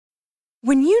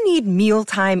When you need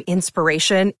mealtime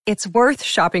inspiration, it's worth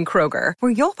shopping Kroger,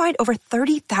 where you'll find over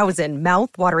 30,000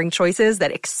 mouth-watering choices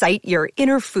that excite your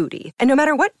inner foodie. And no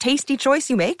matter what tasty choice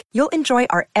you make, you'll enjoy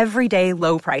our everyday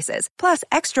low prices, plus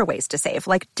extra ways to save,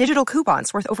 like digital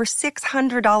coupons worth over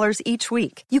 $600 each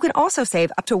week. You can also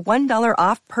save up to $1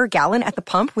 off per gallon at the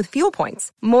pump with fuel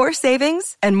points. More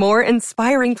savings and more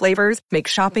inspiring flavors make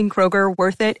shopping Kroger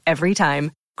worth it every time.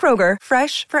 Kroger,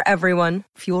 fresh for everyone.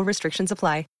 Fuel restrictions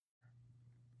apply.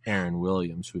 Aaron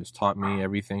Williams, who has taught me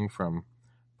everything from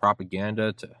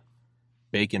propaganda to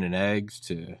bacon and eggs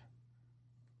to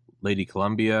Lady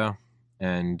Columbia.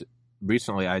 And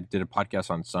recently I did a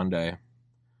podcast on Sunday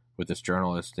with this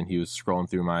journalist, and he was scrolling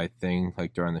through my thing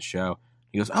like during the show.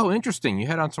 He goes, "Oh, interesting. You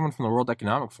had on someone from the World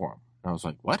Economic Forum." And I was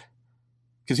like, "What?"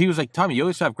 Because he was like, "Tommy, you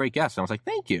always have great guests." And I was like,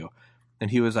 "Thank you."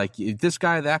 And he was like, "This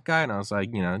guy, that guy." And I was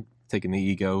like, taking the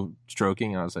ego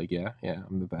stroking. And I was like, yeah,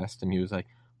 I'm the best. And he was like,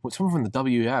 "Well, someone from the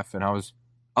WF." And I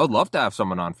would love to have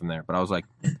someone on from there. But I was like,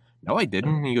 "No, I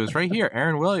didn't." And he goes, "Right here,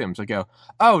 Aaron Williams." I go,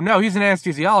 "Oh, no, he's an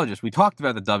anesthesiologist. We talked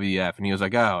about the WF." And he was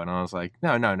like, "Oh." And I was like,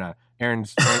 no.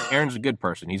 Aaron's a good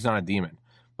person. He's not a demon.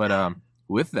 But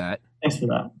with that, thanks for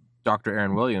that. Dr.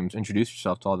 Aaron Williams, introduce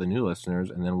yourself to all the new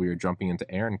listeners. And then we are jumping into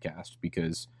Aaroncast,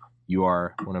 because you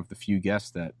are one of the few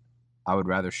guests that I would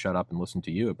rather shut up and listen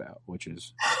to you about, which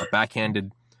is a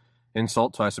backhanded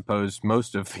insult to, I suppose,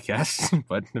 most of the guests,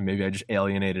 but maybe I just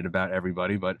alienated about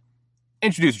everybody. But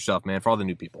introduce yourself, man, for all the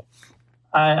new people.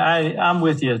 I'm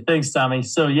with you. Thanks, Tommy.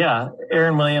 So yeah,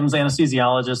 Aaron Williams,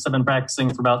 anesthesiologist. I've been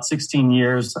practicing for about 16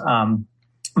 years.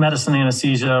 Medicine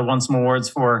anesthesia, won some awards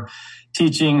for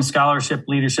teaching, scholarship,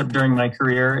 leadership during my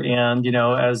career. And,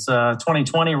 as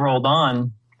 2020 rolled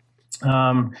on,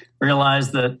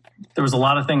 realized that there was a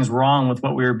lot of things wrong with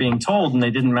what we were being told, and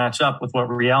they didn't match up with what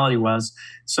reality was.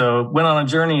 So went on a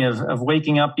journey of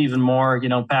waking up even more,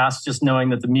 past just knowing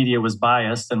that the media was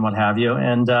biased and what have you.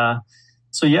 And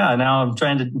so, yeah, now I'm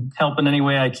trying to help in any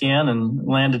way I can, and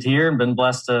landed here and been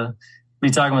blessed to be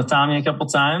talking with Tommy a couple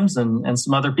times and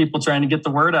some other people trying to get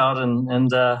the word out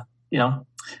and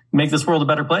make this world a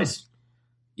better place.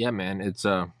 Yeah, man. It's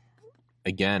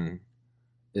again,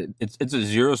 it's a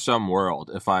zero-sum world.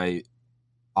 If I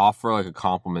offer like a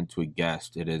compliment to a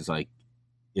guest, it is like,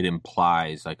 it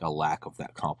implies like a lack of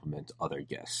that compliment to other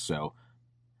guests. So,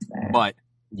 but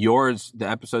the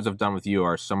episodes I've done with you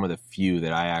are some of the few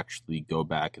that I actually go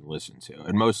back and listen to.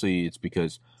 And mostly it's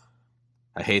because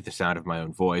I hate the sound of my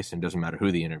own voice, and it doesn't matter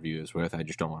who the interview is with. I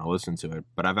just don't want to listen to it.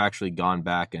 But I've actually gone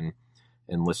back and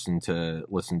listened to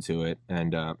it,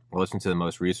 and listened to the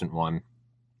most recent one.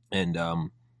 And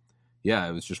yeah,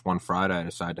 it was just one Friday I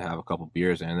decided to have a couple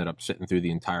beers. I ended up sitting through the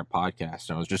entire podcast,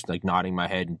 and I was just like nodding my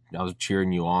head, and I was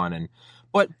cheering you on.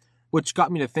 But which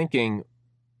got me to thinking,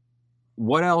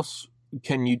 what else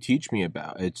can you teach me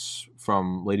about? It's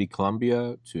from Lady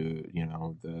Columbia to,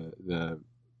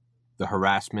 the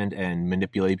harassment and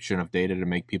manipulation of data to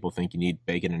make people think you need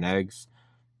bacon and eggs,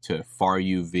 to far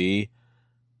UV.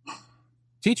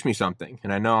 Teach me something.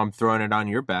 And I know I'm throwing it on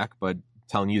your back, but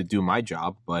telling you to do my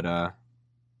job, but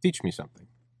teach me something.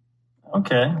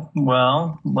 Okay.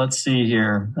 Well, let's see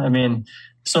here. I mean,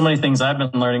 so many things I've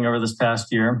been learning over this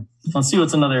past year. Let's see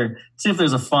see if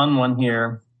there's a fun one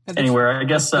here anywhere. I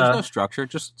guess there's no structure.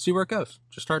 Just see where it goes.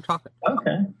 Just start talking.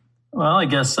 Okay. Well, I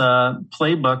guess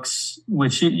playbooks,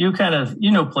 which you kind of,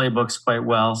 playbooks quite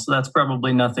well. So that's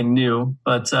probably nothing new.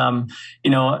 But,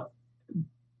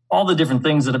 all the different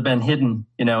things that have been hidden,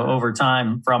 over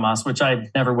time from us, which I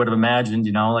never would have imagined,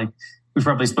 like we've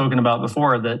probably spoken about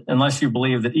before, that unless you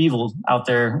believe that evil out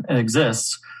there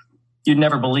exists, you'd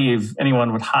never believe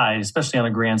anyone would hide, especially on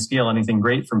a grand scale, anything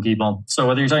great from people. So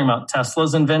whether you're talking about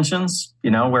Tesla's inventions,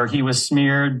 where he was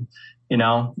smeared,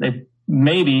 they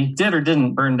maybe did or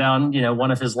didn't burn down,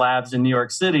 one of his labs in New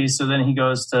York City. So then he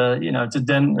goes to,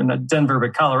 Denver,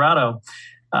 but Colorado,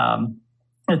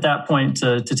 at that point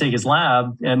to take his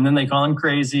lab. And then they call him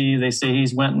crazy. They say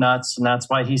he's went nuts, and that's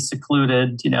why he's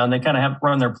secluded, and they kind of have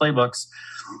run their playbooks.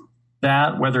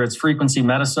 That, whether it's frequency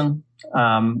medicine,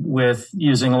 with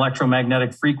using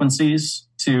electromagnetic frequencies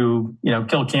to,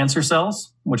 kill cancer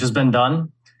cells, which has been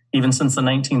done even since the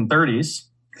 1930s.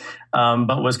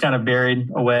 But was kind of buried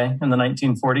away in the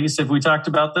 1940s. Have we talked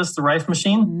about this, the Rife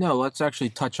machine? No, let's actually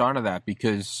touch on to that,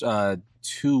 because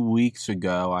 2 weeks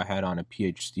ago I had on a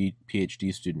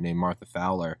PhD student named Martha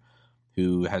Fowler,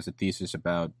 who has a thesis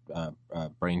about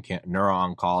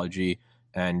neuro-oncology.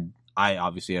 And I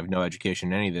obviously have no education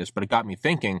in any of this, but it got me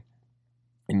thinking.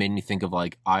 It made me think of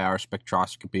like IR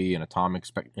spectroscopy and atomic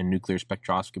and nuclear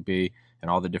spectroscopy and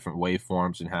all the different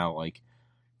waveforms, and how like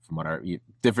from what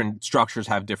different structures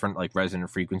have different like resonant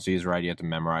frequencies, right? You have to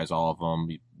memorize all of them.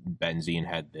 Benzene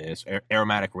had this,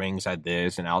 aromatic rings had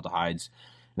this, and aldehydes.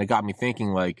 And it got me thinking,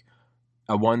 like,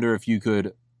 I wonder if you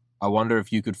could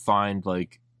find,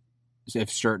 like, if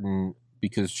certain,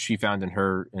 because she found in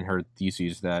her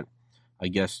theses that I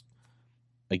guess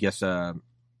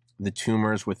the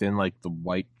tumors within like the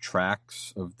white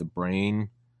tracts of the brain,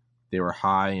 they were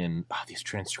high in these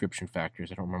transcription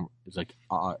factors. I don't remember. It's like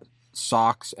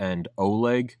SOX and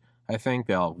OLEG. I think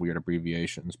they all have weird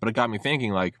abbreviations, but it got me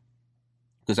thinking, like,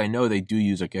 because I know they do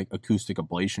use like acoustic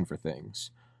ablation for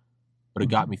things, but it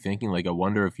got me thinking, like, I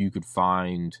wonder if you could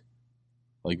find,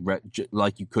 like,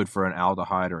 like you could for an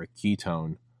aldehyde or a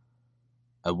ketone.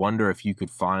 I wonder if you could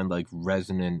find like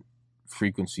resonant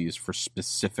frequencies for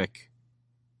specific,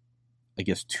 I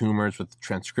guess, tumors with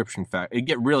transcription factor. It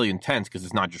get really intense because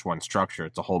it's not just one structure;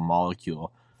 it's a whole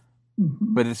molecule.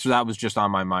 But that was just on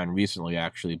my mind recently,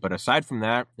 actually. But aside from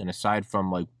that, and aside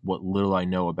from like what little I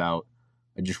know about,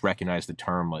 I just recognize the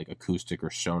term like acoustic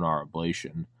or sonar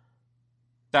ablation.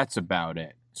 That's about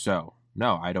it. So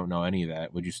no, I don't know any of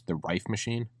that. The Rife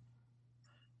machine?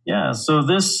 Yeah. So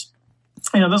this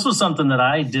was something that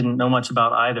I didn't know much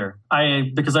about either.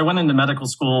 Because I went into medical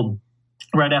school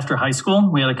right after high school.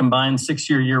 We had a combined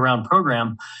 6-year year-round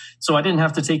program. So I didn't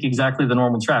have to take exactly the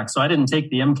normal track. So I didn't take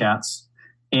the MCATs,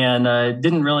 and I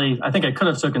think I could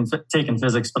have taken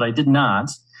physics, but I did not.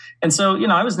 And so,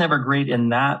 I was never great in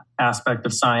that aspect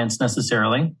of science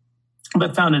necessarily,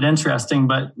 but found it interesting.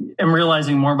 But I'm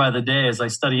realizing more by the day as I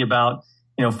study about,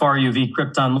 far UV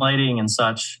krypton lighting and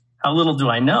such, how little do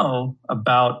I know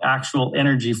about actual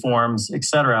energy forms, et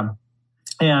cetera.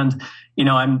 And,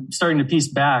 I'm starting to piece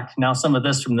back now some of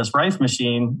this from this Rife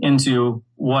machine into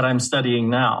what I'm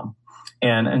studying now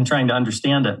and trying to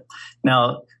understand it.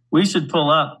 Now, we should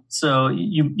pull up. So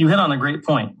you hit on a great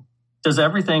point. Does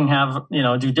everything have,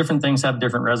 do different things have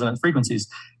different resonant frequencies?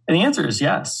 And the answer is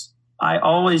yes. I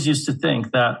always used to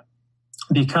think that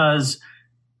because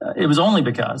it was only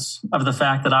because of the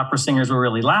fact that opera singers were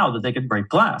really loud that they could break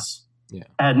glass. Yeah.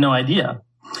 I had no idea.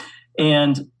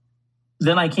 And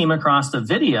then I came across a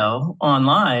video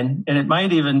online, and it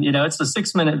might even, it's a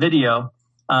 6-minute video.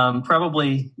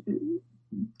 Probably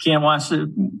shouldn't watch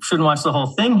the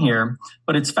whole thing here,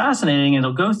 but it's fascinating.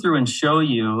 It'll go through and show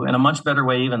you in a much better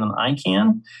way even than I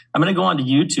can. I'm going to go onto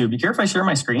YouTube. You care if I share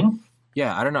my screen?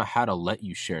 Yeah, I don't know how to let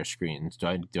you share screens. Do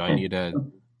I need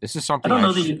to? This is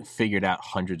something figured out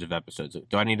hundreds of episodes.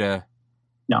 Do I need to?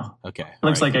 No. Okay.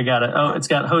 Looks like I got it. Oh, it's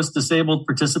got host disabled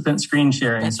participant screen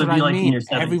sharing. That's so what I mean. In your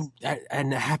settings.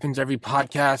 And it happens every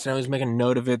podcast, and I always make a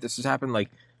note of it. This has happened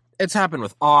it's happened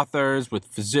with authors, with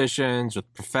physicians,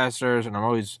 with professors, and I'm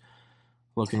always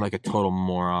looking like a total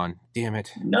moron. Damn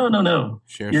it. No.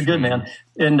 You're good, man.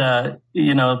 And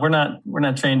we're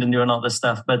not trained in doing all this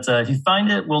stuff, but if you find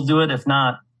it, we'll do it. If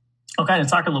not, I'll kind of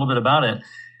talk a little bit about it.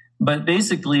 But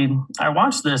basically, I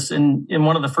watched this, and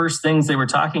one of the first things they were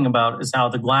talking about is how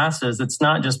the glasses, it's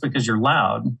not just because you're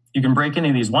loud. You can break any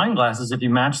of these wine glasses if you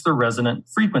match the resonant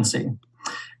frequency.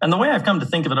 And the way I've come to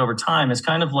think of it over time is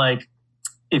kind of like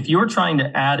if you're trying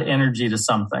to add energy to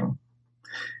something,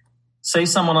 say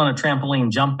someone on a trampoline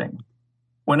jumping,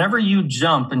 whenever you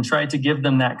jump and try to give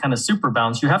them that kind of super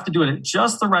bounce, you have to do it at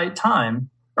just the right time,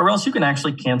 or else you can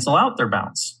actually cancel out their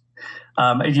bounce.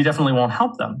 You definitely won't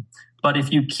help them. But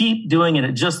if you keep doing it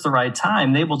at just the right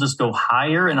time, they will just go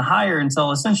higher and higher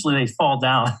until essentially they fall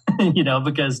down,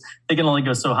 because they can only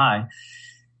go so high.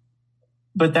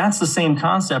 But that's the same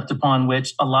concept upon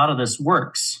which a lot of this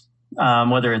works,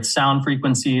 whether it's sound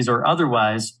frequencies or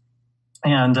otherwise.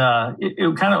 And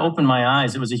it kind of opened my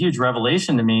eyes. It was a huge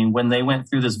revelation to me when they went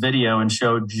through this video and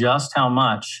showed just how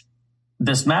much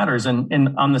this matters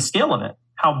and on the scale of it,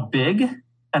 how big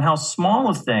and how small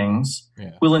of things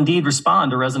will indeed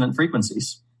respond to resonant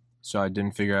frequencies. So I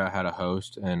didn't figure out how to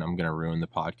host, and I'm going to ruin the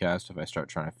podcast if I start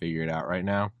trying to figure it out right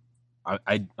now.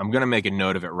 I'm going to make a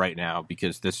note of it right now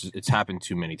because it's happened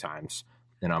too many times,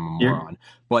 and I'm a moron.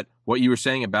 But what you were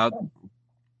saying about,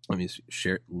 let me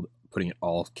share, putting it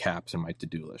all caps in my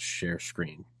to-do list, share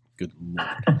screen. Good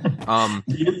Lord.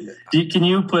 Can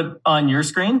you put on your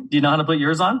screen? Do you know how to put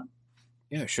yours on?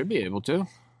 Yeah, I should be able to.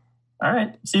 All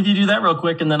right. See if you do that real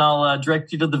quick, and then I'll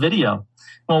direct you to the video.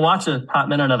 We'll watch a hot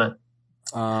minute of it.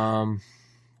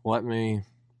 Let me.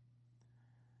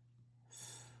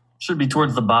 Should be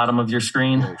towards the bottom of your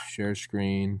screen. Okay, share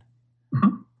screen.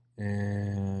 Mm-hmm.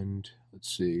 And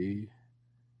let's see.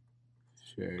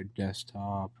 Share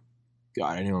desktop.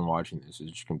 God, anyone watching this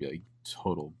is just going to be like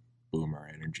total boomer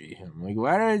energy. I'm like,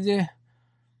 what did I do?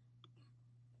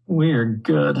 We're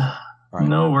good. Right.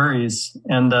 No worries.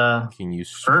 And Can you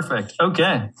perfect.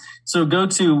 Okay. So go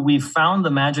to we found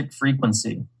the magic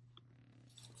frequency.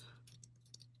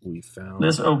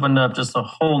 This opened up just a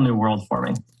whole new world for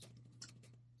me.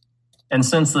 And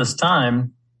since this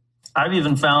time, I've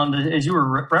even found, as you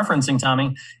were referencing,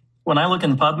 Tommy, when I look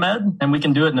in PubMed, and we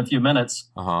can do it in a few minutes,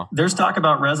 there's talk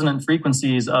about resonant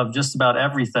frequencies of just about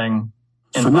everything.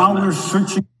 So PubMed. Now we're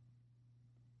searching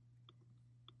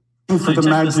for the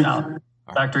magic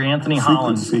Dr. Anthony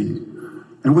Holland.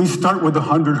 And we start with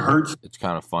 100 hertz. It's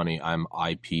kind of funny. I'm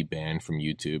IP banned from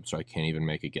YouTube, so I can't even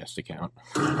make a guest account.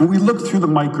 And we look through the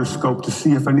microscope to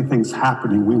see if anything's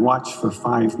happening. We watch for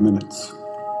 5 minutes.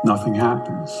 Nothing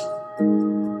happens.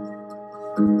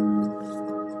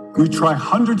 We try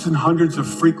hundreds and hundreds of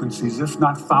frequencies, if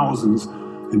not thousands,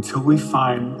 until we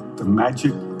find the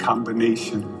magic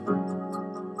combination.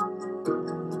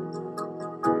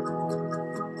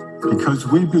 Because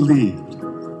we believed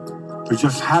there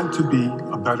just had to be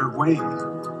a better way.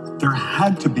 There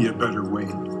had to be a better way.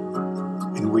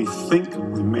 And we think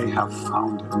we may have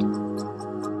found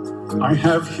it. I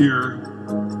have here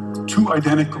 2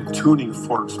 identical tuning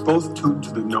forks, both tuned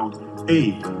to the note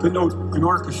A, the note an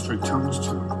orchestra tunes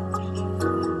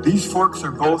to. These forks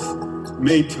are both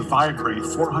made to vibrate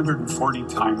 440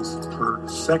 times per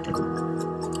second.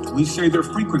 We say their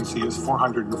frequency is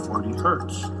 440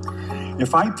 hertz.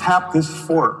 If I tap this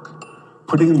fork,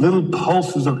 putting little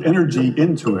pulses of energy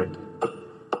into it,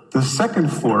 the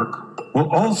second fork will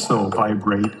also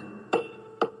vibrate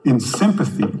in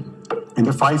sympathy. And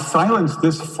if I silence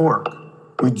this fork,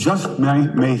 we just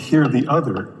may hear the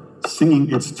other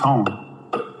singing its tone.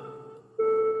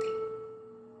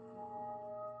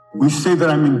 We say that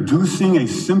I'm inducing a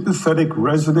sympathetic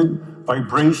resonant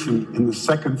vibration in the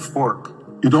second fork.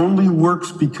 It only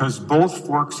works because both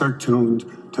forks are tuned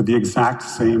to the exact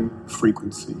same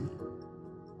frequency.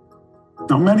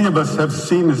 Now, many of us have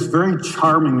seen this very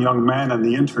charming young man on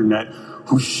the internet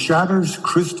who shatters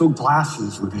crystal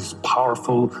glasses with his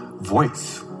powerful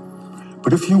voice.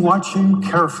 But if you watch him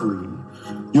carefully,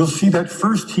 you'll see that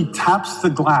first he taps the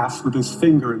glass with his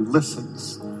finger and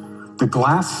listens. The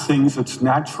glass sings its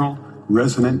natural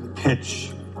resonant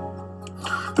pitch.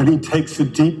 Then he takes a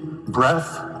deep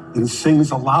breath and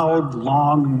sings a loud,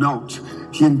 long note.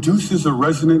 He induces a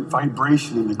resonant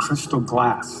vibration in the crystal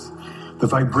glass. The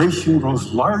vibration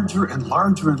grows larger and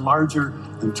larger and larger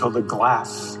until the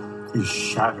glass is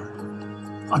shattered.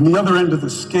 On the other end of the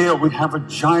scale, we have a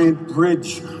giant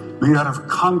bridge made out of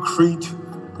concrete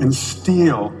and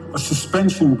steel, a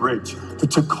suspension bridge, the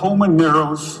Tacoma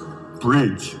Narrows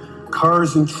Bridge.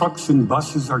 Cars and trucks and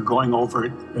buses are going over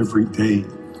it every day.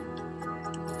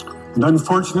 And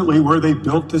unfortunately, where they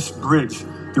built this bridge,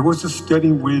 there was a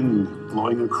steady wind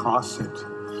blowing across it.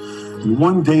 And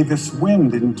one day this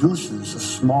wind induces a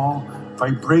small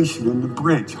vibration in the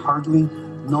bridge, hardly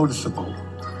noticeable.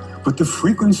 But the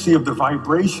frequency of the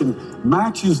vibration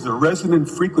matches the resonant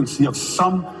frequency of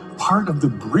some part of the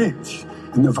bridge.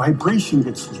 And the vibration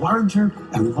gets larger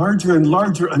and larger and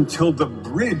larger until the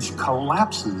bridge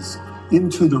collapses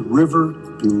into the river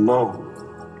below.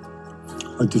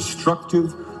 A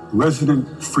destructive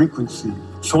resonant frequency.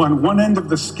 So on one end of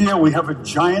the scale, we have a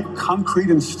giant concrete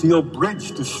and steel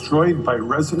bridge destroyed by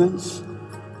resonance.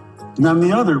 And on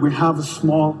the other, we have a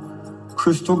small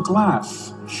crystal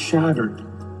glass shattered.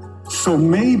 So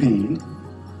maybe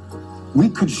we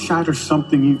could shatter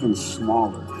something even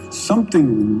smaller,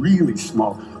 something really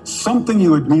small, something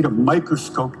you would need a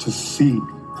microscope to see.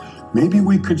 Maybe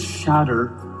we could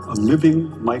shatter a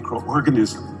living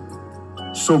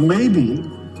microorganism. So maybe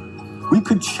we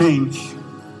could change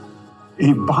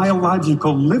a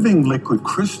biological living liquid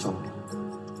crystal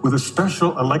with a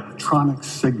special electronic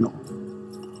signal.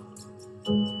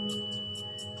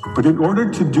 But in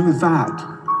order to do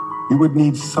that, you would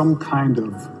need some kind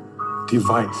of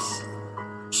device.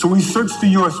 So we search the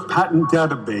US patent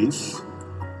database,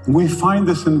 and we find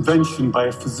this invention by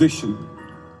a physician,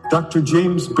 Dr.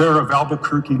 James Bear of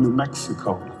Albuquerque, New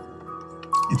Mexico.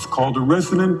 It's called a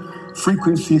resonant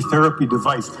frequency therapy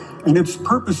device, and its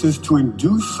purpose is to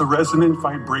induce a resonant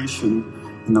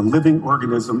vibration in a living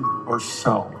organism or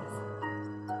cell.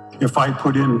 If I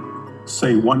put in,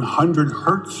 say, 100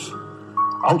 hertz,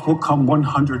 out will come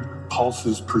 100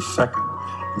 pulses per second.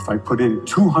 If I put in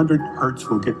 200 hertz,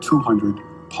 we'll get 200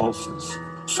 pulses.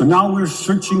 So now we're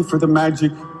searching for the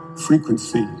magic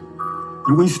frequency.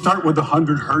 And we start with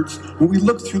 100 hertz, and we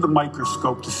look through the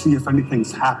microscope to see if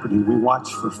anything's happening. We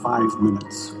watch for 5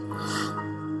 minutes.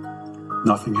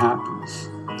 Nothing happens.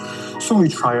 So we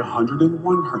try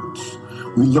 101 hertz.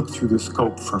 We look through the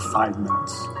scope for 5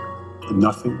 minutes, and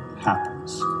nothing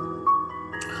happens.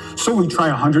 So we try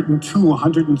 102,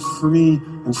 103,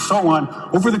 and so on.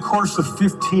 Over the course of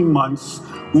 15 months,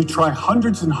 we try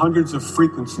hundreds and hundreds of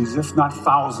frequencies, if not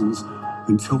thousands,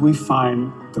 until we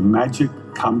find the magic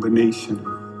combination.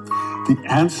 The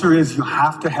answer is you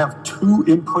have to have two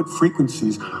input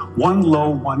frequencies, one low,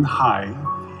 one high,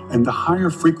 and the higher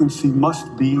frequency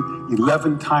must be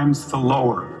 11 times the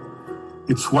lower.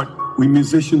 It's what we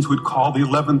musicians would call the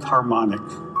 11th harmonic.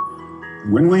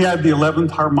 When we add the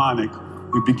 11th harmonic,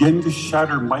 we begin to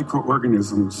shatter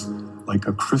microorganisms like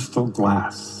a crystal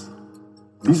glass.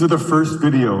 These are the first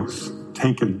videos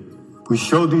taken. We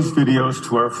showed these videos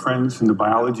to our friends in the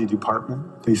biology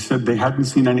department. They said they hadn't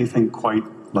seen anything quite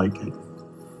like it.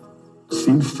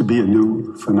 Seems to be a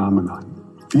new phenomenon.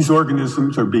 These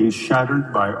organisms are being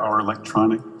shattered by our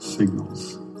electronic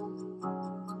signals.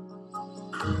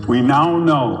 We now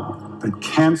know that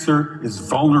cancer is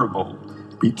vulnerable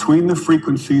between the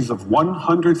frequencies of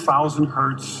 100,000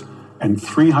 hertz and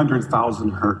 300,000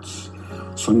 hertz.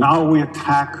 So now we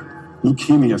attack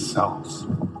leukemia cells.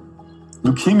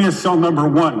 Leukemia cell number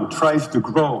 1 tries to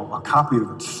grow a copy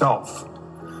of itself,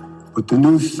 but the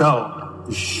new cell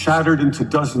is shattered into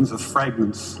dozens of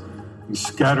fragments and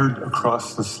scattered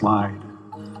across the slide.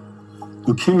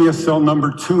 Leukemia cell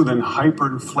number 2 then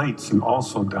hyperinflates and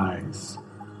also dies.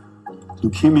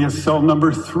 Leukemia cell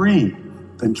number 3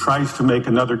 then tries to make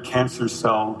another cancer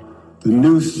cell. The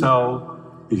new cell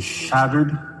is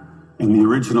shattered and the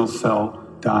original cell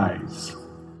dies.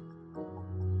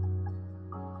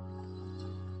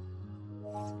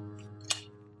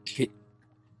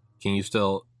 Can you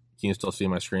still see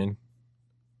my screen?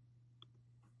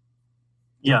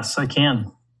 Yes, I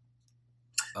can.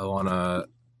 I'm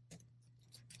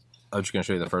just gonna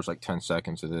show you the first 10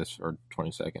 seconds of this, or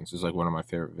 20 seconds. It's one of my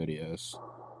favorite videos.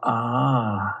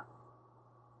 Ah.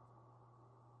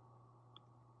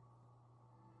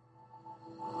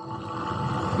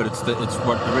 But it's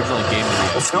what originally gave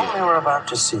me the film we were about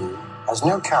to see has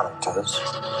no characters.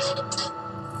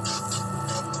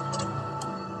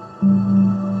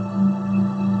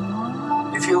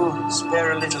 If you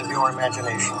spare a little of your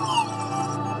imagination,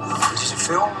 it is a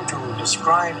film to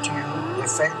describe to you the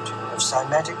effect of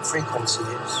cymatic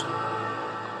frequencies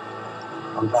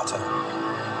on matter.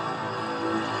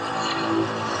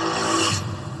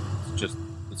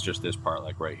 It's just this part,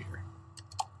 right here.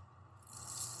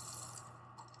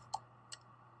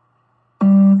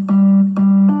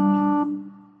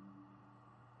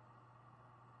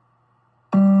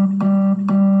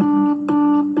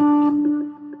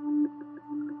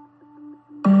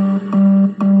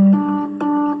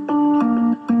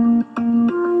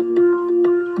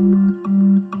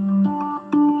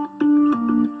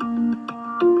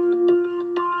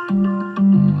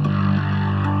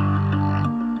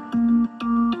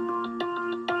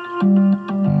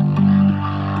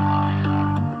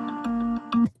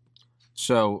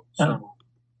 So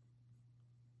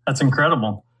that's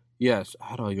incredible. Yes.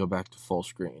 How do I go back to full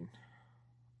screen?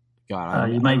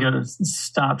 God, you might go to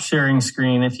stop sharing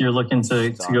screen if you're looking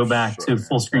to go back to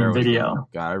full screen video.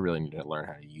 God, I really need to learn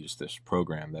how to use this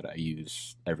program that I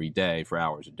use every day for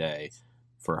hours a day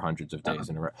for hundreds of days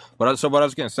in a row. So what I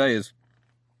was going to say is,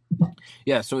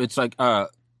 yeah, so it's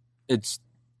it's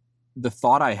the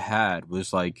thought I had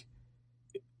was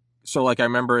so I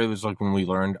remember it was when we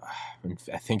learned,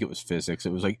 I think it was physics.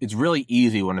 It was it's really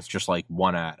easy when it's just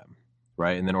one atom,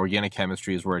 right? And then organic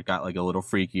chemistry is where it got a little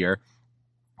freakier,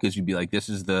 because you'd be this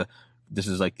is the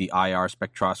IR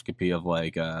spectroscopy of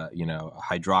a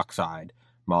hydroxide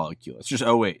molecule. It's just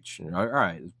OH. All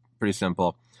right, it's pretty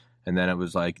simple. And then it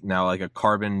was now a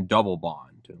carbon double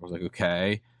bond. And it was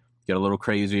okay, get a little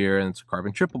crazier, and it's a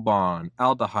carbon triple bond,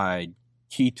 aldehyde,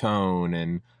 ketone,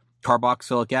 and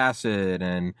carboxylic acid,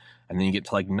 and then you get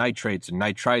to nitrates and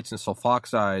nitrites and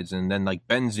sulfoxides, and then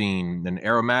benzene and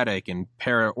aromatic and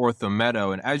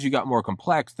para-orthometo. And as you got more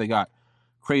complex, they got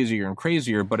crazier and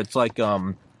crazier. But it's I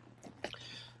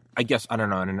guess, I don't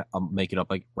know, and I'll make it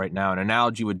up right now. An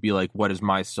analogy would be what is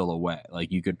my silhouette?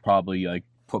 You could probably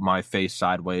put my face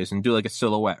sideways and do a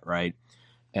silhouette, right?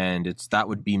 And that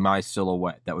would be my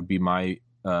silhouette. That would be my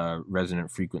resonant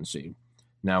frequency.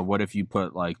 Now, what if you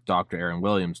put Dr. Aaron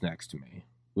Williams next to me?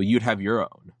 Well, you'd have your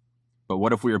own. But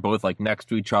what if we were both next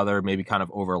to each other, maybe kind of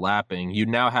overlapping? You'd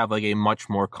now have a much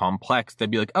more complex.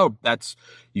 They'd be oh,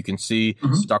 you can see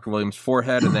Dr. Williams'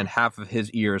 forehead, and then half of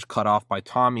his ear is cut off by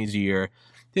Tommy's ear.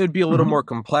 It would be a little more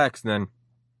complex than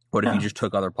what if you just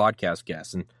took other podcast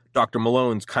guests and Dr.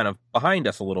 Malone's kind of behind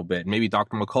us a little bit. Maybe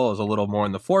Dr. McCullough is a little more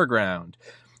in the foreground.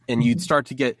 And you'd start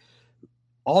to get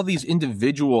all these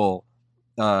individual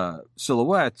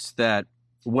silhouettes that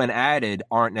when added,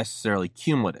 aren't necessarily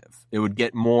cumulative. It would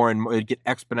get more and more, it'd get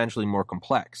exponentially more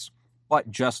complex.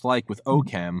 But just like with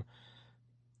OChem,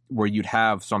 where you'd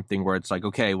have something where it's like,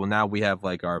 okay, well, now we have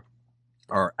like our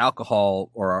alcohol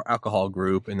or our alcohol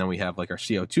group, and then we have like our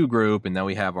CO2 group, and then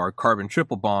we have our carbon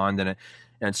triple bond, and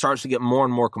it starts to get more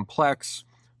and more complex.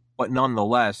 But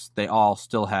nonetheless, they all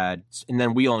still had, and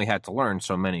then we only had to learn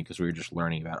so many because we were just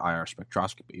learning about IR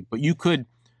spectroscopy. But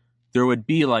there would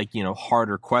be like,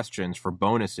 harder questions for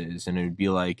bonuses, and it would be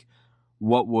like,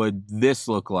 what would this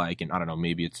look like? And I don't know,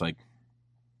 maybe it's like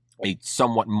a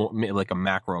somewhat more, like a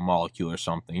macromolecule or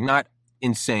something. Not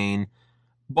insane,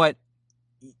 but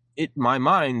in my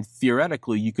mind,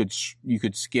 theoretically, you could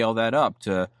scale that up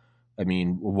to,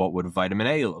 what would vitamin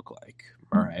A look like?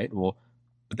 All right, well,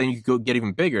 but then you could go get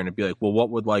even bigger, and it'd be like, well, what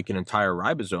would like an entire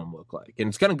ribosome look like? And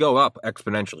it's going to go up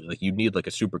exponentially. Like you'd need like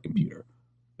a supercomputer.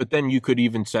 But then you could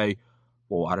even say,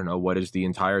 well, I don't know, what does the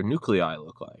entire nuclei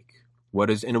look like?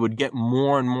 And it would get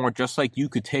more and more, just like you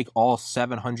could take all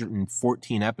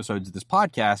 714 episodes of this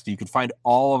podcast, you could find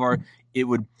all of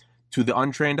to the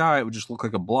untrained eye, it would just look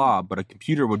like a blob, but a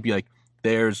computer would be like,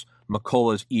 there's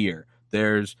McCullough's ear,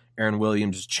 there's Aaron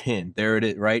Williams' chin, there it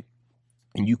is, right?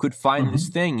 And you could find this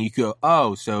thing, you could go,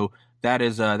 oh, so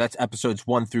that's episodes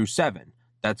 1 through 7.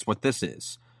 That's what this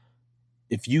is.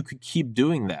 If you could keep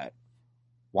doing that,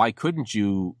 why couldn't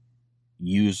you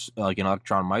use like an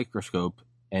electron microscope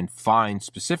and find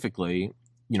specifically,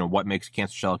 what makes a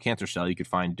cancer cell a cancer cell? You could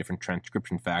find different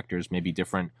transcription factors, maybe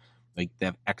different, like they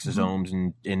have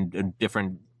exosomes and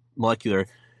different molecular.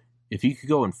 If you could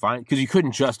go and find, because you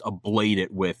couldn't just ablate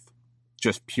it with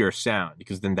just pure sound,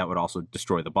 because then that would also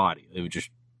destroy the body.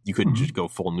 You couldn't just go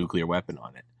full nuclear weapon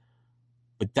on it.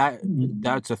 But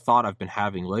that's a thought I've been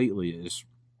having lately is,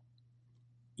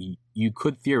 you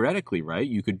could theoretically, right?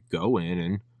 You could go in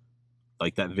and,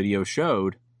 like that video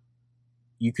showed,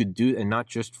 you could do, and not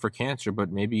just for cancer,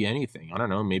 but maybe anything. I don't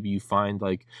know. Maybe you find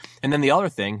like, and then the other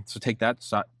thing, so take that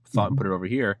thought and put it over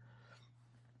here,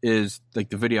 is like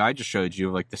the video I just showed you,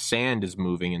 like the sand is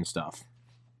moving and stuff.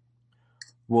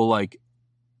 Well, like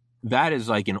that is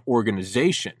like an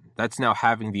organization. That's now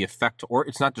having the effect, or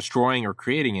it's not destroying or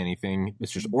creating anything.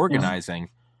 It's just organizing.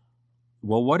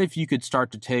 Well, what if you could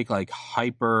start to take like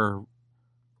hyper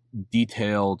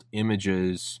detailed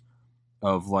images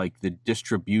of like the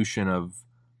distribution of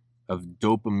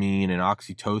dopamine and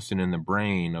oxytocin in the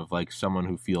brain of like someone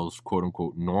who feels quote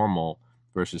unquote normal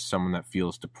versus someone that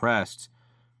feels depressed?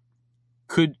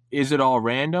 Is it all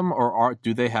random, or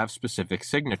do they have specific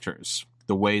signatures?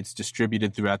 The way it's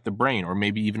distributed throughout the brain, or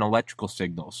maybe even electrical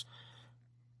signals.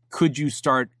 Could you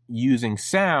start using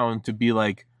sound to be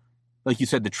like you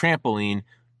said, the trampoline?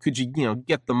 Could you,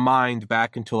 get the mind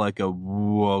back into like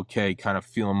kind of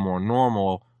feeling more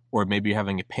normal, or maybe you're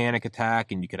having a panic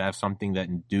attack and you could have something that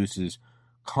induces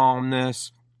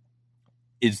calmness.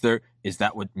 Is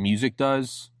that what music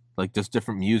does? Like, does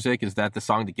different music, is that the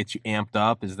song that gets you amped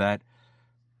up?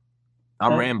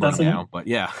 I'm rambling now, but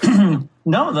yeah.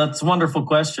 No, that's a wonderful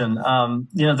question.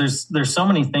 There's so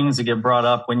many things that get brought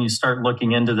up when you start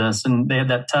looking into this, and they had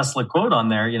that Tesla quote on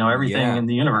there, everything in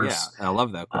the universe. Yeah, I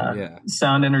love that quote,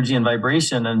 sound, energy, and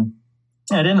vibration. And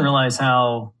I didn't realize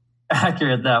how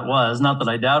accurate that was. Not that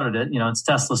I doubted it. It's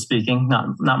Tesla speaking,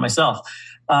 not myself.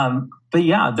 But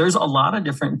yeah, there's a lot of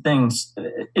different things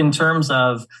in terms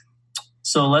of,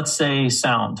 so let's say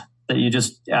sound that you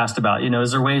just asked about.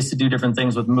 Is there ways to do different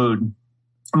things with mood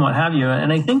and what have you?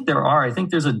 And I think there are. I think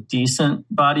there's a decent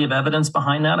body of evidence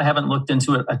behind that. I haven't looked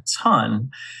into it a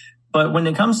ton. But when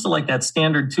it comes to like that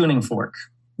standard tuning fork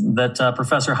that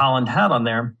Professor Holland had on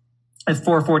there at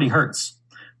 440 hertz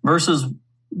versus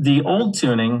the old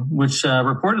tuning, which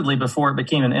reportedly before it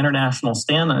became an international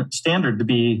standard to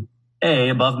be A,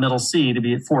 above middle C, to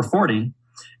be at 440,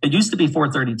 it used to be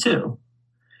 432.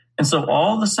 And so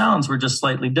all the sounds were just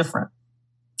slightly different.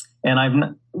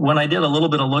 And when I did a little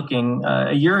bit of looking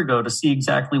a year ago to see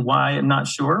exactly why, I'm not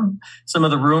sure. Some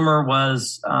of the rumor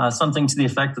was something to the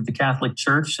effect that the Catholic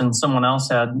Church and someone else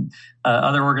had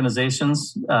other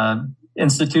organizations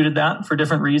instituted that for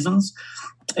different reasons.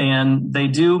 And they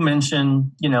do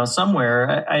mention,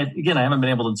 somewhere, I haven't been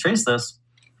able to trace this,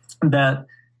 that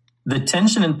the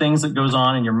tension and things that goes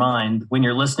on in your mind when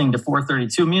you're listening to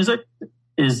 432 music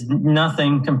is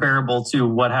nothing comparable to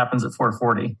what happens at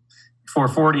 440.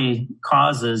 440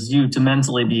 causes you to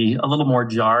mentally be a little more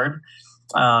jarred,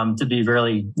 to be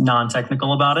really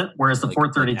non-technical about it. Whereas the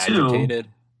 432,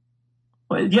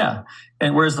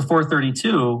 and whereas the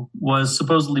 432 was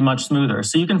supposedly much smoother.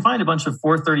 So you can find a bunch of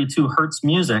 432 hertz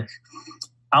music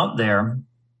out there,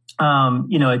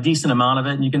 a decent amount of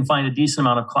it, and you can find a decent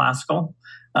amount of classical.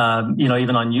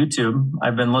 Even on YouTube.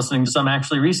 I've been listening to some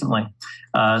actually recently.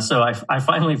 So I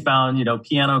finally found,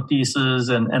 piano pieces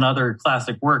and other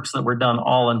classic works that were done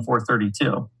all in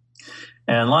 432,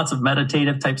 and lots of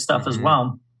meditative type stuff as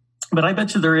well. But I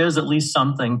bet you there is at least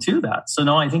something to that. So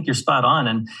no, I think you're spot on.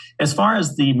 And as far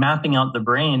as the mapping out the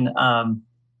brain,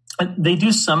 they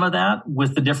do some of that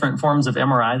with the different forms of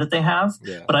MRI that they have,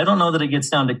 but I don't know that it gets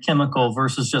down to chemical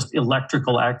versus just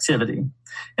electrical activity.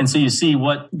 And so you see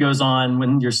what goes on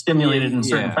when you're stimulated in a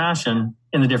certain fashion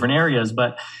in the different areas.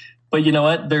 But you know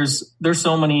what? There's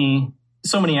so many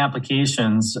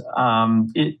applications.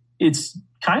 It's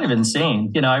kind of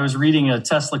insane. I was reading a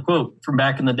Tesla quote from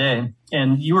back in the day,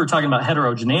 and you were talking about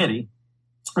heterogeneity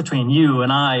between you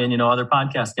and I and, other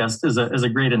podcast guests is a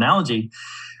great analogy.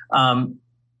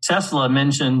 Tesla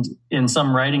mentioned in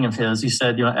some writing of his, he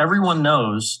said, everyone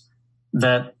knows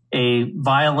that a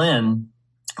violin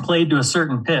played to a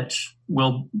certain pitch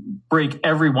will break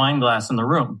every wine glass in the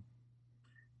room.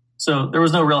 So there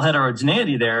was no real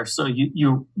heterogeneity there. So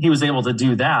he was able to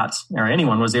do that, or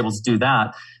anyone was able to do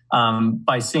that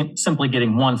by simply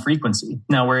getting one frequency.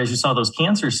 Now, whereas you saw those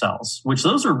cancer cells, which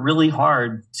those are really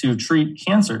hard to treat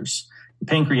cancers,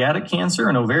 pancreatic cancer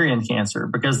and ovarian cancer,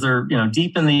 because they're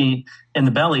deep in the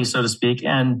belly, so to speak,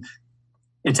 and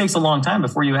it takes a long time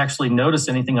before you actually notice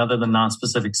anything other than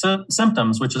non-specific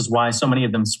symptoms, which is why so many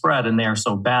of them spread and they are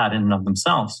so bad in and of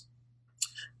themselves.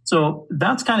 So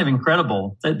that's kind of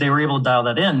incredible that they were able to dial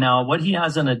that in. Now, what he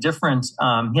has in a different,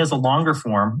 he has a longer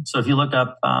form. So if you look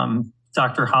up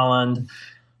Dr. Holland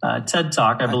TED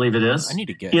Talk, I believe it is. I need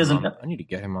to get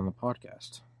him on the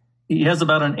podcast. He has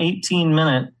about an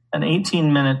 18-minute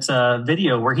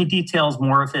video where he details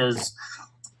more of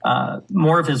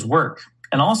his work,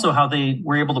 and also how they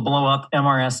were able to blow up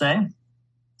MRSA,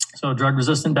 so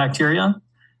drug-resistant bacteria.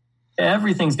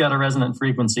 Everything's got a resonant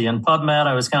frequency. And PubMed,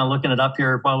 I was kind of looking it up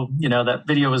here while that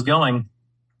video was going.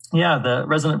 Yeah, the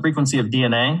resonant frequency of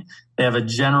DNA. They have a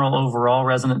general overall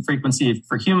resonant frequency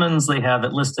for humans. They have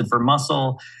it listed for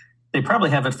muscle. They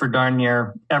probably have it for darn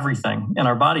near everything in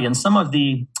our body. And some of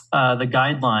the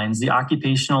guidelines, the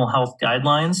occupational health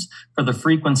guidelines for the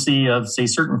frequency of, say,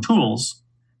 certain tools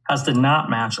has to not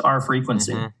match our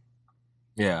frequency. Mm-hmm.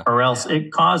 Yeah. Or else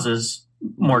it causes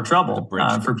more trouble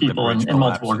for people in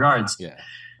multiple regards. Yeah.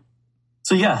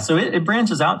 So it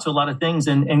branches out to a lot of things.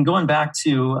 And going back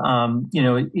to,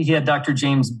 he had Dr.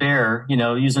 James Bear,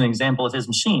 use an example of his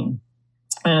machine.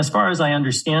 And as far as I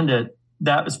understand it,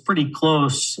 that was pretty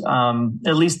close.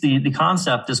 At least the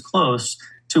concept is close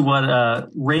to what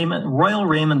Royal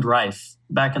Raymond Rife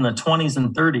back in the 20s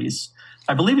and 30s.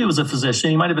 I believe he was a physician.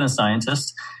 He might have been a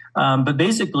scientist. But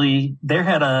basically, there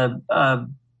had a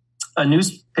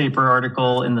newspaper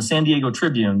article in the San Diego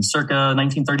Tribune circa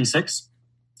 1936,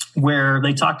 where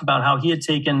they talked about how he had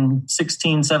taken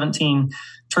 16, 17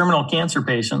 terminal cancer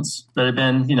patients that had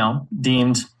been,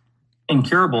 deemed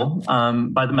incurable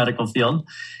by the medical field,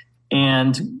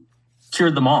 and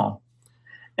cured them all.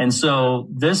 And so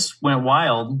this went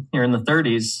wild here in the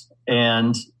 30s.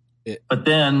 But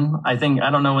then I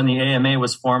don't know when the AMA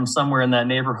was formed, somewhere in that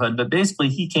neighborhood, but basically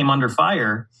he came under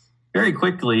fire very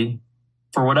quickly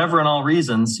for whatever and all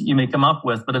reasons you may come up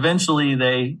with. But eventually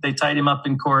they tied him up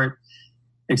in court,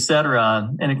 et cetera.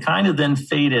 And it kind of then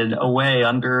faded away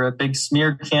under a big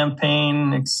smear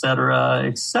campaign, et cetera,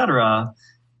 et cetera.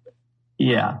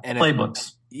 Yeah. And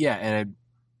playbooks.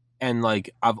 And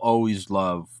I've always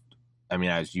loved,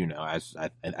 as you know, as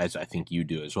I think you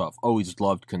do as well, I've always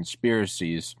loved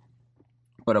conspiracies,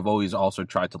 but I've always also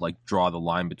tried to draw the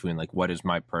line between what is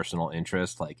my personal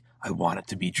interest, I want it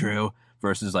to be true,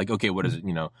 versus okay, what is it,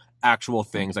 actual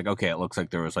things, okay, it looks like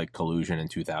there was collusion in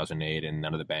 2008 and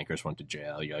none of the bankers went to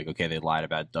jail. You're okay, they lied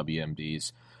about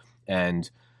WMDs. And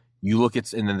you look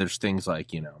at, and then there's things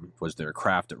was there a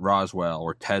craft at Roswell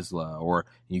or Tesla, or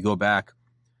you go back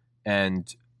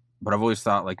but I've always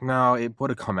thought no, it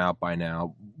would have come out by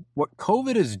now. What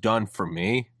COVID has done for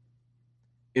me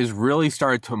is really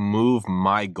started to move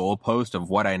my goalpost of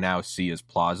what I now see as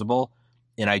plausible.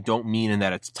 And I don't mean in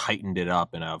that it's tightened it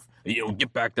up and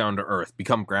get back down to earth,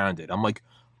 become grounded.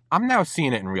 I'm now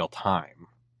seeing it in real time.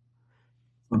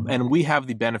 Mm-hmm. And we have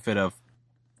the benefit of,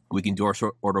 we can do our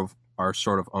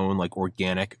sort of own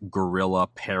organic guerrilla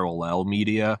parallel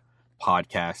media,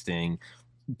 podcasting,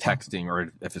 texting,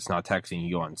 or if it's not texting,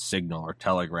 you go on Signal or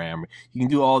Telegram. You can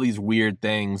do all these weird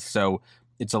things. So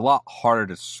it's a lot harder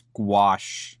to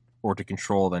squash or to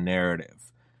control the narrative.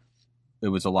 It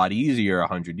was a lot easier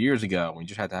 100 years ago. We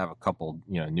just had to have a couple,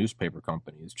 newspaper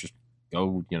companies just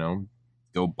go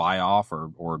buy off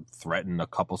or threaten a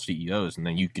couple CEOs, and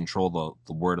then you control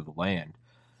the word of the land.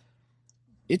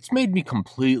 it's made me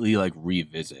completely like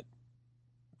revisit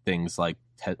things like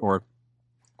or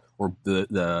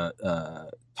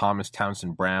the Thomas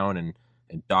Townsend Brown and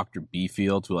Dr.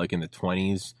 Beefield, who like in the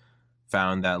 1920s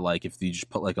found that like if you just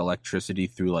put like electricity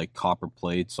through like copper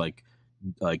plates like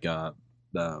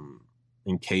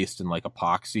encased in like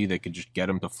epoxy, they could just get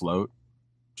them to float.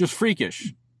 Just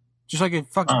freakish. Just like a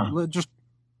fucking just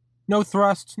no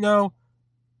thrust, no.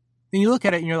 Then you look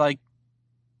at it and you're like,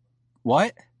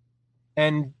 what?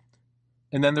 And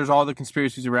then there's all the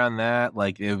conspiracies around that,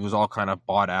 like it was all kind of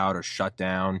bought out or shut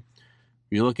down.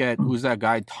 You look at who's that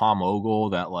guy Tom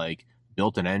Ogle that like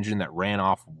built an engine that ran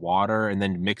off water and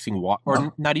then mixing water,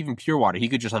 or not even pure water. He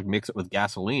could just like mix it with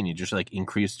gasoline. You just like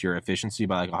increased your efficiency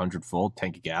by like 100-fold.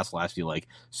 Tank of gas lasts you like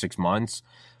 6 months.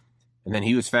 And then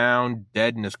he was found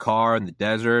dead in his car in the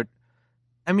desert.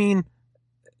 I mean,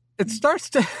 it starts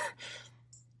to,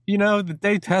 the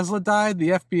day Tesla died, the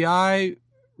FBI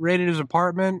raided his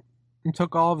apartment and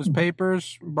took all of his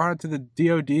papers, brought it to the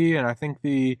DOD and I think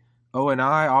the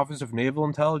ONI, Office of Naval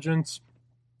Intelligence.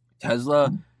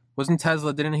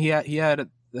 Didn't he had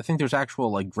I think there's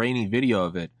actual like grainy video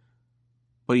of it,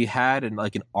 but he had an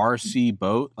RC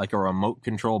boat, like a remote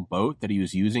control boat that he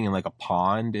was using in like a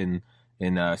pond in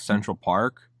Central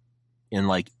Park in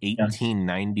like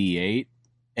 1898,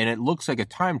 and it looks like a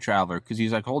time traveler because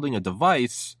he's like holding a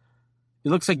device. It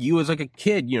looks like you as like a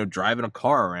kid, driving a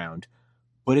car around,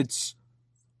 but it's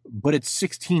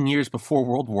 16 years before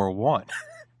World War I.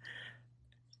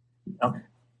 Yep.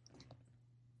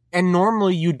 And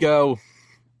normally you'd go,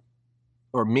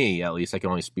 or me at least, I can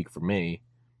only speak for me.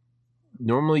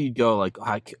 Normally you'd go like,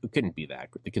 it couldn't be that.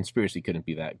 The conspiracy couldn't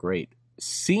be that great.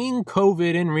 Seeing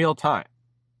COVID in real time,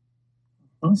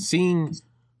 seeing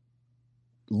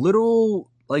literal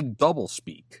like double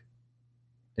speak,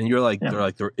 and you're like, they're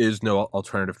like, there is no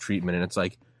alternative treatment, and it's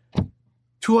like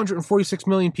 246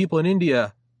 million people in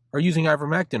India are using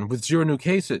ivermectin with 0 new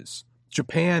cases.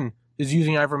 Japan is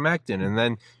using ivermectin, and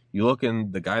then you look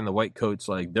and the guy in the white coat's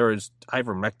like,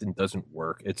 ivermectin doesn't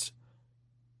work.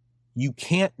 You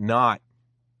can't not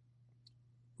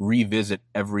revisit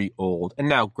every old, and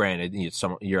now granted,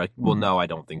 you're like, well, no, I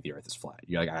don't think the earth is flat.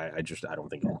 You're like, I don't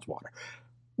think it holds water.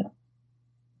 Yeah.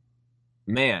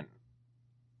 Man,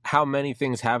 how many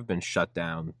things have been shut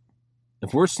down?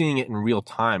 If we're seeing it in real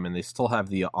time and they still have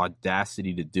the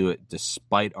audacity to do it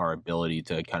despite our ability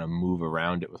to kind of move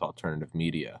around it with alternative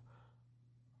media,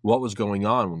 what was going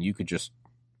on when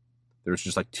there was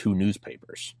just like 2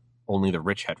 newspapers, only the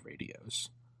rich had radios?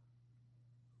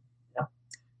 Yeah.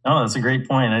 No, that's a great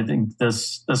point. I think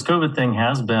this COVID thing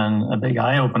has been a big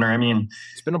eye opener. I mean,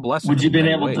 it's been a blessing. Would you been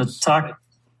able to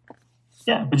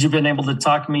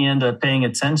talk me into paying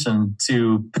attention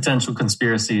to potential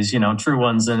conspiracies, true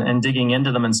ones, and digging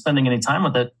into them and spending any time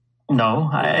with it? No,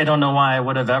 I don't know why I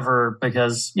would have ever,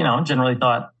 because, generally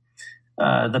thought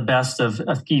the best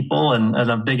of people and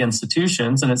of big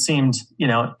institutions. And it seemed,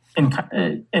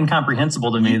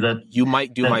 incomprehensible to me that you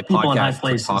might do my podcast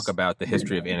to talk about the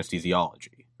history of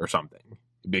anesthesiology or something.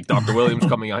 Big Dr. Williams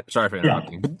coming on. Sorry for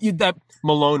interrupting, but that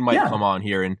Malone might come on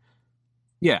here and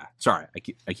sorry,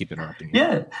 I keep interrupting you.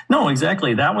 Yeah, no,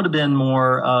 exactly. That would have been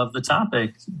more of the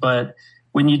topic. But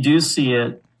when you do see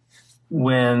it,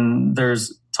 when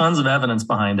there's tons of evidence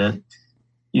behind it,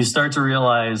 you start to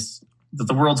realize that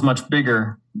the world's much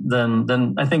bigger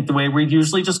than I think the way we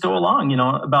usually just go along,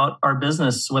 about our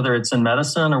business, whether it's in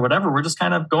medicine or whatever. We're just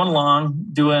kind of going along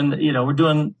doing, we're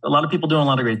doing a lot of people doing a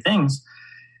lot of great things,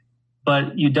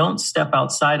 but you don't step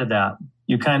outside of that.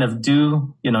 You kind of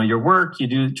do, your work, you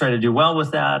do try to do well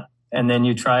with that. And then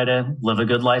you try to live a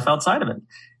good life outside of it.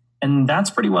 And that's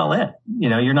pretty well it.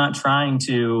 You're not trying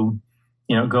to,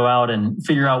 go out and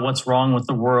figure out what's wrong with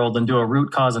the world and do a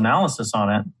root cause analysis on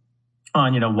it.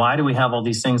 Why do we have all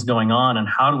these things going on and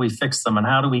how do we fix them and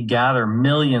how do we gather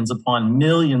millions upon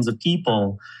millions of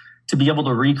people to be able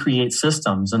to recreate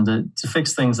systems and to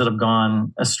fix things that have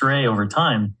gone astray over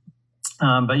time.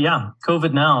 But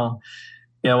COVID now,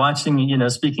 watching,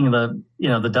 speaking of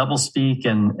the double speak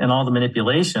and all the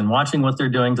manipulation, watching what they're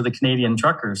doing to the Canadian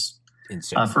truckers,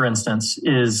 for instance,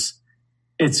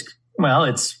 now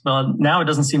it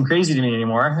doesn't seem crazy to me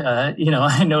anymore.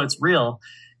 I know it's real.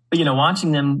 But,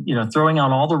 watching them, throwing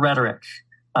out all the rhetoric,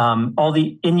 all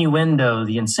the innuendo,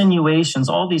 the insinuations,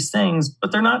 all these things,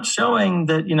 but they're not showing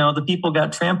that, the people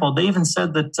got trampled. They even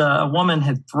said that a woman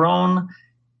had thrown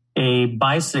a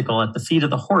bicycle at the feet of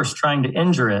the horse trying to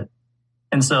injure it.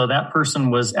 And so that person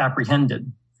was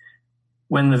apprehended.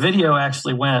 When the video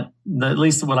actually went, at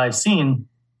least what I've seen,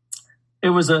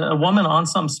 it was a woman on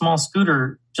some small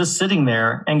scooter just sitting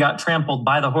there and got trampled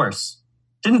by the horse.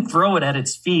 didn't throw it at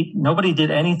its feet. Nobody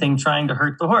did anything trying to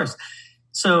hurt the horse.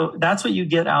 So that's what you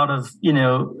get out of,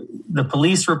 the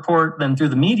police report, then through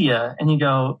the media, and you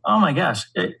go, oh my gosh,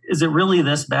 is it really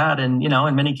this bad? And,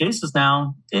 in many cases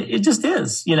now, it just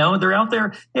is. They're out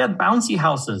there, they had bouncy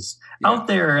houses out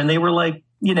there, and they were like,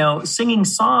 singing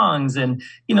songs, and,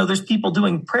 there's people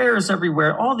doing prayers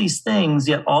everywhere, all these things,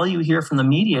 yet all you hear from the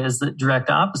media is the direct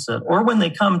opposite. Or when they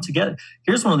come together,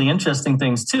 here's one of the interesting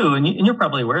things too, and you're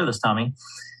probably aware of this, Tommy.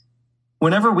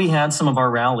 Whenever we had some of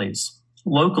our rallies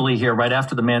locally here, right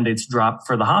after the mandates dropped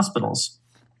for the hospitals,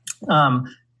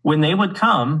 when they would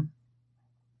come,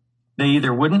 they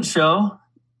either wouldn't show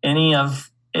any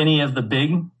of the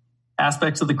big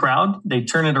aspects of the crowd. They'd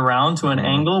turn it around to an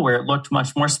angle where it looked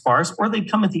much more sparse, or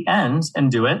they'd come at the ends and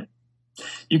do it.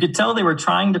 You could tell they were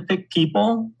trying to pick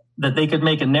people that they could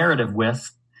make a narrative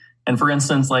with. And for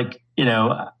instance,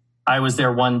 I was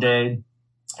there one day,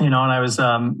 and I was,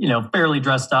 fairly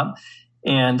dressed up,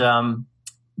 and,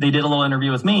 they did a little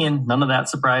interview with me, and none of that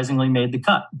surprisingly made the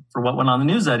cut for what went on the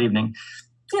news that evening.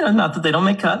 Not that they don't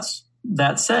make cuts.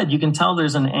 That said, you can tell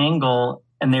there's an angle,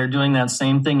 and they're doing that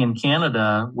same thing in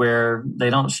Canada where they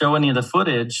don't show any of the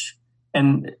footage.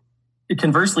 And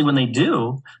conversely, when they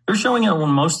do, they're showing it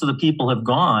when most of the people have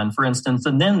gone, for instance,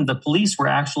 and then the police were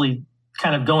actually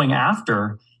kind of going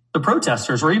after the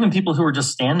protesters or even people who were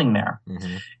just standing there.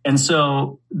 Mm-hmm. And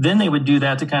so then they would do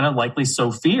that to kind of likely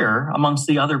sow fear amongst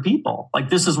the other people. Like,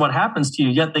 this is what happens to you.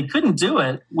 Yet they couldn't do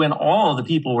it when all of the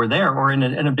people were there or in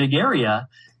a big area.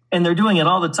 And they're doing it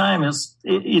all the time.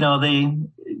 They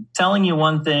telling you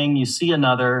one thing, you see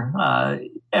another.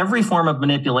 Every form of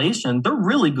manipulation, they're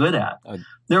really good at.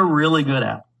 They're really good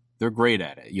at. They're great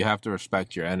at it. You have to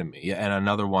respect your enemy. And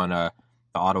another one, the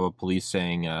Ottawa police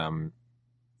saying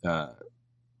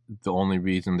the only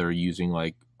reason they're using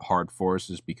like hard force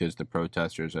is because the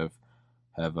protesters have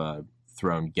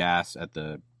thrown gas at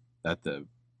the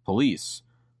police.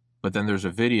 But then there's a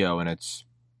video, and it's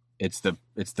the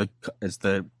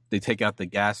they take out the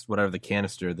gas, whatever, the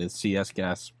canister, the CS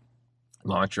gas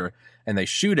launcher, and they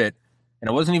shoot it. And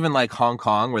it wasn't even like Hong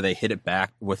Kong where they hit it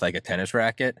back with like a tennis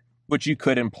racket, which you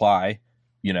could imply,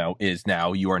 is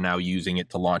now you are now using it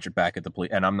to launch it back at the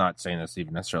police. And I'm not saying that's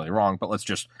even necessarily wrong, but let's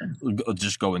just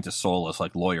go into soulless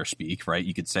like lawyer speak, right?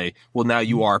 You could say, well, now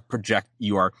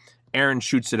Aaron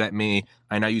shoots it at me.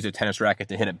 I now use a tennis racket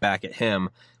to hit it back at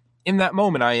him. In that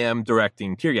moment, I am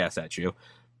directing tear gas at you.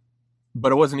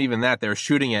 But it wasn't even that. They were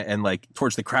shooting it and like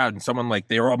towards the crowd, and someone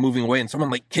they were all moving away, and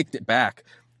someone kicked it back,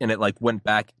 and it went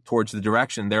back towards the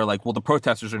direction. They're like, well, the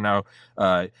protesters are now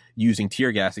using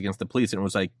tear gas against the police. And it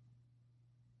was like,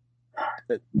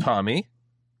 Tommy,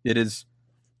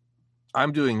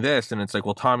 I'm doing this. And it's like,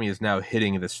 well, Tommy is now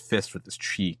hitting this fist with his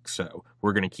cheek, so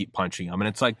we're going to keep punching him. And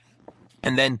it's like,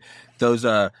 and then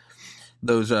the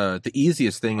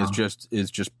easiest thing is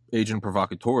just agent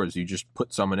provocateurs. You just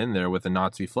put someone in there with a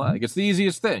Nazi flag. It's the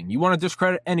easiest thing. You want to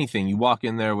discredit anything, you walk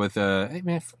in there with hey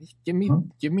man, give me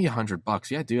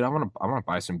 $100. Yeah, dude, I want to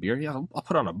buy some beer. Yeah, I'll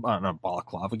put on a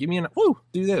balaclava. Give me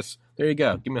do this. There you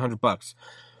go. Give me $100.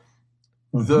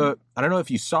 Mm-hmm. I don't know if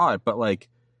you saw it, but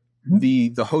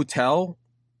the hotel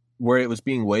where it was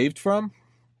being waved from.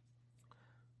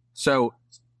 So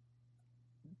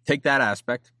take that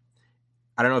aspect.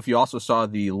 I don't know if you also saw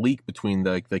the leak between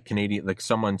the Canadian,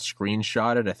 someone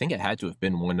screenshotted. I think it had to have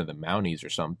been one of the Mounties or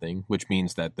something, which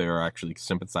means that they're actually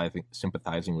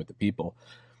sympathizing with the people.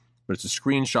 But it's a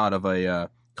screenshot of a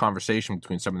conversation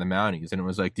between some of the Mounties, and it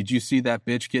was like, "Did you see that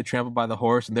bitch get trampled by the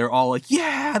horse?" And they're all like,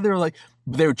 "Yeah!"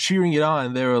 They were cheering it on.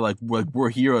 And they were like, "We're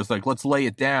heroes! Let's lay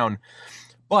it down."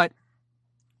 But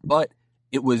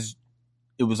it was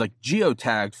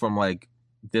geotagged from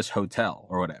this hotel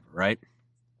or whatever, right?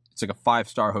 It's like a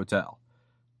 5-star hotel,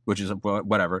 which is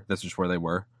whatever. That's just where they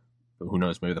were. But who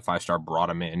knows? Maybe the 5-star brought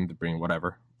them in to bring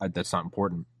whatever. That's not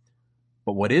important.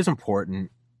 But what is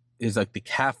important is the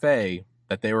cafe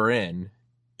that they were in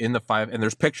the 5, and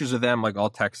there's pictures of them all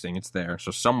texting. It's there,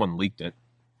 so someone leaked it.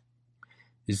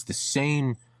 Is the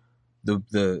same.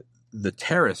 The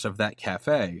terrace of that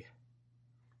cafe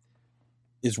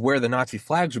is where the Nazi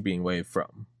flags were being waved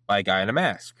from by a guy in a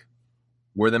mask,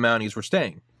 where the Mounties were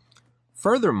staying.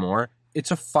 Furthermore,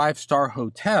 it's a 5-star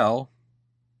hotel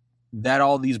that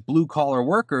all these blue-collar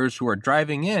workers who are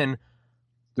driving in,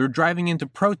 they're driving in to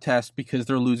protest because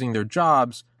they're losing their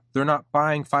jobs. They're not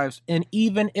buying 5s. And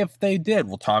even if they did,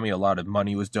 well, Tommy, a lot of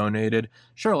money was donated.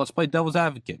 Sure, let's play devil's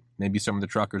advocate. Maybe some of the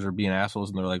truckers are being assholes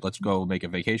and they're like, let's go make a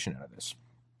vacation out of this.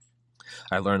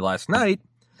 I learned last night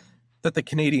that the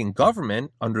Canadian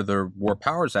government, under their War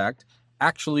Powers Act,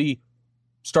 actually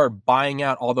started buying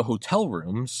out all the hotel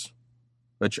rooms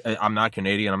which I'm not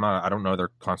Canadian. I don't know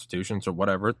their constitutions or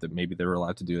whatever, that maybe they were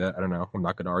allowed to do that. I don't know. I'm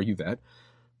not going to argue that.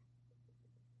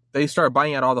 They started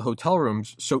buying out all the hotel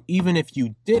rooms. So even if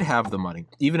you did have the money,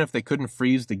 even if they couldn't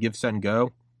freeze the give, send,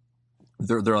 go,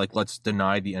 they're like, let's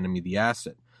deny the enemy the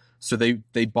asset. So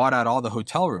they bought out all the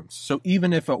hotel rooms. So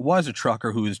even if it was a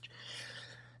trucker who was,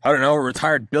 I don't know, a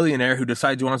retired billionaire who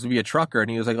decides he wants to be a trucker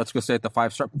and he was like, let's go stay at the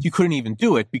 5-star, you couldn't even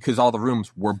do it because all the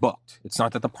rooms were booked. It's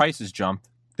not that the prices jumped.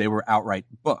 They were outright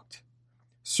booked.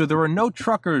 So there were no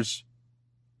truckers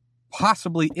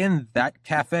possibly in that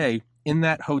cafe, in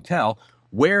that hotel,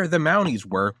 where the Mounties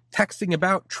were, texting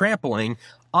about trampling,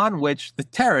 on which the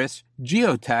terrorists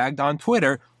geotagged on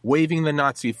Twitter, waving the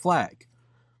Nazi flag.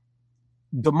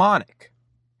 Demonic.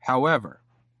 However,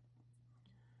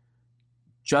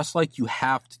 just like you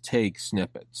have to take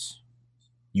snippets,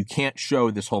 you can't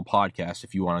show this whole podcast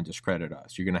if you want to discredit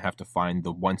us. You're going to have to find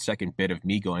the 1-second bit of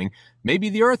me going, maybe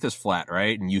the earth is flat,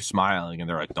 right? And you smiling, and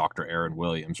they're like, Dr. Aaron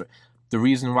Williams. The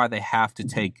reason why they have to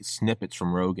take snippets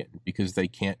from Rogan, because they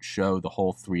can't show the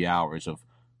whole 3 hours of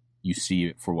you see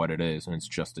it for what it is, and it's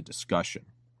just a discussion.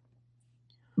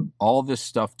 All this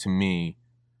stuff to me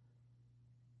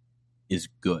is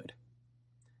good.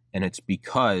 And it's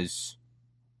because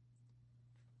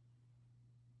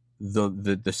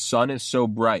the sun is so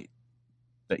bright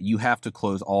that you have to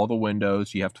close all the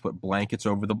windows, you have to put blankets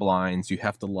over the blinds, you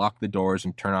have to lock the doors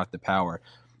and turn out the power.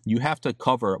 You have to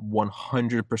cover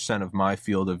 100% of my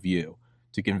field of view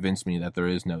to convince me that there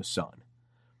is no sun.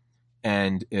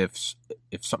 And if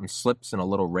something slips and a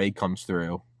little ray comes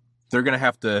through, they're gonna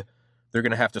have to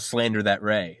slander that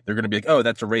ray. They're gonna be like, oh,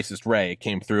 that's a racist ray. It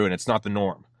came through and it's not the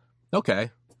norm.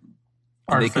 Okay.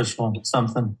 Artificial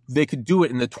something. They could do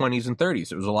it in the 20s and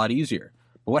 30s. It was a lot easier.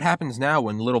 But what happens now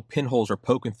when little pinholes are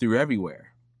poking through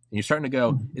everywhere? And you're starting to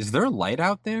go, is there a light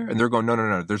out there? And they're going,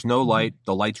 no, there's no light.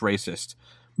 The light's racist.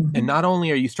 And not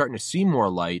only are you starting to see more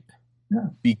light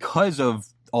because of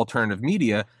alternative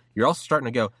media, you're also starting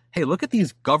to go, hey, look at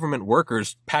these government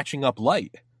workers patching up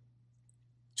light.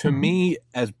 To me,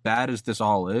 as bad as this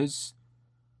all is,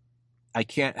 I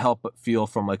can't help but feel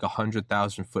from like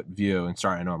 100,000-foot view, and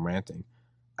sorry, I know I'm ranting,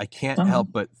 I can't help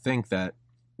but think that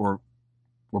or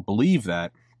believe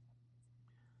that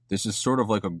this is sort of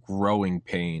like a growing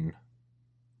pain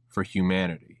for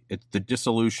humanity. It's the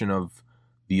dissolution of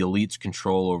the elite's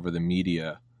control over the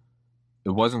media. It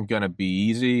wasn't going to be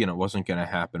easy, and it wasn't going to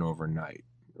happen overnight,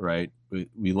 right?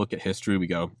 We look at history, we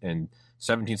go, in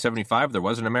 1775, there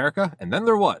was an America, and then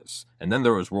there was. And then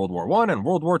there was World War I and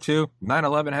World War II,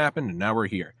 9/11 happened, and now we're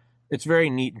here. It's very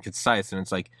neat and concise, and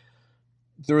it's like,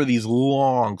 there are these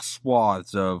long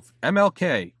swaths of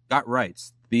MLK, got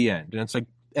rights, the end. And it's like,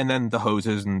 and then the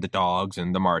hoses and the dogs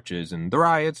and the marches and the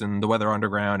riots and the Weather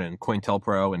Underground and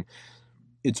COINTELPRO, and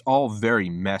it's all very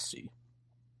messy.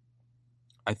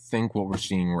 I think what we're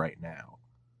seeing right now,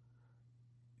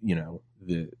 you know,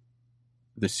 the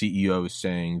CEO is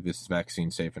saying this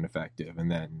vaccine's safe and effective,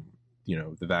 and then, you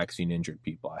know, the vaccine injured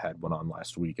people. I had one on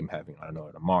last week. I'm having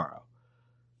another tomorrow.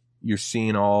 You're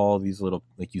seeing all these little,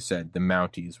 like you said, the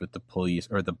Mounties with the police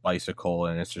or the bicycle,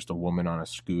 and it's just a woman on a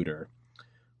scooter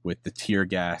with the tear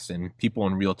gas, and people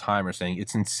in real time are saying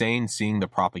it's insane seeing the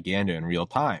propaganda in real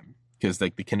time, because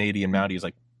like the Canadian Mounties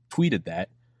like tweeted that,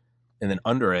 and then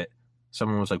under it,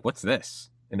 someone was like, "What's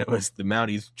this?" And it was the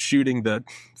Mounties shooting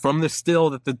from the still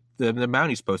that the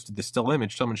Mounties posted, the still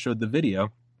image. Someone showed the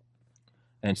video,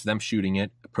 and it's them shooting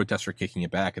it, protesters are kicking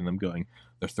it back, and them going,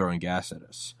 they're throwing gas at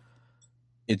us.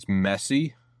 It's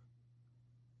messy,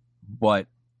 but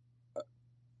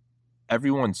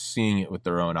everyone's seeing it with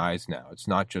their own eyes now. It's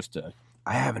not just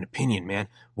I have an opinion, man.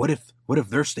 What if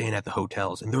they're staying at the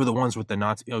hotels and they're the ones with the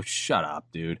Nazi? Oh, shut up,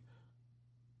 dude.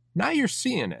 Now you're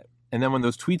seeing it. And then when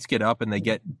those tweets get up and they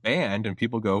get banned, and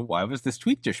people go, why was this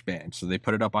tweet just banned? So they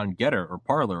put it up on Getter or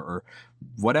Parler or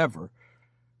whatever.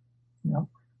 Yep.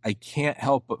 I can't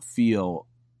help but feel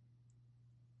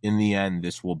in the end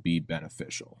this will be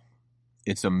beneficial.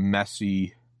 It's a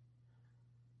messy,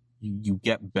 you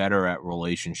get better at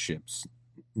relationships,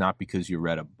 not because you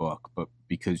read a book, but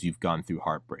because you've gone through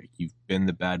heartbreak. You've been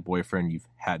the bad boyfriend, you've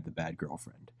had the bad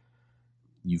girlfriend.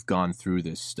 You've gone through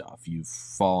this stuff. You've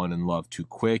fallen in love too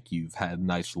quick. You've had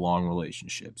nice long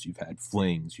relationships. You've had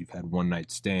flings. You've had one-night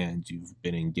stands. You've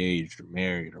been engaged or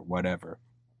married or whatever.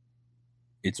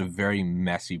 It's a very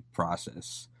messy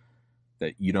process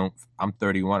that I'm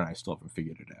 31 and I still haven't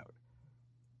figured it out.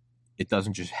 It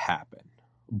doesn't just happen.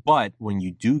 But when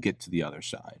you do get to the other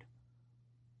side,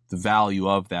 the value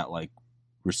of that like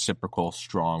reciprocal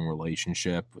strong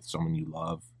relationship with someone you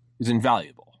love is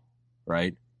invaluable,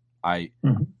 right?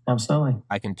 Absolutely.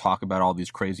 I can talk about all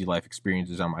these crazy life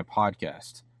experiences on my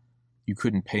podcast. You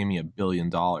couldn't pay me $1 billion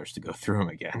to go through them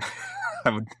again.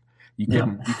 You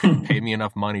couldn't pay me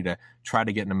enough money to try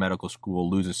to get into medical school,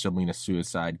 lose a sibling to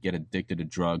suicide, get addicted to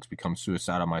drugs, become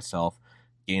suicidal myself,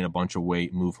 gain a bunch of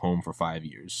weight, move home for 5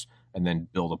 years, and then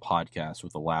build a podcast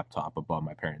with a laptop above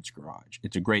my parents' garage.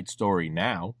 It's a great story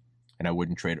now, and I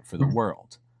wouldn't trade it for the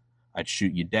world. I'd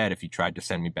shoot you dead if you tried to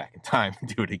send me back in time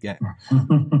and do it again.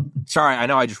 Sorry, I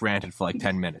know I just ranted for like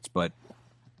 10 minutes, but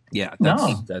yeah,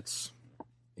 that's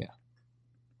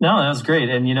No, that was great.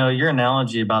 And, your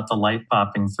analogy about the light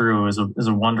popping through is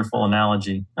a wonderful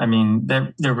analogy. I mean,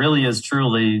 there really is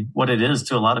truly what it is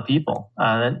to a lot of people.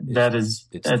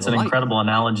 It's an incredible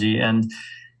analogy. And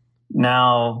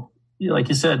now, like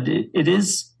you said, it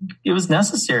was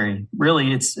necessary.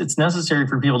 Really, it's necessary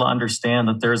for people to understand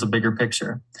that there's a bigger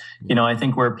picture. I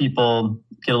think where people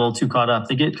get a little too caught up,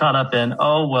 they get caught up in,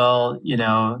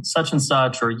 such and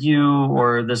such, or you,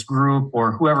 or this group,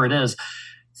 or whoever it is,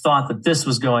 thought that this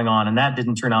was going on and that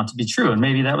didn't turn out to be true. And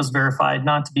maybe that was verified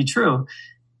not to be true.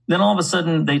 Then all of a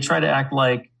sudden they try to act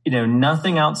like,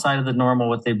 nothing outside of the normal,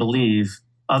 what they believe,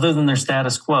 other than their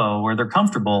status quo, where they're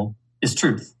comfortable, is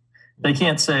truth. They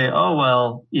can't say,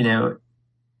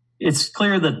 it's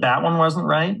clear that one wasn't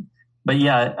right. But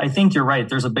yeah, I think you're right.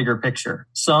 There's a bigger picture.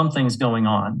 Something's going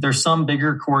on. There's some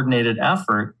bigger coordinated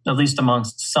effort, at least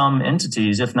amongst some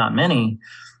entities, if not many,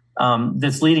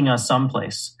 that's leading us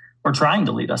someplace, or trying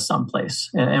to lead us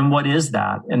someplace. And what is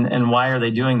that? And why are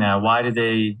they doing that? Why do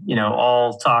they,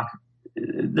 all talk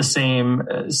the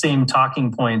same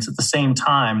talking points at the same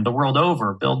time, the world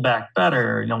over, build back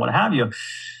better, what have you,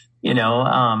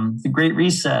 the Great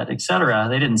Reset, et cetera.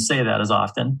 They didn't say that as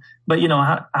often, but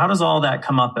how does all that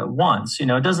come up at once? It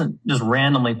doesn't just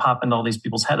randomly pop into all these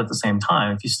people's head at the same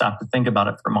time if you stop to think about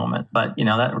it for a moment. But,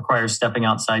 that requires stepping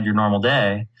outside your normal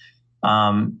day.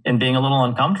 And being a little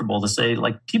uncomfortable to say,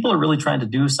 like, people are really trying to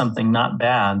do something not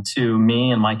bad to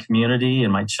me and my community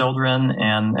and my children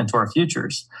and to our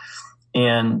futures.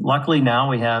 And luckily now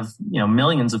we have,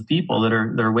 millions of people that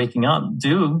are waking up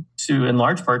due to, in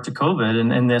large part, to COVID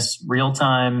and this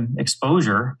real-time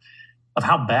exposure of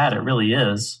how bad it really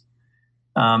is.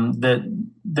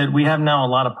 That we have now a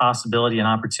lot of possibility and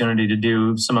opportunity to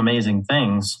do some amazing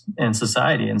things in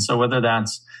society. And so whether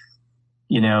that's,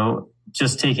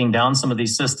 just taking down some of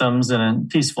these systems in a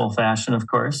peaceful fashion, of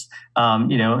course,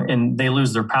 and they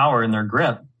lose their power and their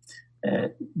grip.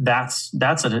 That's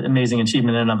an amazing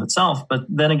achievement in and of itself. But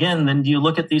then again, then you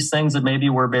look at these things that maybe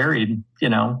were buried,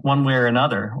 one way or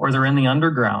another, or they're in the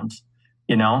underground.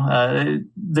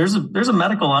 There's a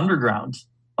medical underground,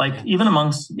 like even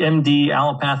amongst MD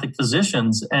allopathic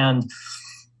physicians, and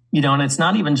and it's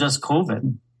not even just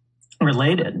COVID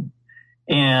related.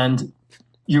 And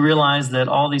you realize that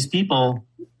all these people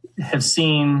have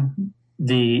seen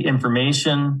the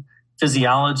information,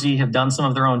 physiology, have done some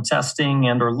of their own testing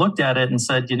and or looked at it and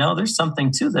said, there's something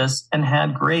to this, and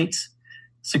had great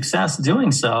success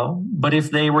doing so. But if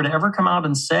they were to ever come out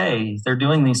and say they're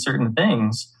doing these certain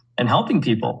things and helping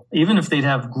people, even if they'd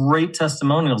have great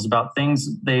testimonials about things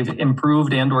they've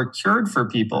improved and or cured for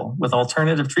people with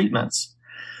alternative treatments,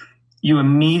 you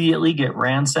immediately get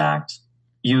ransacked.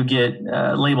 You get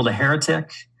labeled a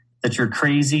heretic, that you're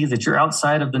crazy, that you're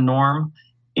outside of the norm,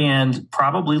 and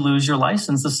probably lose your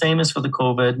license, the same as for the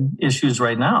COVID issues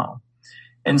right now.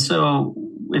 And so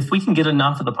if we can get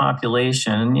enough of the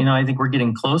population, I think we're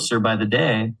getting closer by the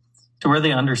day to where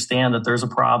they understand that there's a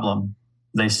problem.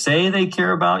 They say they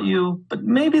care about you, but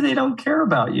maybe they don't care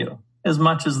about you as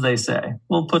much as they say.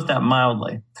 We'll put that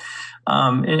mildly,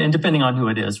 and depending on who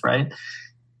it is, right?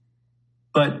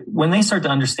 But when they start to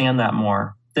understand that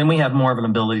more, then we have more of an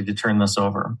ability to turn this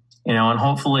over, and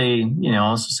hopefully,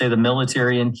 say the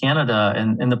military in Canada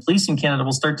and the police in Canada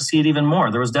will start to see it even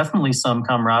more. There was definitely some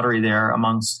camaraderie there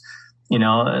amongst,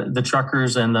 the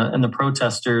truckers and the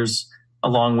protesters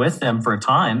along with them for a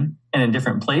time and in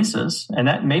different places. And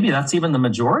that maybe that's even the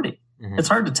majority. Mm-hmm. It's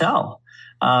hard to tell.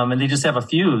 And they just have a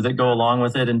few that go along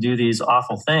with it and do these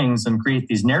awful things and create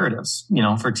these narratives,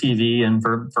 for TV and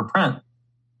for print.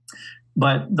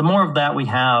 But the more of that we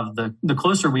have, the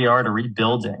closer we are to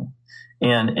rebuilding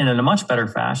and in a much better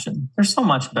fashion. There's so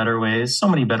many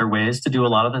better ways to do a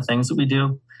lot of the things that we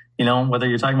do. Whether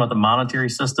you're talking about the monetary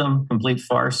system, complete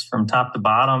farce from top to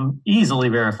bottom, easily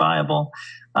verifiable,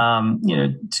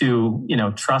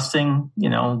 to trusting,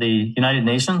 the United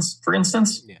Nations, for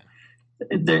instance. Yeah.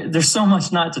 There's so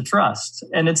much not to trust,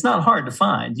 and it's not hard to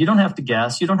find. You don't have to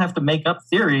guess. You don't have to make up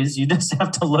theories. You just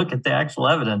have to look at the actual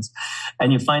evidence,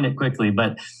 and you find it quickly.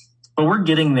 But we're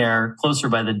getting there closer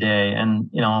by the day. And,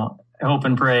 hope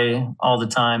and pray all the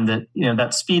time that,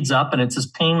 that speeds up and it's as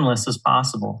painless as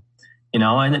possible,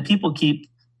 and that people keep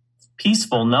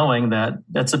peaceful knowing that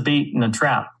that's a bait and a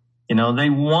trap. They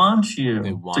want you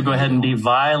to go ahead and be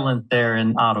violent there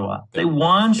in Ottawa. They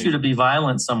want you to be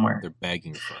violent somewhere. They're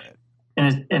begging for it.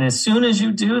 And as soon as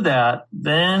you do that,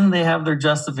 then they have their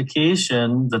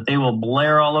justification that they will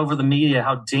blare all over the media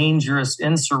how dangerous,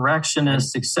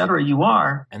 insurrectionist, et cetera, you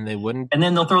are. And they wouldn't. And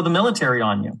then they'll throw the military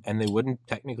on you. And they wouldn't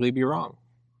technically be wrong.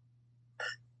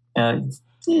 Yeah,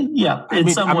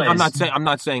 some ways. I'm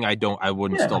not saying I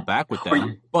wouldn't still back with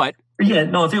them, but. Yeah,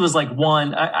 no, if it was like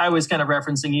one, I was kind of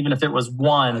referencing even if it was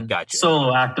one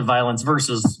solo act of violence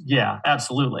versus,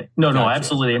 absolutely. No,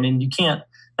 absolutely. I mean, you can't.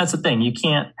 That's the thing. You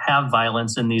can't have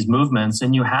violence in these movements,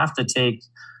 and you have to take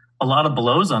a lot of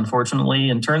blows, unfortunately,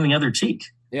 and turn the other cheek,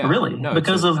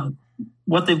 because of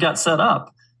what they've got set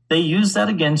up. They use that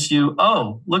against you.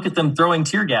 Oh, look at them throwing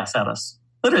tear gas at us.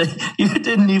 Literally,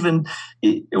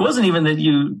 it wasn't even that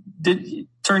you did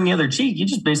turn the other cheek. You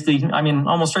just basically,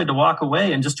 almost tried to walk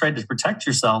away and just tried to protect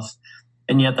yourself.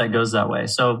 And yet that goes that way.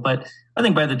 So, but I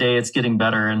think by the day it's getting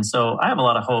better. And so I have a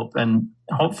lot of hope, and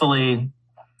hopefully,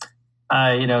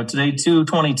 today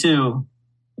 2/22,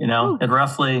 at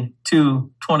roughly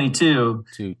 2/22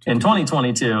 in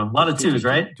 2022, a lot of twos,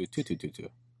 right? 2.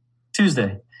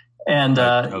 Tuesday. And,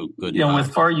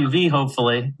 with Far UV,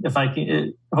 hopefully, if I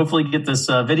can hopefully get this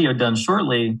video done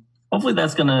shortly, hopefully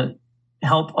that's going to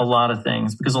help a lot of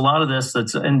things, because a lot of this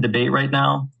that's in debate right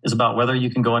now is about whether you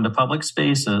can go into public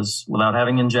spaces without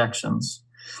having injections,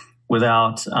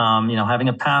 without, having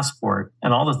a passport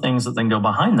and all the things that then go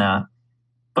behind that.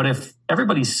 But if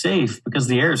everybody's safe because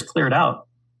the air is cleared out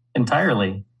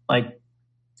entirely, like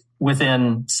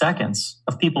within seconds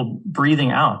of people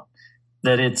breathing out,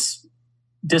 that it's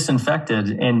disinfected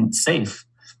and safe,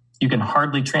 you can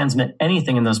hardly transmit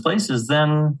anything in those places,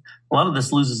 then a lot of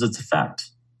this loses its effect.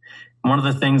 And one of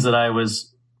the things that I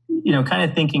was, kind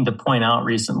of thinking to point out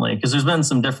recently, because there's been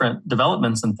some different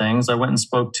developments and things. I went and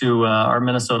spoke to our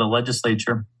Minnesota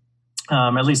legislature,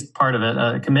 at least part of it,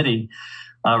 a committee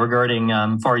regarding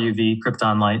far UV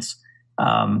krypton lights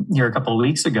here a couple of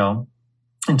weeks ago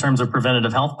in terms of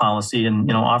preventative health policy,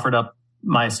 and, offered up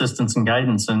my assistance and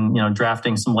guidance and,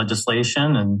 drafting some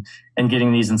legislation and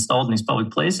getting these installed in these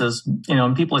public places,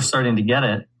 and people are starting to get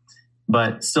it,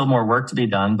 but still more work to be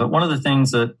done. But one of the things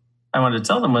that I wanted to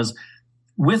tell them was,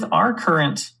 with our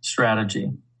current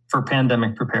strategy for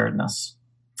pandemic preparedness,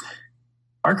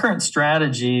 our current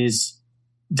strategies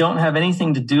don't have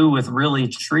anything to do with really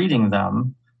treating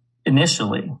them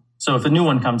initially. So if a new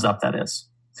one comes up, that is,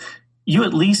 you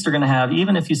at least are going to have,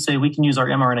 even if you say we can use our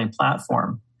mRNA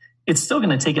platform, it's still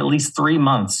going to take at least 3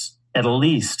 months, at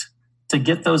least, to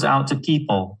get those out to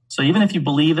people. So even if you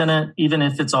believe in it, even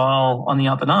if it's all on the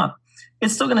up and up,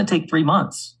 it's still going to take 3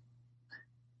 months,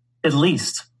 at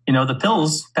least. The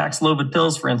pills, Paxlovid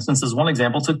pills, for instance, is one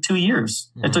example, took 2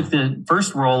 years. It took the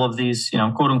first roll of these,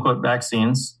 quote unquote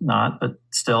vaccines, not, but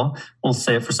still, we'll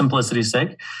say it for simplicity's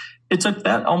sake. It took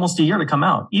that almost a year to come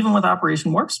out, even with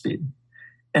Operation Warp Speed.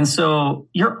 And so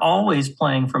you're always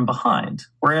playing from behind.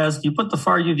 Whereas you put the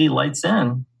far UV lights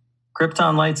in,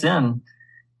 krypton lights in,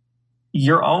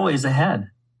 you're always ahead,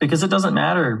 because it doesn't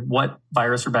matter what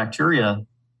virus or bacteria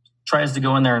tries to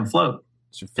go in there and float.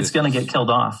 It's going to get killed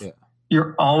off. Yeah.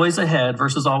 You're always ahead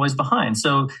versus always behind.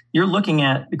 So you're looking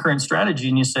at the current strategy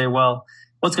and you say, well,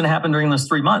 what's going to happen during those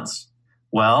 3 months?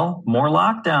 Well, more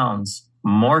lockdowns,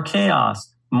 more chaos,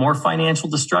 more financial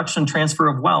destruction, transfer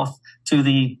of wealth to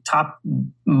the top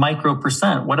micro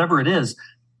percent, whatever it is.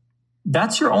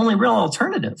 That's your only real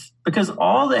alternative, because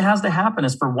all that has to happen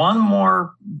is for one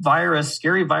more virus,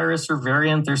 scary virus or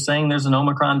variant. They're saying there's an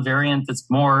Omicron variant that's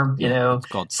more, it's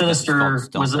called sinister.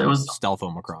 It was stealth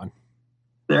Omicron.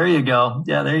 There you go.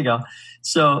 Yeah, there you go.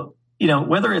 So,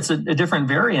 whether it's a different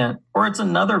variant or it's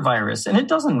another virus, and it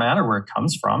doesn't matter where it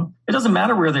comes from. It doesn't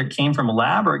matter whether it came from a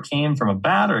lab or it came from a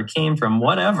bat or it came from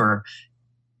whatever.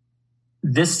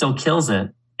 This still kills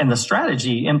it. And the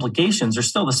strategy implications are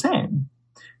still the same.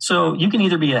 So you can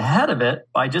either be ahead of it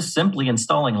by just simply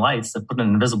installing lights that put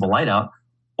an invisible light out,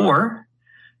 or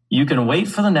you can wait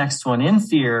for the next one in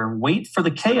fear, wait for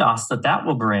the chaos that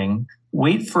will bring,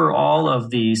 wait for all of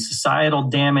the societal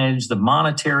damage, the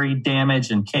monetary damage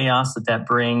and chaos that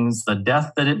brings, the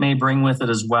death that it may bring with it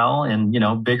as well in,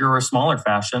 bigger or smaller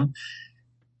fashion.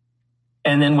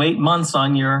 And then wait months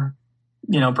on your,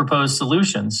 proposed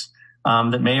solutions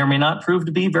that may or may not prove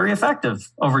to be very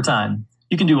effective over time.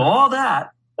 You can do all that,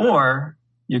 or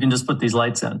you can just put these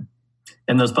lights in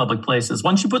those public places.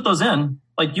 Once you put those in,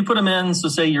 like you put them in, so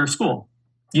say your school,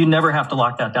 you never have to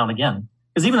lock that down again.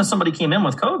 Because even if somebody came in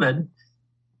with COVID,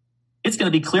 it's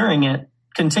going to be clearing it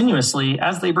continuously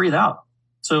as they breathe out.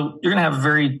 So you're going to have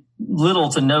very little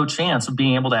to no chance of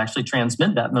being able to actually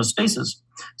transmit that in those spaces.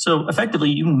 So effectively,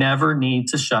 you never need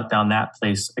to shut down that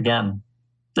place again.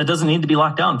 That doesn't need to be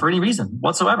locked down for any reason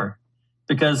whatsoever,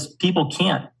 because people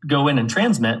can't go in and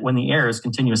transmit when the air is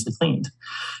continuously cleaned.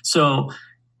 So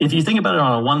if you think about it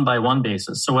on a one-by-one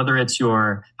basis, so whether it's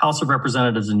your House of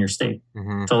Representatives in your state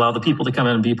to allow the people to come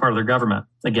in and be part of their government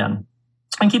again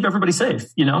and keep everybody safe,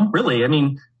 really, I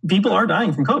mean, people are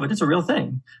dying from COVID. It's a real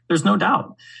thing. There's no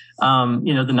doubt.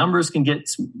 The numbers can get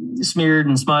smeared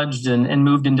and smudged and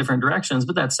moved in different directions.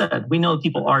 But that said, we know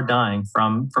people are dying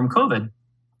from COVID.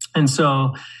 And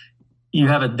so you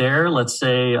have it there, let's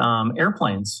say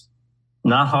airplanes.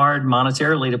 Not hard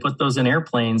monetarily to put those in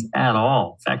airplanes at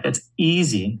all. In fact, that's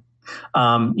easy.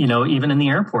 Even in the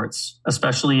airports,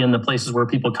 especially in the places where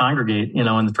people congregate, in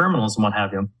the terminals and what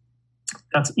have you.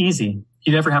 That's easy.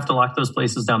 You never have to lock those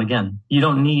places down again. You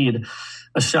don't need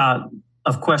a shot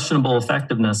of questionable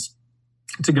effectiveness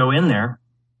to go in there.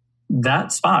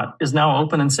 That spot is now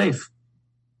open and safe.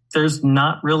 There's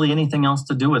not really anything else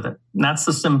to do with it. And that's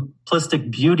the simplistic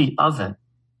beauty of it.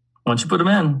 Once you put them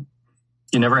in,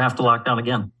 you never have to lock down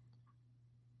again.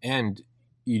 And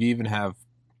you'd even have,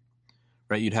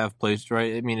 right? You'd have places,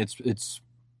 right? I mean, it's,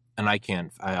 and I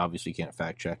obviously can't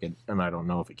fact check it, and I don't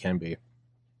know if it can be.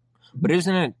 But was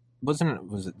it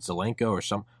Zelenko or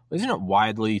isn't it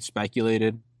widely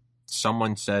speculated?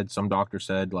 Some doctor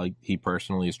said, like, he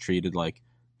personally has treated, like,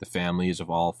 the families of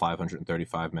all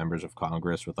 535 members of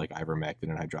Congress with, like, ivermectin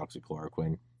and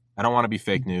hydroxychloroquine. I don't want to be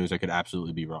fake news. I could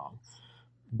absolutely be wrong.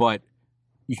 But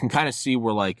you can kind of see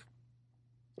where, like,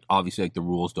 obviously, like, the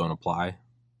rules don't apply.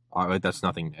 That's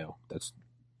nothing new. That's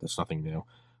nothing new.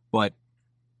 But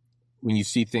when you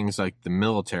see things like the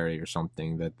military or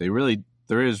something, that now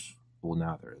there is,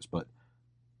 but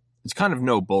it's kind of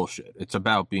no bullshit. It's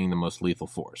about being the most lethal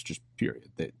force, just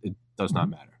period. It does not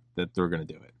matter that they're going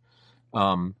to do it.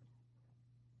 And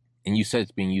you said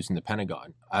it's being used in the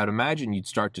Pentagon. I would imagine you'd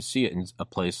start to see it in a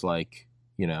place like,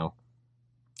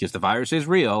 because the virus is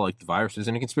real, like the virus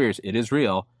isn't a conspiracy, it is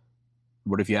real.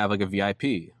 What if you have like a VIP,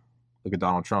 like a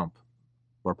Donald Trump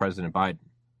or President Biden,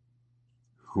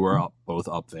 who are both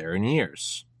up there in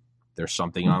years? There's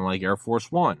something on like Air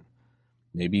Force One.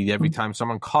 Maybe every time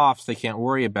someone coughs, they can't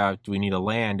worry about, do we need to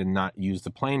land and not use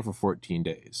the plane for 14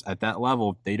 days? At that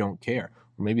level, they don't care.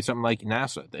 Or maybe something like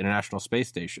NASA, the International Space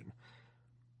Station.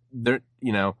 Isn't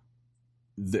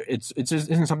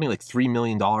something like $3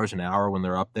 million an hour when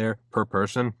they're up there per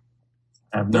person?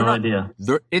 I have no idea.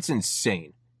 It's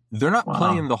insane. They're not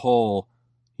playing the whole,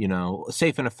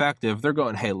 safe and effective. They're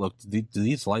going, hey, look, do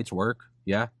these lights work?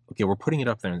 Yeah? Okay, we're putting it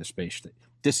up there in the space station.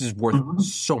 This is worth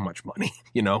so much money.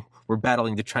 We're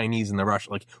battling the Chinese and the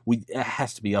Russians. Like, it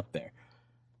has to be up there.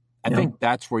 I think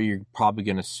that's where you're probably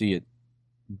going to see it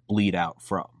bleed out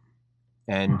from.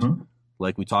 And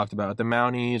like we talked about the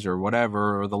Mounties or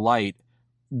whatever, or the light,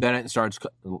 then it starts,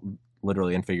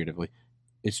 literally and figuratively,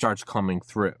 it starts coming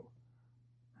through.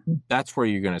 That's where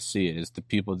you're going to see it, is the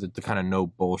people that the kind of no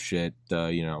bullshit,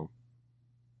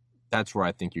 that's where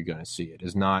I think you're going to see it,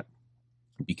 is not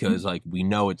because like we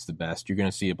know it's the best. You're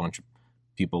going to see a bunch of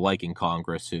people like in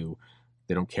Congress who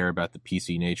they don't care about the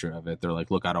PC nature of it. They're like,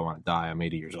 look, I don't want to die. I'm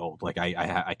 80 years old. Like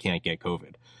I can't get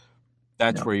COVID.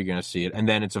 That's where you're going to see it. And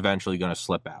then it's eventually going to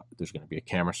slip out. There's going to be a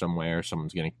camera somewhere.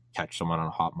 Someone's going to catch someone on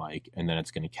a hot mic, and then it's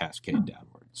going to cascade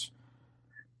downwards.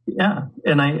 Yeah.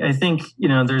 And I think,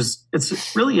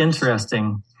 it's really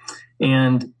interesting.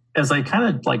 And as I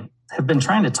kind of like have been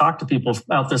trying to talk to people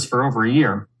about this for over a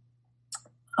year,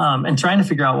 and trying to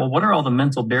figure out, well, what are all the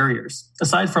mental barriers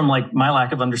aside from like my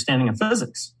lack of understanding of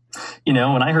physics?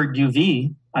 When I heard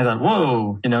UV, I thought,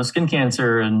 whoa, skin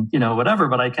cancer and, whatever,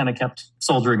 but I kind of kept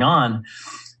soldiering on.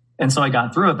 And so I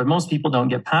got through it, but most people don't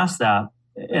get past that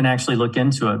and actually look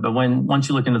into it. But once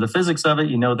you look into the physics of it,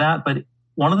 you know that. But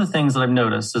one of the things that I've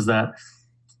noticed is that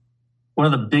one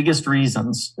of the biggest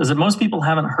reasons is that most people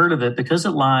haven't heard of it because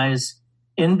it lies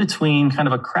in between, kind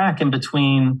of a crack in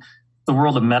between the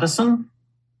world of medicine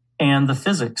and the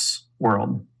physics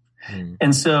world.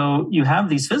 And so you have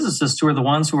these physicists who are the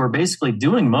ones who are basically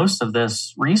doing most of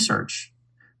this research.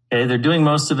 Okay, they're doing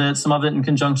most of it, some of it in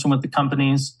conjunction with the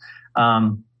companies,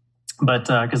 but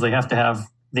because they have to have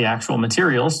the actual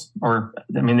materials,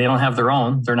 they don't have their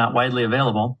own, they're not widely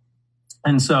available.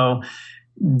 And so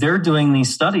they're doing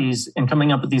these studies and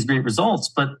coming up with these great results,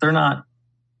 but they're not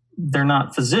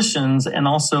physicians, and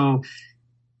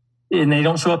they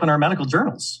don't show up in our medical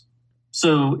journals.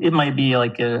 So it might be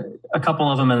like a couple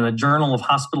of them in the Journal of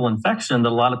Hospital Infection that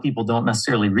a lot of people don't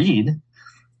necessarily read.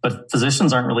 But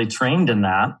physicians aren't really trained in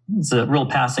that. It's a real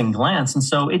passing glance. And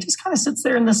so it just kind of sits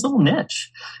there in this little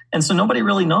niche. And so nobody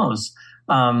really knows.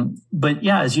 But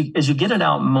yeah, as you get it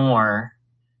out more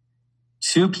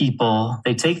to people,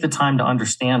 they take the time to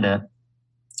understand it.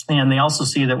 And they also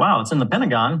see that, wow, it's in the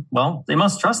Pentagon. Well, they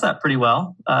must trust that pretty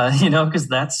well, because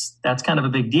that's kind of a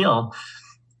big deal.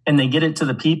 And they get it to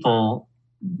the people.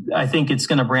 I think it's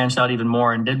going to branch out even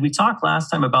more. And did we talk last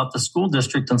time about the school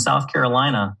district in South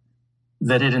Carolina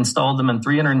that had installed them in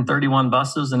 331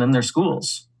 buses and in their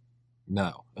schools?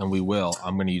 No, and we will.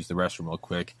 I'm going to use the restroom real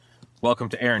quick. Welcome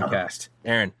to Aaron Cast.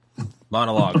 Aaron,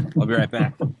 monologue. I'll be right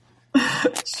back.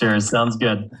 Sure, sounds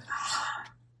good.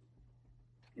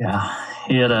 Yeah,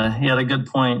 he had a good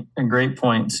point, a great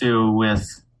point too,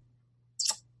 with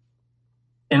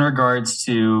in regards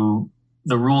to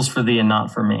the rules for thee and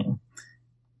not for me.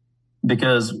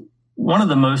 Because one of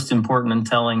the most important and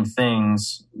telling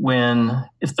things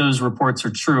if those reports are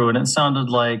true, and it sounded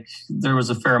like there was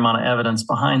a fair amount of evidence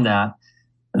behind that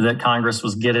Congress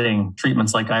was getting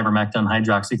treatments like ivermectin,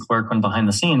 hydroxychloroquine behind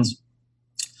the scenes,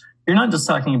 you're not just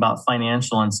talking about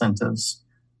financial incentives.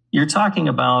 You're talking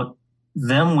about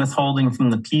them withholding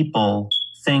from the people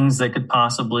things that could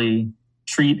possibly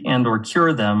treat and or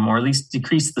cure them, or at least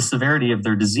decrease the severity of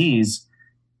their disease.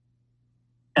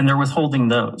 And they're withholding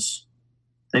those.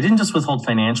 They didn't just withhold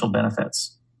financial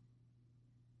benefits.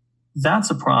 That's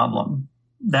a problem.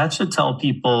 That should tell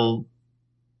people,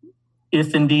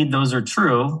 if indeed those are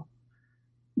true,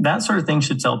 that sort of thing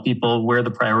should tell people where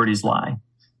the priorities lie.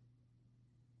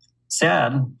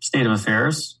 Sad state of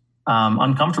affairs,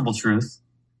 uncomfortable truth.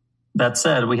 That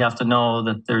said, we have to know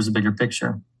that there's a bigger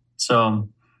picture. So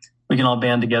we can all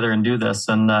band together and do this.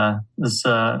 And this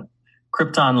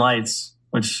Krypton lights,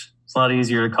 which is a lot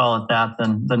easier to call it that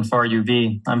than far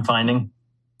UV, I'm finding,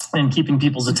 and keeping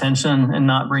people's attention and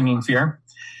not bringing fear,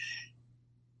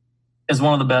 is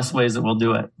one of the best ways that we'll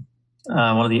do it.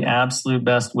 One of the absolute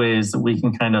best ways that we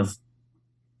can kind of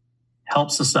help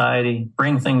society,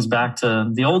 bring things back to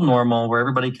the old normal where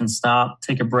everybody can stop,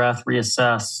 take a breath,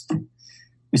 reassess.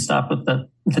 We stop with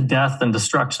the death and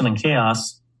destruction and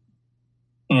chaos,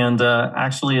 and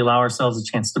actually allow ourselves a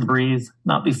chance to breathe,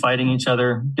 not be fighting each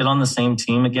other, get on the same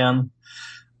team again,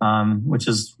 which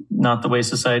is not the way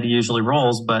society usually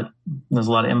rolls, but there's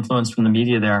a lot of influence from the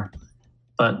media there.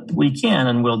 But we can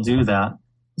and will do that.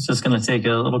 It's just going to take a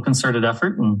little concerted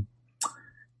effort, and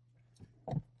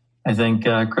I think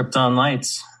Krypton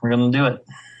Lights, we're going to do it.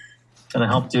 Going to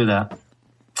help do that.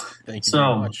 Thank you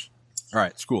very much. All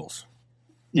right, schools.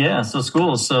 Yeah, so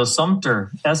schools. So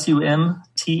Sumter, Sumter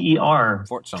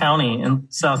County in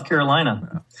South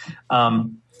Carolina.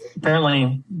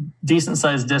 Apparently,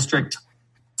 decent-sized district.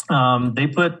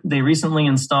 They recently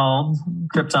installed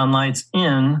Krypton Lights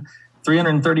in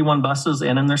 331 buses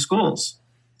and in their schools.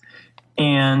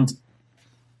 And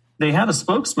they had a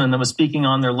spokesman that was speaking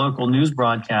on their local news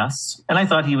broadcasts. And I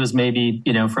thought he was maybe,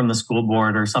 from the school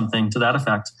board or something to that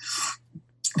effect.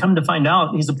 Come to find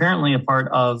out, he's apparently a part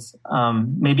of,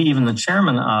 maybe even the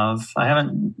chairman of, I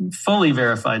haven't fully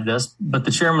verified this, but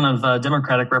the chairman of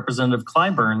Democratic Representative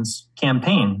Clyburn's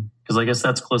campaign, because I guess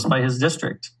that's close by his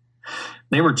district.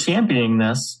 They were championing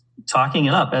this, talking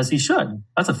it up as he should.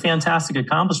 That's a fantastic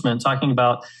accomplishment, talking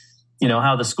about,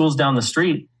 how the schools down the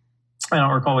street, I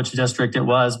don't recall which district it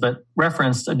was, but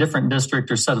referenced a different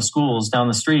district or set of schools down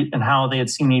the street and how they had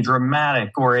seen a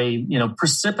dramatic or a,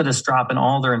 precipitous drop in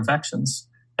all their infections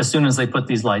as soon as they put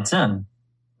these lights in.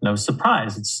 No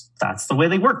surprise. That's the way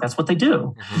they work. That's what they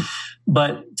do. Mm-hmm.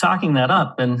 But talking that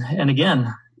up and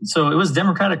again, so it was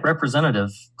Democratic Representative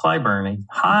Clyburn,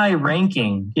 a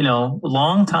high-ranking,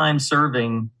 long-time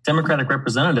serving Democratic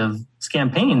representative's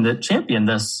campaign that championed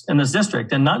this in this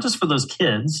district. And not just for those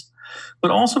kids, but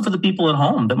also for the people at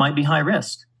home that might be high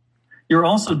risk. You're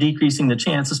also decreasing the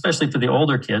chance, especially for the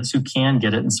older kids who can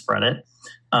get it and spread it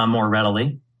more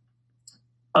readily,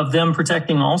 of them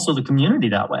protecting also the community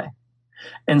that way.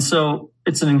 And so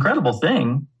it's an incredible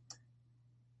thing.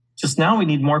 Just now we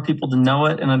need more people to know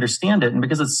it and understand it. And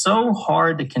because it's so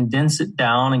hard to condense it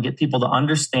down and get people to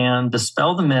understand,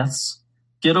 dispel the myths,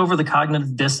 get over the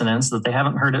cognitive dissonance that they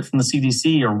haven't heard it from the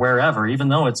CDC or wherever, even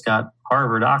though it's got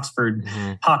Harvard, Oxford,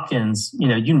 mm-hmm. Hopkins,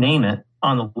 you name it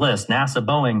on the list, NASA,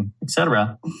 Boeing,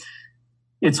 etc.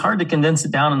 It's hard to condense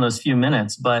it down in those few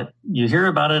minutes, but you hear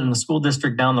about it in the school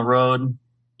district down the road.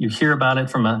 You hear about it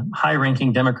from a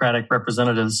high-ranking Democratic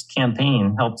representative's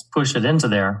campaign, helps push it into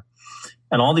there.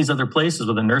 And all these other places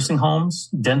with the nursing homes,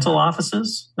 dental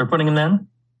offices, they're putting them in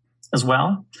as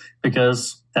well,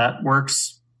 because that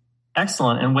works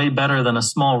excellent and way better than a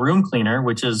small room cleaner,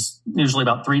 which is usually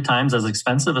about 3 times as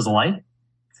expensive as a light,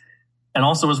 and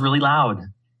also is really loud.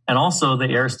 And also the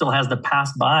air still has to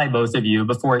pass by both of you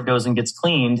before it goes and gets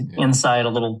cleaned inside a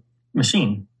little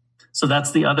machine. So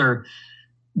that's the other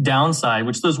downside,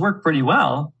 which those work pretty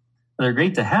well. They're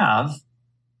great to have,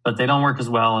 but they don't work as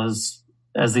well as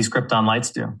these Krypton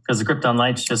lights do, because the Krypton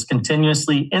lights just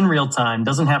continuously in real time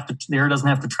the air doesn't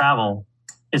have to travel.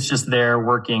 It's just there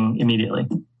working immediately.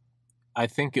 I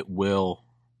think it will,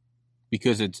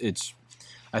 because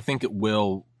I think it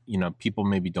will, people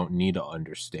maybe don't need to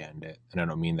understand it. And I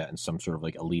don't mean that in some sort of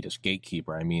like elitist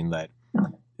gatekeeper. I mean that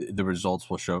the results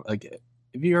will show, like,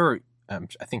 if you're,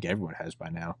 I think everyone has by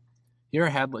now. You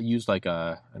ever used like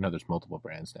I know there's multiple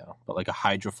brands now, but like a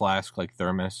Hydro Flask, like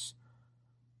thermos?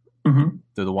 Mm-hmm.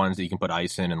 They're the ones that you can put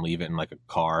ice in and leave it in like a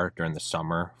car during the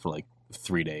summer for like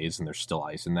 3 days and there's still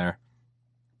ice in there.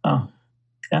 Oh,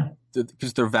 yeah.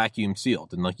 Because they're vacuum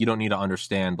sealed, and like you don't need to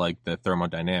understand like the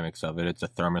thermodynamics of it. It's a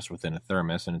thermos within a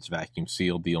thermos, and it's vacuum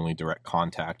sealed. The only direct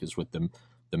contact is with the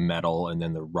metal and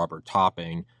then the rubber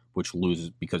topping, which loses,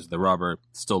 because the rubber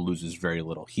still loses very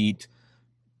little heat.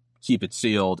 Keep it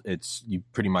sealed, you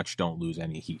pretty much don't lose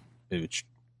any heat.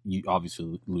 You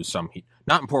obviously lose some heat.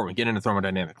 Not important. We get into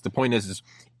thermodynamics. The point is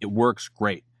it works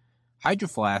great. Hydro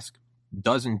Flask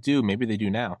doesn't do, maybe they do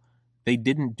now. They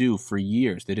didn't do for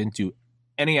years. They didn't do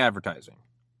any advertising.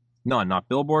 None. Not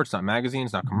billboards, not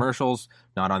magazines, not commercials,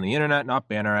 not on the internet, not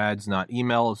banner ads, not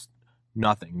emails,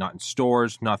 nothing. Not in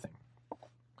stores, nothing.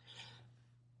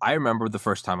 I remember the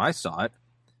first time I saw it.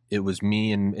 It was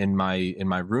me and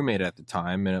my roommate at the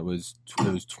time, and it was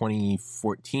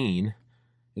 2014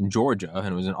 in Georgia, and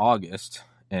it was in August.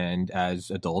 And as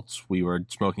adults, we were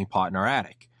smoking pot in our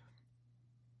attic.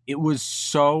 It was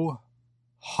so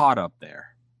hot up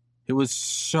there. It was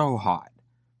so hot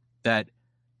that,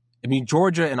 I mean,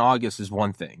 Georgia in August is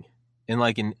one thing. In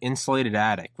like an insulated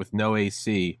attic with no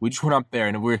AC, we just went up there,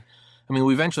 and we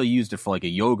eventually used it for like a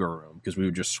yoga room because we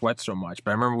would just sweat so much.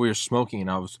 But I remember we were smoking, and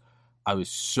I was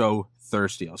so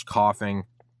thirsty. I was coughing.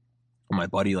 My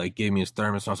buddy like gave me his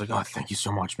thermos, and I was like, "Oh, thank you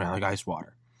so much, man! Like ice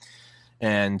water."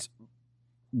 And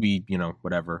we,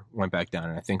 whatever, went back down.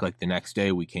 And I think like the next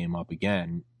day we came up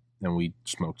again, and we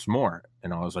smoked some more.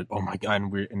 And I was like, "Oh my god!"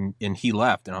 And he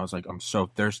left, and I was like, "I'm so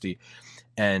thirsty."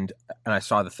 And I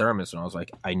saw the thermos, and I was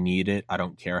like, "I need it. I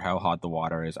don't care how hot the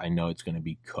water is. I know it's going to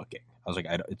be cooking." I was like,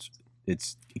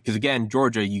 It's because, again,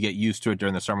 Georgia, you get used to it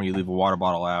during the summer. You leave a water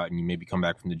bottle out and you maybe come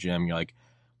back from the gym. You're like,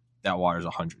 that water's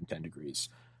 110 degrees.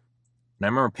 And I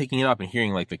remember picking it up and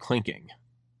hearing like the clinking.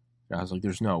 And I was like,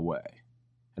 there's no way.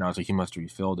 And I was like, he must have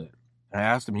refilled it. And I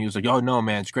asked him, and he was like, oh, no,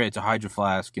 man, it's great. It's a Hydro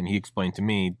Flask. And he explained to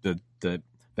me the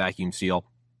vacuum seal.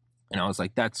 And I was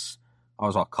like, I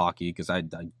was all cocky because I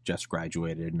just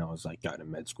graduated and I was like, got into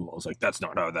med school. I was like, that's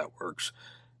not how that works.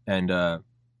 And,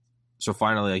 so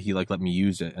finally, like, he like let me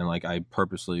use it, and like I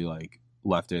purposely like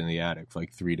left it in the attic for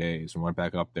like 3 days and went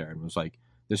back up there and was like,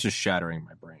 this is shattering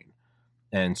my brain.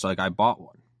 And so like I bought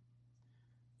one,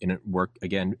 and it worked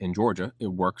again in Georgia. It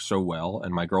worked so well,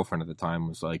 and my girlfriend at the time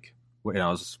was like, and I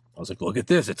was like, look at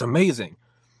this, it's amazing.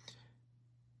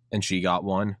 And she got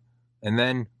one, and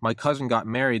then my cousin got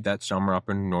married that summer up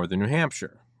in northern New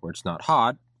Hampshire, where it's not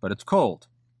hot but it's cold,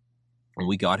 and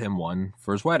we got him one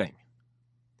for his wedding.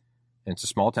 And it's a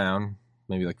small town,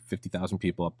 maybe like 50,000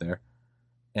 people up there.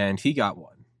 And he got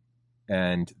one.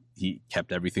 And he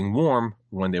kept everything warm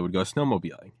when they would go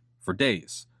snowmobiling for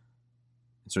days.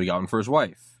 And so he got one for his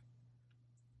wife.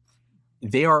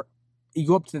 You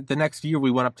go up to the next year, we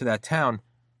went up to that town,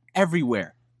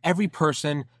 everywhere. Every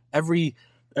person, every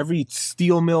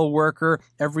steel mill worker,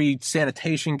 every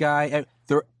sanitation guy,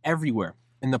 they're everywhere.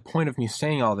 And the point of me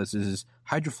saying all this is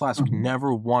Hydro Flask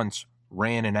never once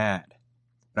ran an ad.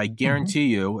 But I guarantee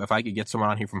you, if I could get someone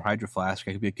on here from Hydro Flask,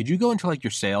 I could be like, could you go into like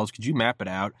your sales? Could you map it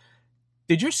out?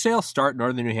 Did your sales start in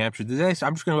northern New Hampshire?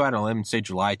 I'm just going to go out on a limb and say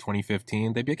July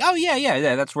 2015. They'd be like, oh,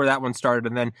 yeah, that's where that one started.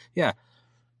 And then, yeah.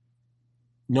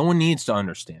 No one needs to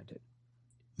understand it.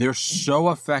 They're so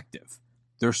effective.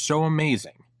 They're so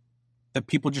amazing that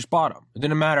people just bought them. It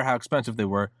didn't matter how expensive they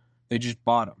were. They just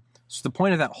bought them. So the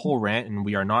point of that whole rant, and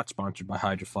we are not sponsored by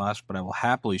Hydro Flask, but I will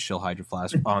happily shill Hydro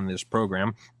Flask on this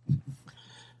program,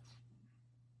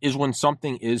 is when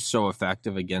something is so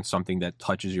effective against something that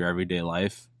touches your everyday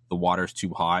life, the water's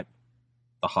too hot,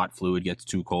 the hot fluid gets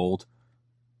too cold,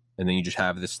 and then you just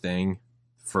have this thing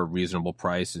for a reasonable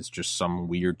price. It's just some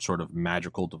weird sort of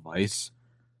magical device.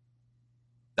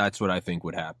 That's what I think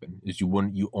would happen, is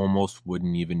you almost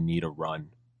wouldn't even need a run.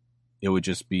 It would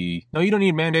just be, no, you don't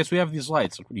need mandates. We have these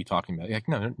lights. Like, what are you talking about? Like,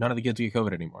 no, none of the kids get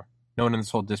COVID anymore. No one in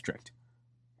this whole district.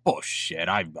 Bullshit.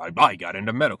 I got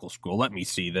into medical school. Let me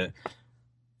see that.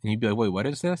 And you'd be like, wait, what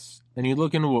is this? And you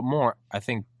look into it more. I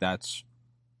think that's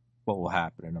what will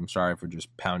happen. And I'm sorry for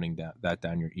just pounding that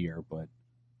down your ear, but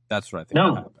that's what I think will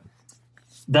No, happen.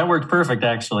 that worked perfect,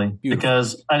 actually, Beautiful.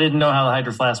 Because I didn't know how the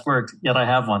Hydro Flask worked, yet I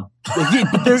have one.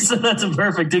 So that's a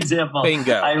perfect example.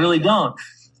 Bingo. I really don't.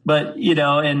 But,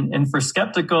 and for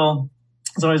skeptical,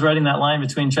 it's always writing that line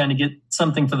between trying to get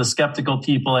something for the skeptical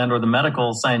people and or the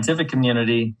medical scientific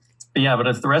community. But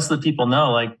if the rest of the people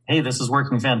know, like, hey, this is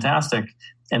working fantastic,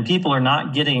 and people are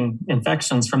not getting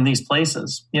infections from these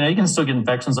places, you can still get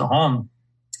infections at home,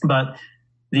 but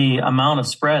the amount of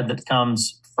spread that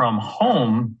comes from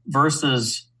home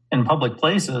versus in public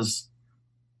places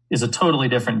is a totally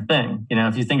different thing.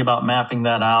 If you think about mapping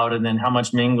that out, and then how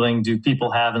much mingling do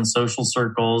people have in social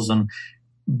circles,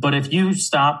 but if you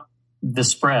stop the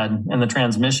spread and the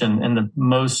transmission in the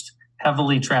most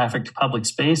heavily trafficked public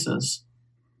spaces,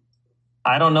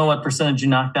 I don't know what percentage you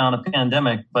knock down a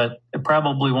pandemic, but it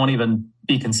probably won't even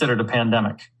be considered a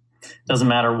pandemic. Doesn't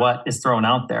matter what is thrown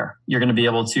out there. You're going to be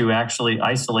able to actually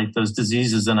isolate those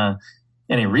diseases in a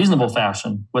reasonable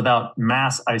fashion without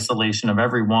mass isolation of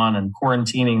everyone and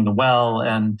quarantining the well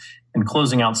and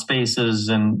closing out spaces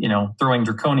and, throwing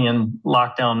draconian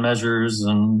lockdown measures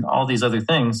and all these other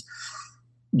things.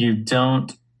 You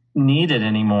don't need it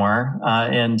anymore.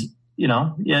 Like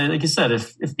you said,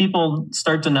 if people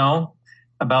start to know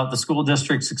about the school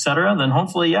districts, et cetera, then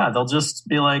hopefully, they'll just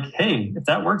be like, hey, if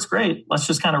that works, great. Let's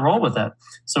just kind of roll with it.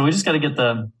 So we just got to get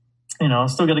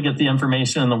still got to get the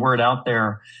information and the word out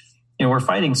there. We're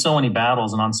fighting so many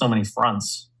battles and on so many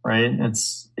fronts, right?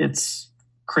 It's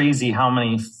crazy how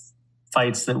many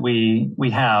fights that we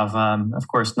have. Of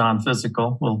course,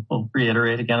 non-physical. We'll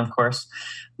reiterate again, of course,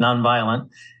 non-violent.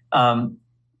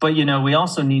 But, we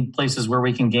also need places where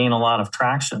we can gain a lot of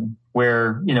traction,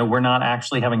 where, we're not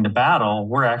actually having to battle.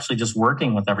 We're actually just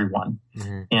working with everyone.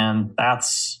 Mm-hmm. And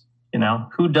that's,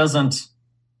 who doesn't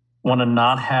want to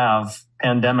not have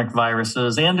pandemic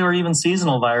viruses and or even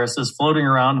seasonal viruses floating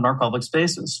around in our public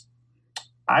spaces?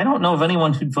 I don't know of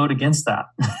anyone who'd vote against that.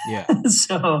 Yeah.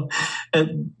 So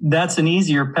that's an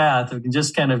easier path. We can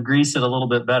just kind of grease it a little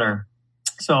bit better.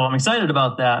 So I'm excited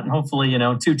about that. And hopefully,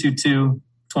 222,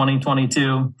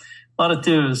 2022, a lot of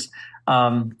twos.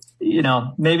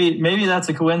 Maybe that's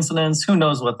a coincidence. Who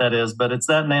knows what that is? But it's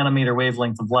that nanometer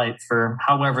wavelength of light for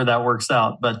however that works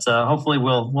out. But hopefully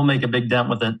we'll make a big dent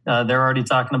with it. They're already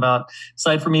talking about,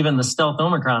 aside from even the stealth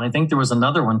Omicron, I think there was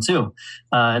another one too.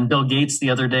 And Bill Gates the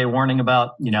other day warning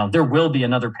about, there will be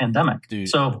another pandemic. Dude,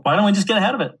 so why don't we just get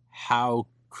ahead of it? How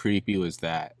creepy was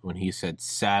that when he said,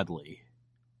 sadly,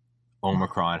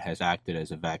 Omicron has acted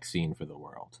as a vaccine for the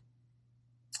world?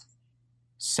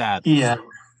 Sadly.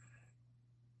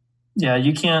 Yeah,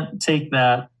 you can't take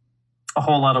that a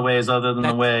whole lot of ways other than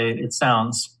the way it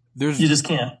sounds. You just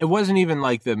can't. It wasn't even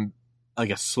like a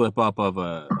slip up of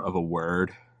a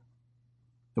word.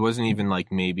 It wasn't even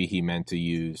like maybe he meant to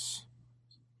use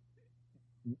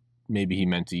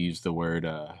the word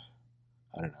I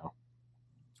don't know,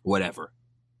 whatever.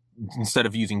 Instead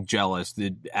of using jealous,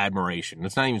 the admiration.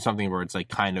 It's not even something where it's like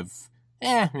kind of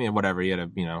whatever. You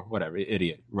had whatever,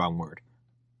 idiot, wrong word.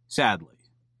 Sadly.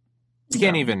 You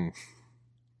can't even.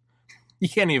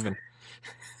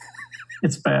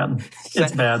 It's bad.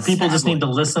 It's bad. People just need to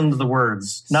listen to the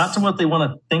words, not to what they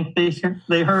want to think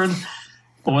they heard,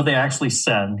 but what they actually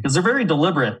said, because they're very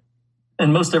deliberate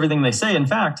in most everything they say. In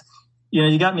fact,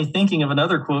 you got me thinking of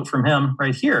another quote from him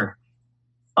right here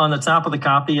on the top of the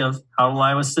copy of How to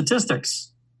Lie with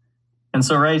Statistics. And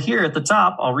so right here at the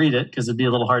top, I'll read it because it'd be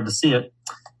a little hard to see it.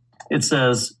 It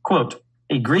says, quote,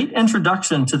 "A great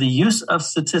introduction to the use of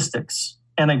statistics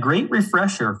and a great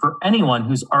refresher for anyone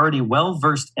who's already well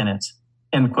versed in it,"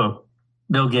 end quote.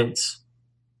 Bill Gates.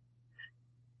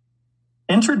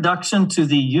 Introduction to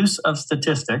the use of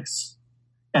statistics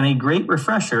and a great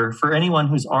refresher for anyone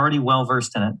who's already well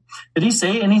versed in it. Did he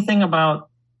say anything about,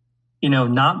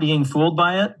 not being fooled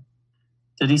by it?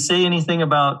 Did he say anything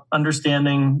about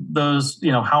understanding those,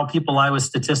 how people lie with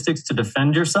statistics to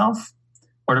defend yourself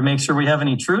or to make sure we have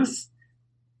any truth?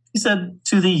 He said,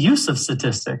 to the use of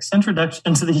statistics,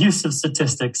 introduction to the use of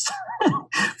statistics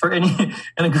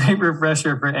and a great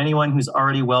refresher for anyone who's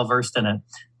already well versed in it.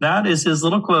 That is his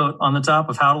little quote on the top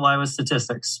of How to Lie with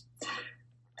Statistics.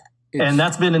 And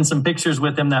that's been in some pictures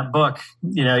with him, that book.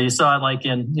 You saw it like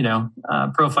in,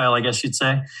 profile, I guess you'd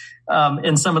say,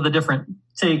 in some of the different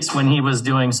takes when he was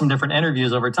doing some different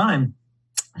interviews over time.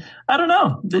 I don't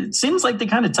know. It seems like they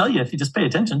kind of tell you if you just pay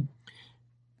attention.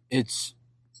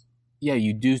 Yeah,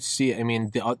 you do see. I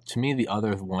mean, to me, the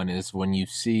other one is when you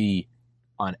see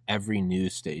on every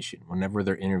news station, whenever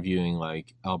they're interviewing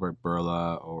like Albert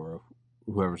Bourla or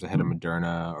whoever's the head of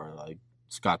Moderna or like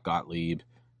Scott Gottlieb,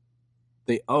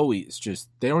 they always just,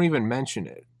 they don't even mention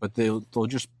it, but they'll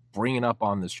just bring it up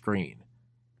on the screen.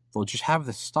 They'll just have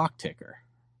the stock ticker.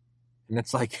 And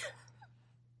it's like,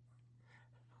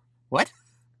 what?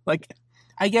 Like,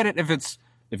 I get it if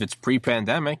it's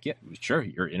pre-pandemic, yeah, sure,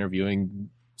 you're interviewing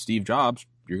Steve Jobs,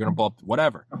 you're going to blow up,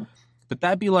 whatever. But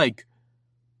that'd be like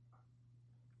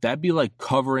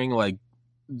covering like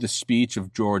the speech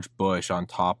of George Bush on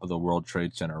top of the World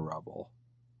Trade Center rubble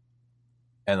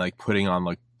and like putting on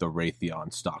like the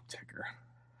Raytheon stock ticker.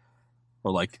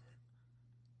 Or like,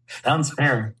 sounds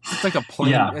fair. It's like a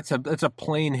plane. Yeah. It's a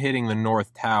plane hitting the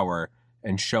North Tower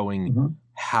and showing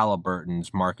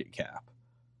Halliburton's market cap.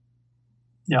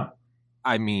 Yeah.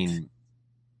 I mean,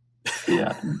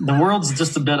 yeah, the world's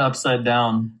just a bit upside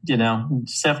down, you know. You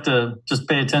just have to just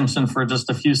pay attention for just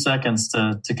a few seconds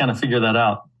to kind of figure that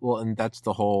out. Well, and that's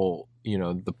the whole, you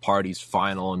know, the party's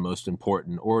final and most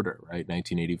important order, right?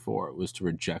 1984, it was to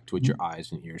reject what your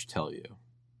eyes and ears tell you.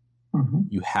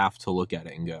 You have to look at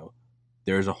it and go,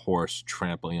 there's a horse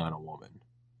trampling on a woman.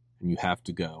 And you have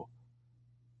to go,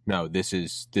 no, this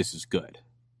is good.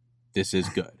 This is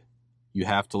good. You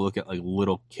have to look at like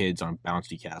little kids on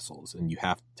bouncy castles and you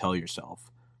have to tell yourself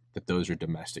that those are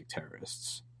domestic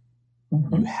terrorists.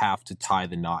 You have to tie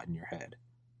the knot in your head.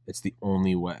 It's the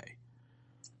only way.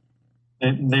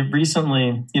 They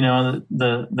recently, you know,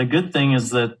 the good thing is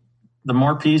that the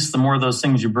more peace, the more of those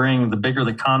things you bring, the bigger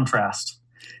the contrast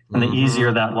and the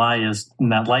easier that light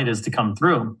is to come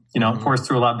through. You know, it pours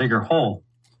through a lot bigger hole.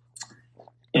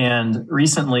 And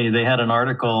recently they had an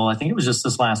article, I think it was just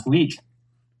this last week,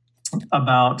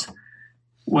 about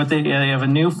what they have a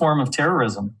new form of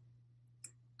terrorism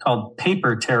called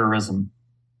paper terrorism.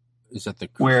 Is that the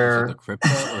crypto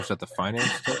or is that the finance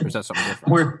or is that something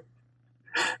different?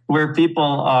 Where people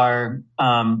are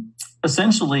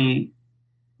essentially,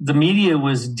 the media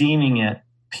was deeming it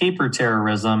paper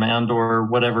terrorism and or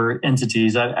whatever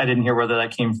entities. I didn't hear whether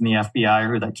that came from the FBI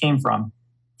or who that came from,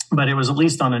 but it was at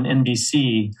least on an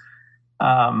NBC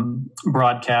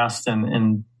broadcast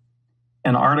and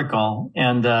an article.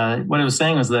 And what it was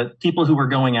saying was that people who were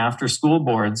going after school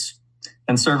boards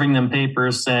and serving them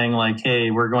papers saying like,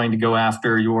 hey, we're going to go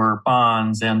after your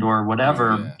bonds and or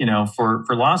whatever, you know, for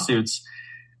lawsuits,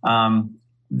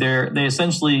 they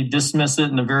essentially dismiss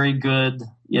it in a very good,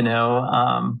 you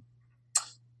know,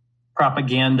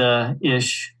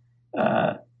 propaganda-ish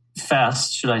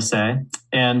fest, should I say.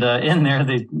 And in there,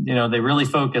 they really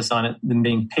focus on it them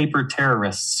being paper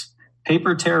terrorists,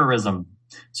 paper terrorism.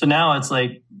 So now it's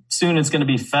like, soon it's going to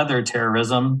be feather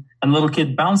terrorism and little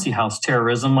kid bouncy house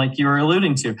terrorism, like you were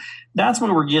alluding to. That's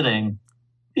what we're getting.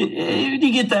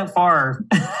 You get that far,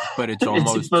 but it's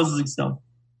almost it exposes itself.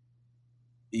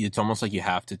 It's almost like you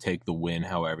have to take the win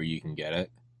however you can get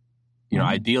it. You know,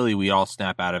 ideally we all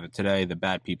snap out of it today. The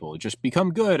bad people would just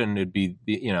become good and it'd be,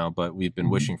 you know, but we've been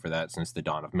wishing for that since the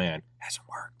dawn of man. It hasn't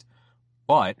worked.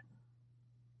 But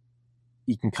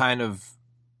you can kind of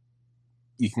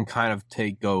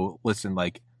listen,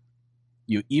 like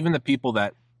even the people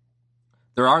that,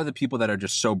 there are the people that are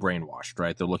just so brainwashed,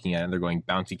 right? They're looking at it and they're going,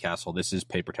 bouncy castle, this is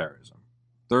paper terrorism.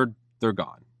 They're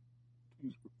gone.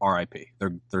 RIP.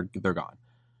 They're gone.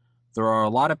 There are a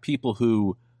lot of people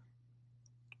who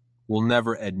will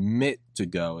never admit to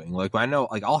going. Like, I know,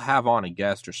 like, I'll have on a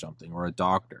guest or something or a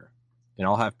doctor, and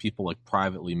I'll have people like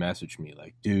privately message me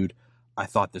like, dude, I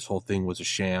thought this whole thing was a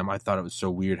sham. I thought it was so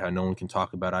weird how no one can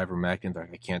talk about ivermectin.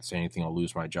 Like, I can't say anything, I'll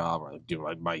lose my job. Or like, dude,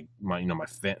 my you know,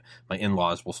 my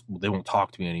in-laws they won't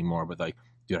talk to me anymore. But like,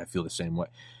 dude, I feel the same way.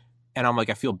 And I'm like,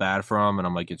 I feel bad for them, and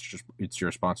I'm like, it's your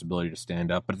responsibility to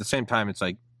stand up. But at the same time, it's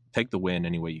like, take the win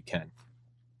any way you can.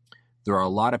 There are a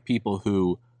lot of people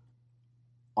who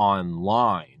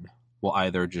online will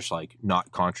either just like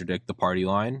not contradict the party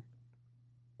line,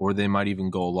 or they might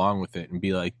even go along with it and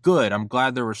be like, good, I'm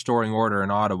glad they're restoring order in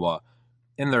Ottawa.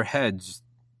 In their heads,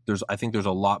 I think there's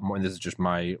a lot more, and this is just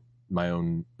my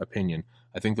own opinion,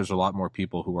 I think there's a lot more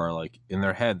people who are like, in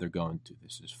their head, they're going, dude,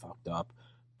 this is fucked up.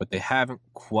 But they haven't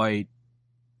quite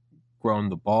grown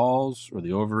the balls or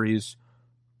the ovaries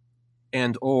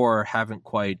and or haven't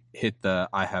quite hit the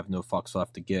I have no fucks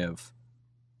left to give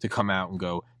to come out and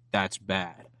go, that's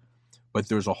bad. But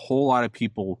there's a whole lot of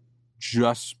people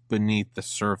just beneath the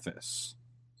surface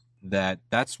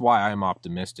that's why I'm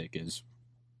optimistic, is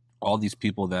all these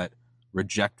people that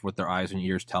reject what their eyes and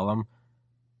ears tell them.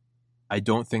 I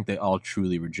don't think they all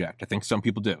truly reject. I think some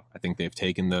people do. I think they've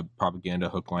taken the propaganda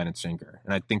hook, line, and sinker.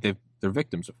 And I think they're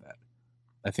victims of that.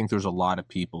 I think there's a lot of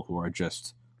people who are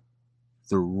just,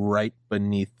 they're right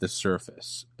beneath the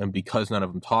surface. And because none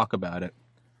of them talk about it,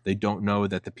 they don't know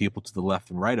that the people to the left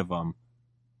and right of them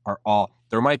are all,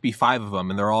 there might be 5 of them,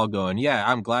 and they're all going, yeah,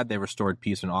 I'm glad they restored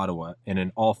peace in Ottawa. And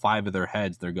in all 5 of their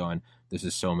heads, they're going, this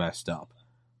is so messed up.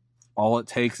 All it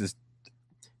takes is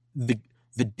the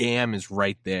dam is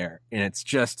right there, and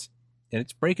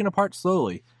it's breaking apart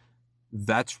slowly.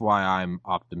 That's why I'm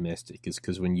optimistic, is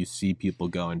because when you see people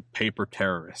going paper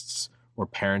terrorists, or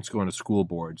parents going to school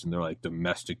boards and they're like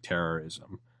domestic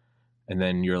terrorism, and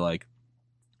then you're like,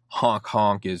 honk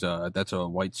honk that's a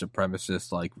white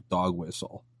supremacist like dog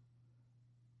whistle.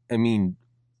 I mean,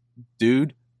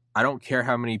 dude, I don't care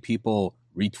how many people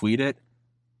retweet it.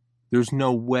 There's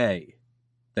no way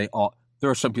there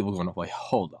are some people going like,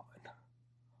 hold on,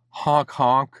 honk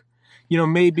honk.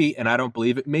 Maybe, and I don't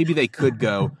believe it, maybe they could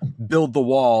go, build the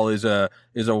wall is a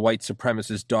white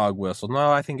supremacist dog whistle.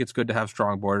 No, I think it's good to have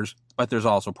strong borders, but there's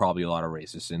also probably a lot of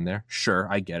racists in there. Sure,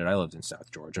 I get it. I lived in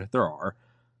South Georgia. There are.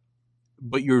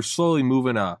 But you're slowly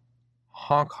moving a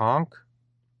honk honk,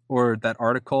 or that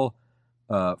article,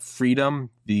 freedom,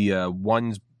 the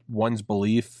one's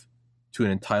belief to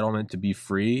an entitlement to be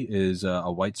free is a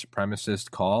white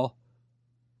supremacist call.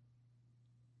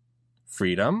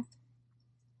 Freedom?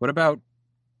 What about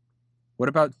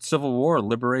Civil War,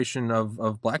 liberation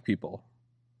of black people?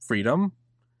 Freedom?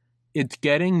 It's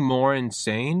getting more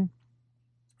insane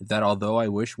that although I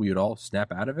wish we would all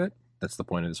snap out of it, that's the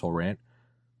point of this whole rant,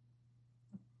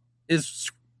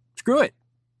 is screw it.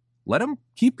 Let them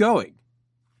keep going.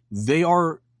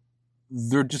 They're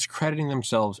discrediting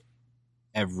themselves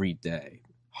every day.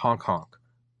 Honk honk.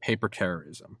 Paper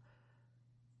terrorism.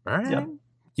 All right. Yep.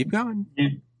 Keep going.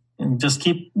 And just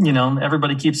keep,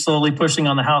 everybody keeps slowly pushing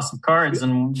on the house of cards,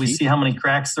 and we see how many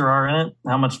cracks there are in it,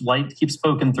 how much light keeps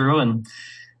poking through. And,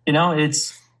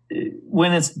 it's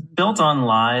when it's built on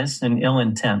lies and ill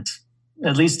intent,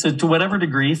 at least to whatever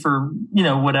degree, for,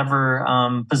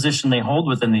 whatever position they hold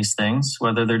within these things,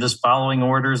 whether they're just following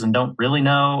orders and don't really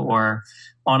know, or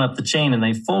on up the chain and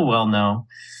they full well know.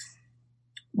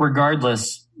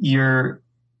 Regardless, you're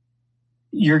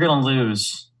going to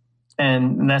lose.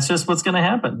 And that's just what's going to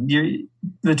happen.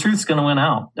 The truth's going to win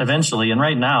out eventually. And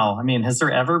right now, has there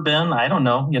ever been? I don't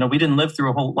know. We didn't live through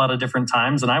a whole lot of different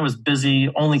times, and I was busy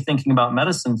only thinking about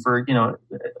medicine for,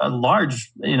 a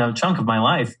large, chunk of my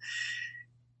life.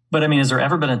 But has there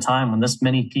ever been a time when this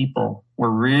many people were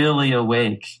really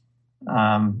awake?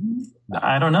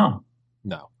 I don't know.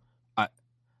 No.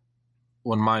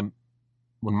 When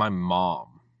my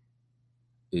mom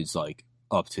is like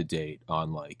up to date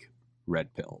on like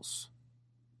red pills,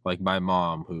 like my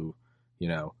mom who,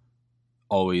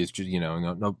 always just,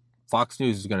 no, Fox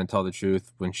News is going to tell the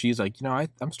truth. When she's like,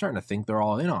 I'm starting to think they're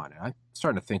all in on it. I'm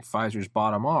starting to think Pfizer's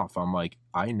bottom off. I'm like,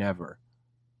 I never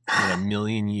in a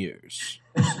million years,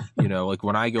 like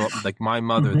when I go up, like my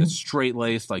mother, the straight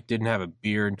laced, like didn't have a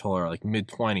beard until her like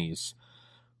mid-20s.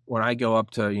 When I go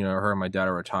up to, her and my dad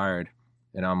are retired,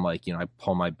 and I'm like, I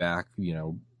pull my back,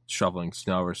 shoveling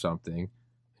snow or something.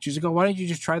 She's like, oh, why don't you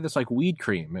just try this like weed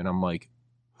cream? And I'm like,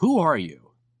 who are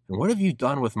you? And what have you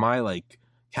done with my like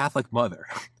Catholic mother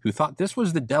who thought this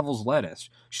was the devil's lettuce?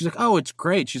 She's like, oh, it's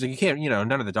great. She's like, you can't,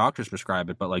 none of the doctors prescribe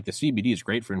it, but like the CBD is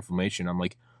great for inflammation. I'm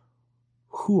like,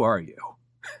 who are you?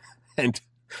 And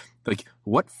like,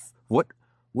 what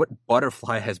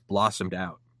butterfly has blossomed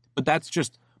out? But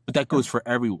that goes for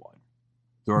everyone.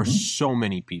 There are so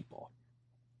many people.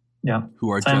 Yeah. Who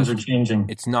are times are changing.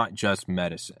 It's not just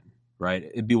medicine, right?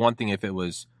 It'd be one thing if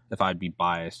I'd be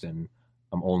biased and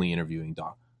I'm only interviewing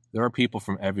doc. There are people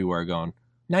from everywhere going,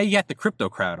 now you got the crypto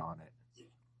crowd on it.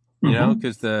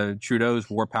 Because the Trudeau's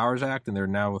War Powers Act, and they're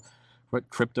now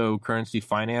cryptocurrency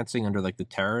financing under like the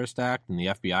Terrorist Act, and the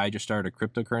FBI just started a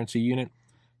cryptocurrency unit.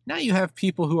 Now you have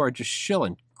people who are just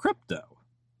shilling crypto,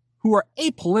 who are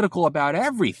apolitical about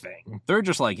everything. They're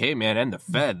just like, hey man, and the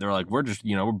Fed, they're like, we're just,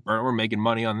 we're making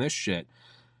money on this shit.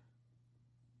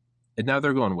 And now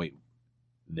they're going, wait,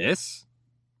 this?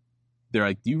 They're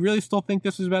like, do you really still think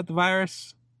this is about the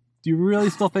virus? Do you really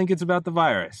still think it's about the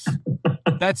virus?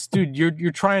 That's, dude,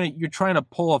 you're trying to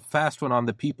pull a fast one on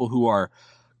the people who are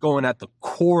going at the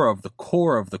core of the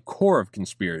core of the core of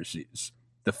conspiracies.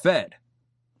 The Fed.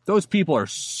 Those people are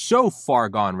so far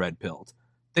gone red-pilled.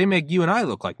 They make you and I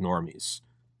look like normies.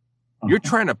 You're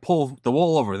trying to pull the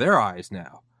wool over their eyes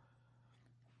now.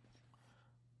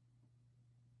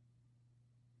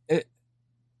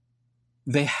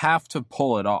 They have to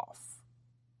pull it off.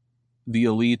 The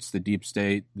elites, the deep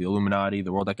state, the Illuminati,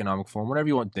 the World Economic Forum, whatever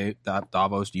you want,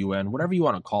 Davos, UN, whatever you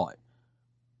want to call it.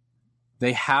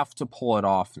 They have to pull it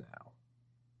off now.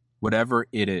 Whatever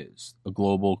it is, a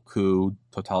global coup,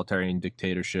 totalitarian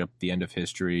dictatorship, the end of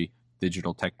history,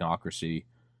 digital technocracy,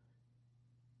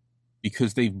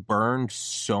 because they've burned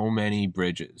so many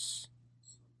bridges.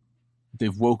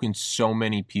 they've woken so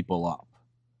many people up.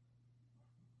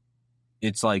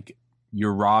 It's like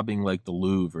you're robbing like the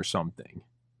Louvre or something,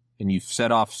 and you've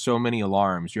set off so many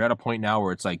alarms. You're at a point now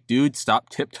where it's like, dude, stop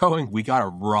tiptoeing. We got to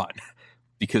run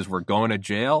because we're going to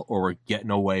jail or we're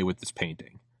getting away with this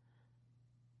painting.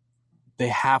 They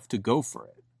have to go for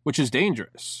it, which is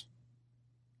dangerous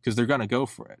because they're going to go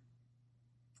for it.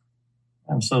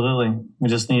 Absolutely. We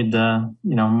just need,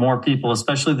 more people,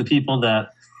 especially the people that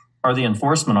are the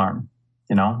enforcement arm,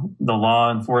 the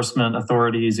law enforcement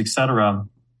authorities, et cetera,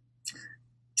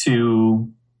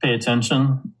 to pay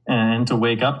attention and to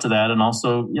wake up to that. And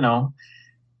also,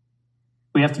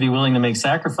 we have to be willing to make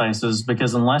sacrifices,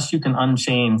 because unless you can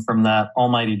unchain from that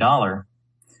almighty dollar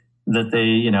that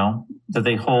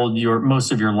they hold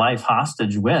most of your life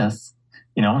hostage with,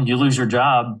 you lose your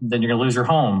job, then you're going to lose your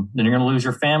home, then you're going to lose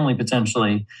your family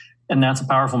potentially. And that's a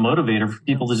powerful motivator for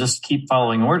people to just keep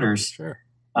following orders. Sure.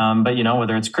 But,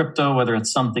 whether it's crypto, whether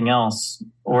it's something else,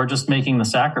 or just making the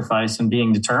sacrifice and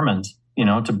being determined,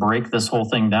 to break this whole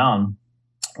thing down,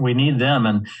 we need them.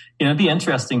 And, it'd be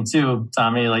interesting too,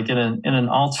 Tommy, like in an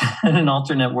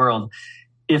alternate world,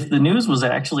 if the news was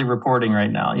actually reporting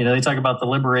right now, they talk about the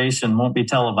liberation won't be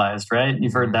televised, right?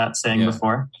 You've heard that saying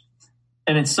before.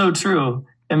 And it's so true.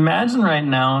 Imagine right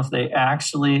now if they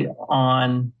actually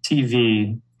on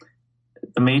TV,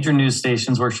 the major news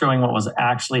stations were showing what was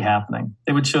actually happening.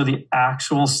 They would show the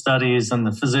actual studies and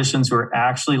the physicians who are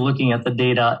actually looking at the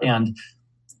data and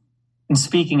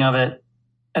speaking of it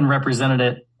and represented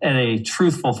it in a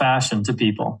truthful fashion to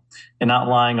people and not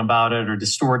lying about it or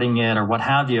distorting it or what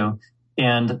have you.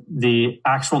 And the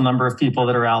actual number of people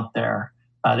that are out there,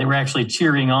 they were actually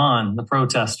cheering on the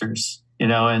protesters, in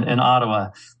Ottawa.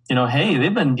 Hey,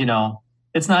 they've been,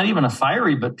 it's not even a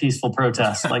fiery but peaceful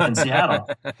protest like in Seattle.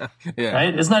 Yeah.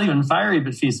 Right? It's not even fiery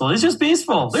but peaceful. It's just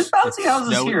peaceful. There's bouncy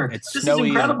houses here. It's this snowy, is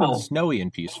incredible. Snowy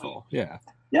and peaceful. Yeah.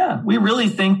 Yeah, we really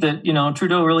think that,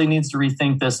 Trudeau really needs to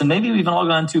rethink this. And maybe we've all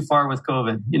gone too far with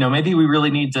COVID. Maybe we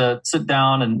really need to sit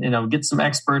down and, get some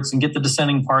experts and get the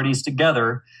dissenting parties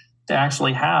together to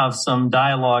actually have some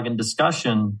dialogue and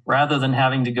discussion rather than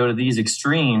having to go to these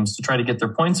extremes to try to get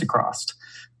their points across.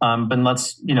 But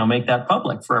let's, make that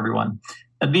public for everyone.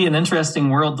 That'd be an interesting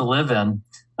world to live in.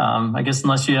 I guess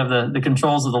unless you have the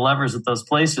controls of the levers at those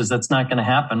places, that's not going to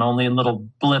happen. Only in little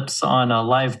blips on a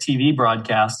live TV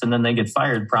broadcast, and then they get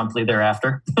fired promptly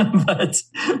thereafter. But it's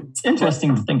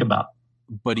interesting to think about.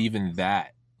 But even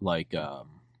that,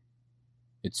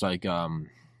 it's like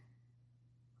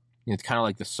it's kind of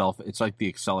like it's like the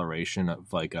acceleration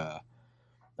of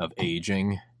of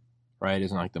aging, right?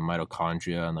 Isn't like the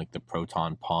mitochondria and like the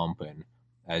proton pump, and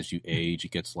as you age,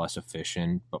 it gets less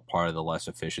efficient, but part of the less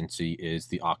efficiency is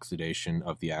the oxidation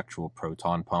of the actual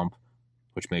proton pump,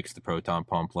 which makes the proton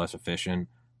pump less efficient,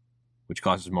 which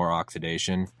causes more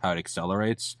oxidation, how it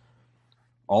accelerates.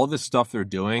 All this stuff they're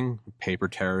doing, paper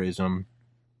terrorism,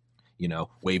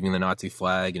 waving the Nazi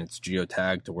flag, and it's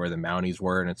geotagged to where the Mounties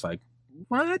were, and it's like,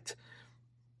 what?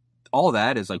 All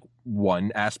that is like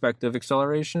one aspect of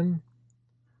acceleration.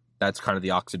 That's kind of the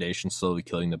oxidation slowly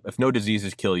killing them. If no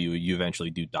diseases kill you, you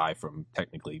eventually do die from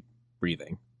technically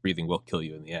breathing. Breathing will kill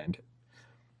you in the end.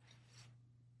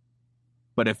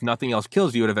 But if nothing else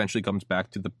kills you, it eventually comes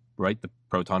back to the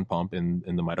proton pump in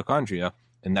the mitochondria.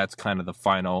 And that's kind of the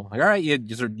final, all right, you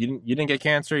didn't get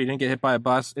cancer, you didn't get hit by a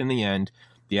bus. In the end,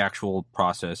 the actual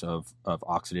process of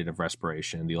oxidative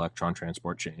respiration, the electron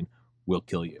transport chain, will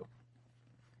kill you.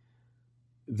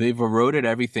 They've eroded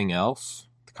everything else.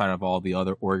 Kind of all the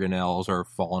other organelles are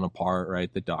falling apart,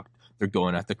 right? They're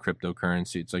going at the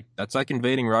cryptocurrency. It's like, that's like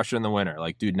invading Russia in the winter.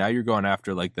 Like, dude, now you're going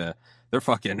after these are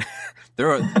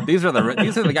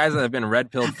the guys that have been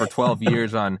red pilled for 12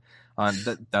 years on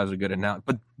that was a good analogy.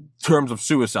 But in terms of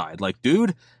suicide, like,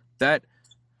 dude, that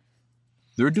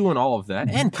they're doing all of that.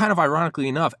 And kind of ironically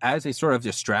enough, as a sort of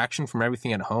distraction from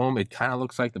everything at home, it kind of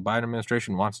looks like the Biden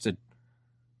administration wants to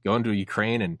go into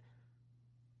Ukraine and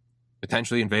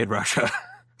potentially invade Russia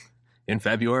in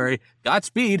February.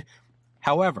 Godspeed.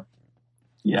 However,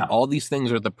 all these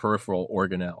things are the peripheral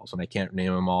organelles, and I can't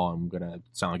name them all. I'm going to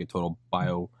sound like a total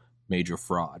bio major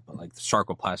fraud, but like the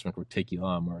sarcoplasmic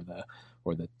reticulum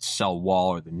or the cell wall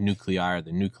or the nuclei or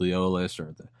the nucleolus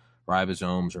or the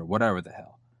ribosomes or whatever the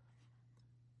hell.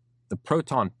 The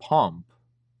proton pump,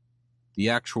 the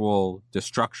actual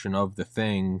destruction of the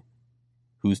thing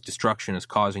whose destruction is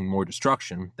causing more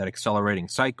destruction, that accelerating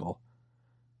cycle,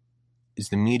 is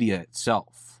the media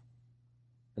itself.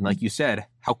 And like you said,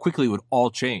 how quickly it would all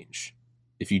change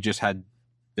if you just had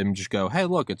them just go, hey,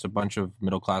 look, it's a bunch of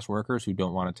middle-class workers who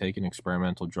don't want to take an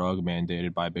experimental drug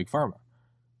mandated by Big Pharma.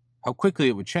 How quickly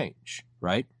it would change,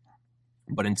 right?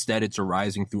 But instead, it's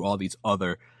arising through all these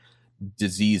other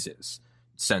diseases,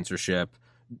 censorship,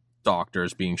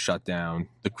 doctors being shut down,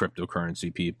 the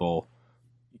cryptocurrency people,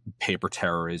 paper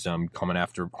terrorism, coming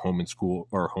after home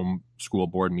school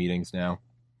board meetings now.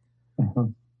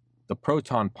 Mm-hmm. The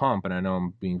proton pump, and I know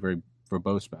I'm being very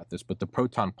verbose about this, but the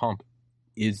proton pump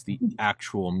is the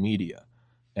actual media,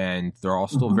 and they're all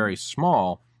still very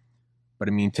small. But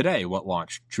I mean, today, what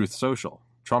launched? Truth Social,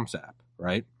 Trump's app,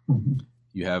 right?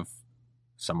 You have,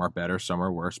 some are better, some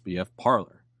are worse, but you have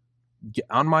Parler.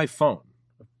 On my phone,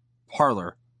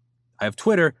 Parler, I have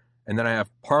Twitter, and then I have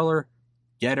Parler,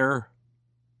 Getter,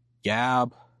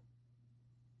 Gab,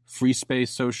 Free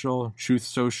Space Social, Truth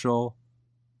Social,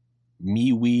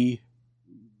 MeWe,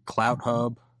 Clout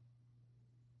Hub,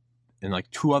 and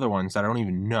like 2 other ones that I don't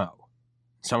even know.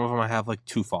 Some of them I have like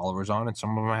 2 followers on, and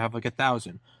some of them I have like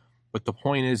 1,000. But the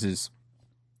point is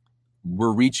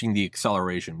we're reaching the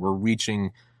acceleration. We're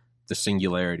reaching the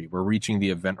singularity. We're reaching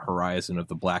the event horizon of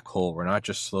the black hole. We're not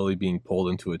just slowly being pulled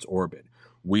into its orbit.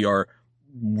 We're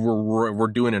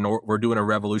doing a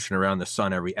revolution around the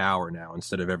sun every hour now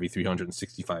instead of every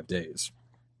 365 days.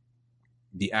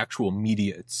 The actual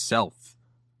media itself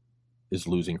is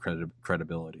losing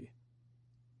credibility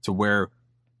to where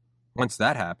once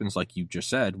that happens, like you just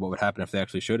said, what would happen if they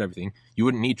actually showed everything? You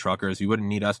wouldn't need truckers. You wouldn't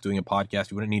need us doing a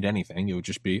podcast. You wouldn't need anything. It would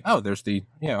just be, oh, there's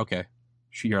okay.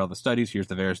 Here are all the studies. Here's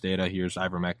the VAERS data. Here's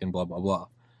ivermectin, blah, blah, blah.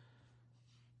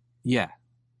 Yeah,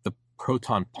 the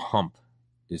proton pump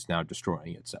is now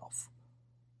destroying itself.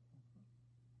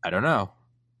 I don't know.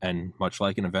 And much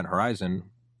like an event horizon,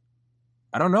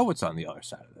 I don't know what's on the other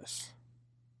side of this.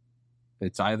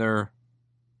 It's either,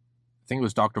 I think it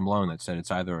was Dr. Malone that said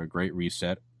it's either a great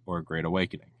reset or a great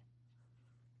awakening.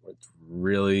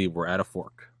 We're at a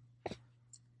fork.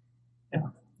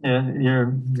 Yeah,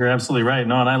 you're absolutely right.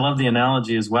 No, and I love the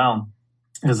analogy as well,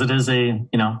 because it is a,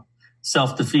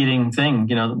 self-defeating thing,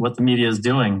 what the media is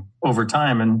doing over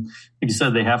time. And like you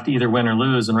said, they have to either win or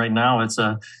lose. And right now it's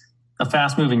a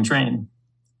fast-moving train. And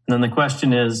then the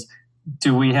question is,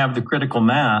 do we have the critical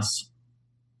mass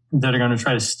that are going to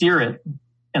try to steer it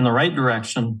in the right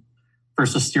direction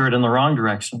versus steer it in the wrong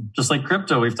direction? Just like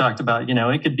crypto we've talked about,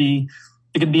 it could be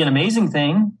an amazing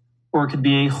thing or it could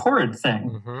be a horrid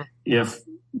thing. Mm-hmm. If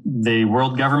the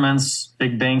world governments,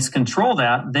 big banks control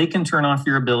that, they can turn off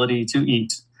your ability to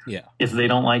eat. Yeah. If they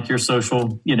don't like your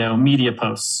social, media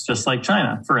posts, just like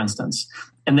China, for instance,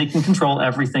 and they can control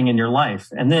everything in your life.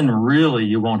 And then really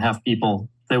you won't have people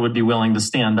that would be willing to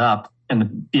stand up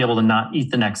and be able to not eat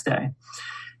the next day.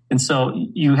 And so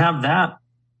you have that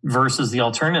versus the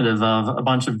alternative of a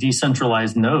bunch of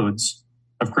decentralized nodes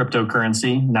of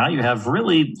cryptocurrency. Now you have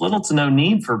really little to no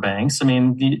need for banks. I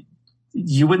mean,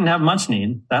 you wouldn't have much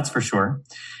need, that's for sure.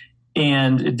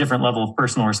 And a different level of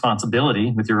personal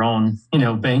responsibility with your own,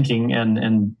 banking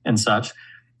and such.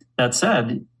 That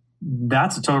said,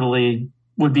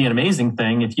 would be an amazing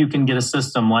thing if you can get a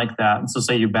system like that. And so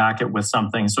say you back it with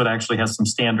something so it actually has some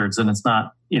standards and it's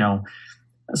not,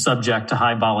 subject to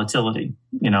high volatility,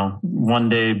 one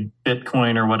day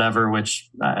Bitcoin or whatever, which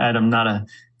I'm not a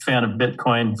fan of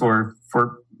Bitcoin for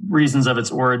reasons of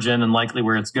its origin and likely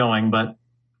where it's going. But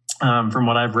from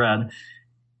what I've read,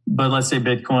 but let's say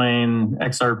Bitcoin,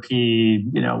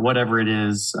 XRP, whatever it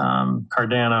is,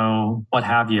 Cardano, what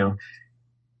have you,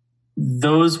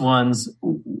 those ones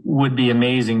would be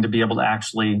amazing to be able to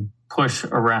actually push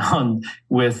around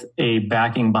with a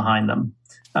backing behind them.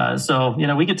 So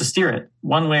we get to steer it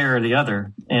one way or the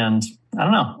other. And I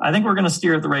don't know. I think we're going to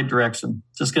steer it the right direction.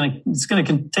 It's going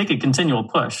to take a continual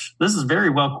push. This is very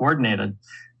well coordinated.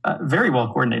 Very well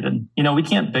coordinated. We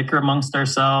can't bicker amongst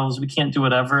ourselves. We can't do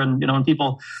whatever. And, when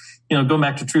people, go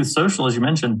back to Truth Social, as you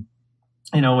mentioned,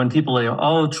 when people say,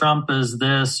 oh, Trump is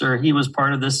this, or he was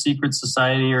part of this secret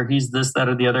society, or he's this, that,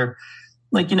 or the other.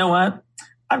 Like, you know what?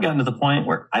 I've gotten to the point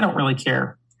where I don't really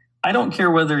care. I don't care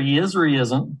whether he is or he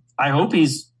isn't. I hope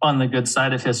he's on the good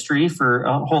side of history for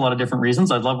a whole lot of different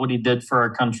reasons. I love what he did for our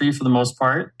country for the most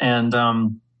part. And,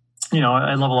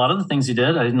 I love a lot of the things he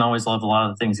did. I didn't always love a lot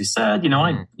of the things he said,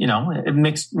 it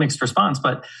mixed response.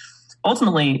 But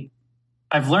ultimately,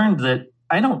 I've learned that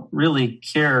I don't really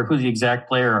care who the exact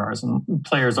players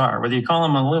are, whether you call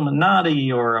them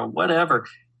Illuminati or whatever.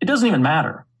 It doesn't even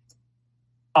matter.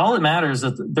 All it matters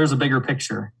is that there's a bigger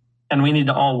picture and we need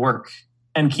to all work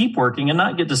and keep working and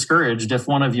not get discouraged if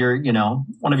one of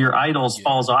your idols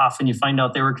falls off and you find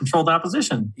out they were controlled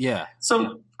opposition. Yeah.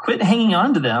 So quit hanging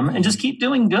on to them and just keep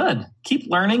doing good.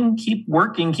 Keep learning, keep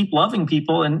working, keep loving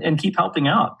people and keep helping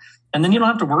out. And then you don't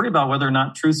have to worry about whether or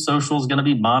not Truth Social is going to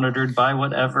be monitored by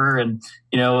whatever. And,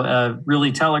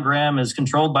 really Telegram is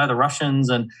controlled by the Russians.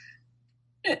 And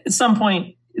At some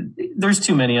point, there's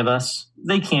too many of us.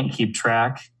 They can't keep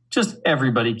track. Just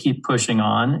everybody keep pushing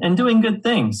on and doing good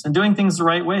things and doing things the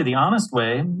right way, the honest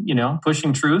way,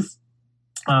 pushing truth,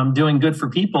 doing good for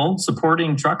people,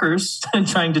 supporting truckers,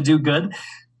 trying to do good,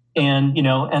 and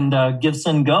give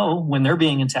Sin Go when they're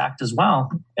being attacked as well.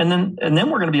 And then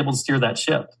we're going to be able to steer that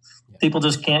ship. People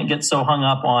just can't get so hung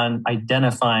up on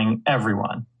identifying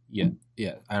everyone. Yeah.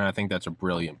 And I think that's a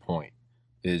brilliant point,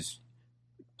 is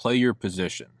play your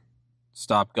position.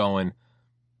 Stop going,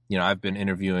 I've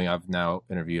now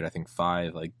interviewed, I think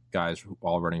 5 guys who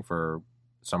all running for,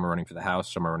 some are running for the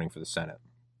House, some are running for the Senate.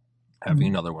 Having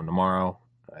another one tomorrow.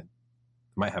 I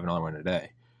might have another one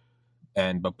today.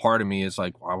 But part of me is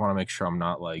I want to make sure I'm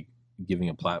not giving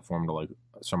a platform to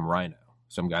some rhino,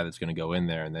 some guy that's going to go in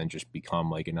there and then just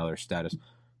become another status.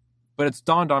 But it's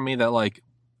dawned on me that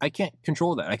I can't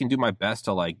control that. I can do my best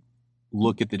to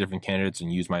look at the different candidates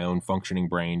and use my own functioning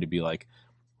brain to be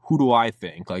who do I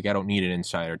think? I don't need an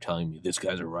insider telling me this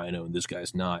guy's a rhino and this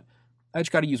guy's not. I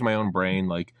just got to use my own brain.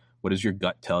 What does your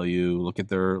gut tell you? Look at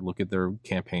their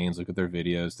campaigns, look at their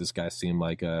videos. This guy seemed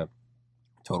like a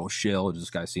total shill. Does this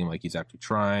guy seem like he's actually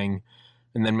trying?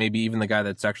 And then maybe even the guy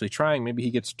that's actually trying, maybe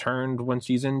he gets turned once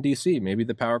he's in DC. Maybe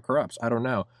the power corrupts. I don't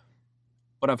know.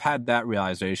 But I've had that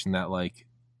realization that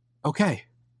okay,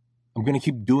 I'm going to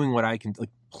keep doing what I can.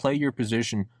 Play your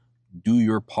position, do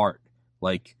your part.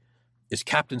 Is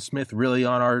Captain Smith really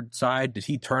on our side? Did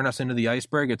he turn us into the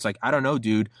iceberg? It's I don't know,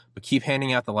 dude, but keep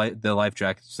handing out the life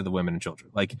jackets to the women and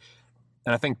children. And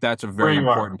I think that's a very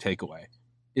important takeaway,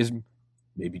 is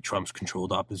maybe Trump's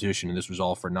controlled opposition and this was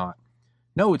all for naught.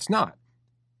 No, it's not.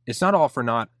 It's not all for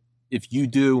naught if you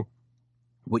do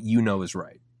what you know is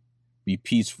right. Be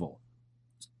peaceful.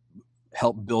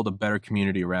 Help build a better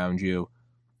community around you.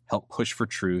 Help push for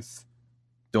truth.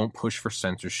 Don't push for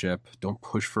censorship. Don't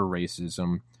push for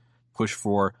racism. Push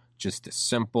for just a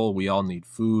simple, we all need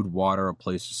food, water, a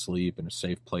place to sleep, and a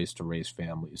safe place to raise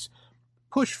families.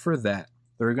 Push for that.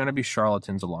 There are going to be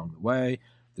charlatans along the way.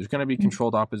 There's going to be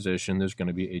controlled opposition. There's going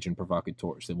to be agent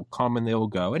provocateurs. They will come and they will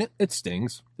go. And it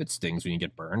stings. It stings when you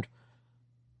get burned.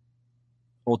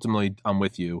 Ultimately, I'm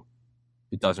with you.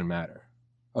 It doesn't matter.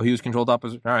 Oh, he was controlled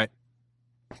opposition. All right.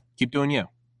 Keep doing you.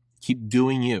 Keep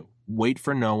doing you. Wait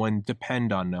for no one.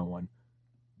 Depend on no one.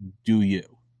 Do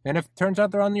you. And if it turns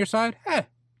out they're on your side,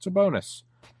 it's a bonus.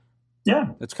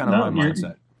 Yeah. That's kind of my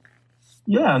mindset.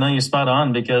 Yeah, no, you're spot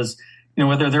on, because,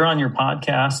 whether they're on your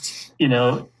podcast,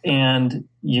 and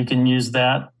you can use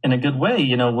that in a good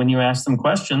way, when you ask them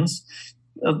questions,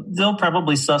 they'll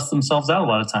probably suss themselves out a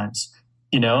lot of times,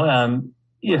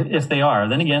 if they are.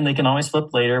 Then again, they can always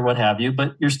flip later, what have you,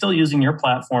 but you're still using your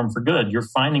platform for good. You're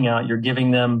finding out, you're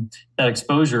giving them that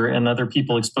exposure and other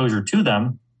people exposure to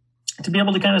them, to be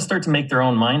able to kind of start to make their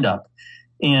own mind up.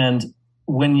 And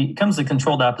when it comes to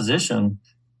controlled opposition,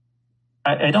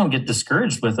 I don't get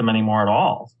discouraged with them anymore at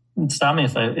all. Stop me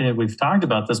if we've talked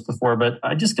about this before, but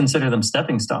I just consider them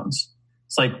stepping stones.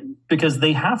 It's because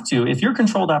they have to. If you're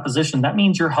controlled opposition, that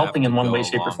means you're helping in one way,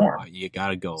 shape, or form. You got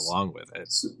to go along with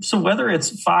it. So whether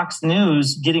it's Fox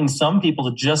News getting some people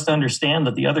to just understand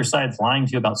that the other side's lying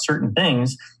to you about certain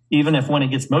things, even if when it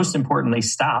gets most important, they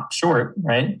stop short,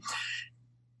 right?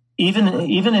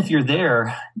 Even if you're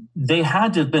there, they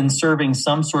had to have been serving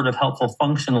some sort of helpful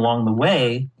function along the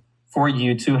way for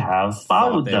you to have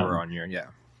followed them. They were on your, yeah.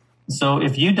 So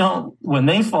if you don't, when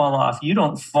they fall off, you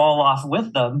don't fall off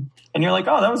with them. And you're like,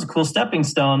 oh, that was a cool stepping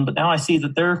stone. But now I see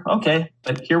that they're okay.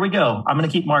 But here we go. I'm going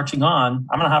to keep marching on.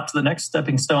 I'm going to hop to the next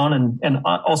stepping stone and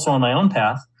also on my own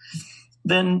path.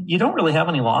 Then you don't really have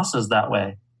any losses that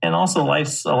way. And also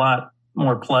life's a lot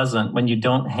more pleasant when you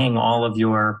don't hang all of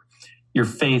your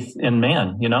faith in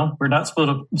man. We're not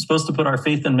supposed to put our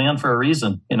faith in man for a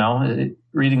reason,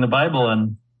 reading the Bible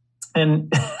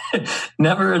and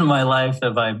never in my life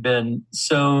have I been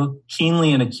so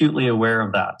keenly and acutely aware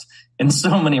of that in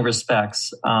so many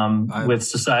respects with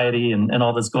society and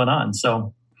all that's going on.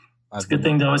 So it's a good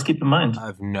thing to always keep in mind.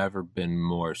 I've never been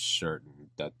more certain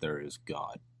that there is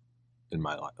God in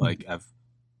my life. I've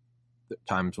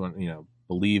times when,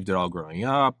 believed it all growing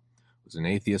up, was an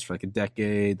atheist for a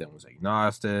decade, then was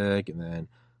agnostic, and then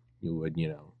you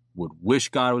would wish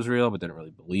God was real, but didn't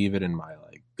really believe it in my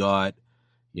gut,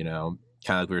 kind of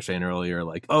like we were saying earlier,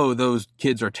 oh, those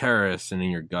kids are terrorists, and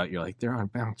in your gut you're they're on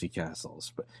bouncy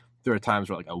castles. But there are times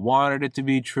where I wanted it to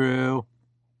be true.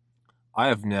 I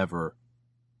have never,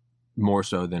 more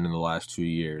so than in the last 2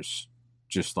 years,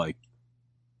 just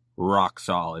rock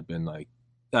solid been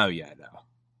oh yeah,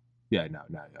 no,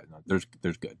 there's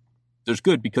good. There's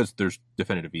good because there's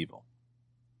definitive evil.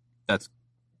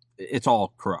 It's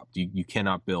all corrupt. You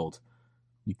cannot build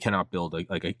You cannot build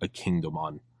a kingdom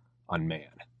on man.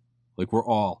 Like we're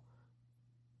all,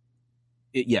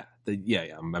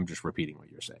 I'm just repeating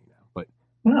what you're saying now, but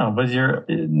no, but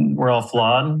we're all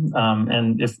flawed,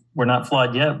 and if we're not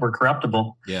flawed yet, we're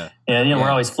corruptible. Yeah, and we're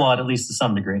always flawed at least to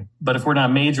some degree. But if we're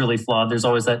not majorly flawed, there's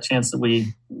always that chance that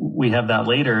we have that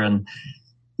later. And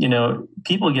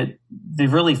people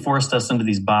they've really forced us into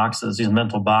these boxes, these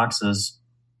mental boxes,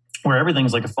 where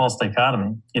everything's like a false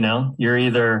dichotomy. You're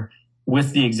either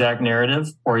with the exact narrative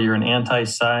or you're an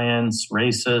anti-science,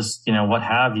 racist, what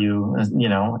have you,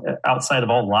 outside of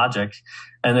all logic.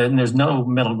 And then there's no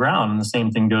middle ground. And the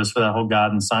same thing goes for that whole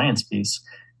God and science piece.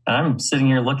 And I'm sitting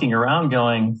here looking around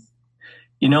going,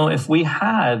 if we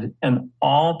had an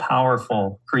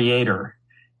all-powerful creator,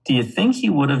 do you think he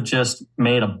would have just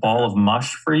made a ball of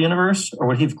mush for a universe, or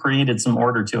would he have created some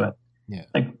order to it? Yeah.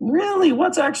 Like, really,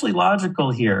 what's actually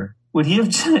logical here? Would he have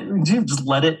just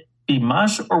let it be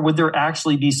mush, or would there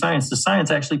actually be science? Does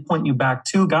science actually point you back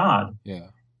to God? Yeah.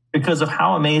 Because of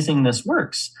how amazing this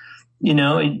works.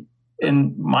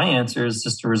 And my answer is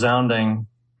just a resounding,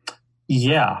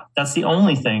 yeah, that's the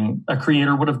only thing a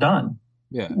creator would have done.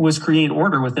 Yeah. Was create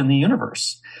order within the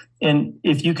universe. And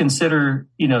if you consider,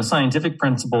 scientific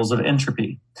principles of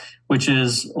entropy, which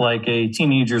is like a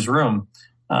teenager's room,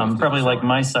 probably like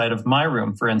my side of my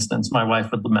room, for instance, my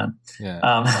wife would lament.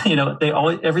 Yeah.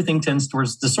 Everything tends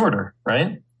towards disorder,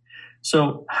 right?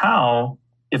 So how,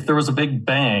 if there was a big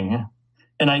bang,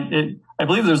 and I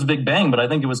believe there was a big bang, but I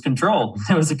think it was controlled.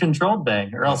 It was a controlled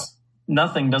bang, or else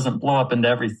nothing doesn't blow up into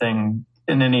everything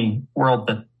in any world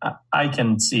that I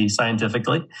can see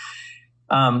scientifically.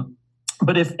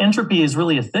 But if entropy is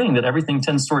really a thing, that everything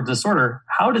tends toward disorder,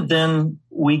 how did then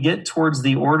we get towards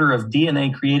the order of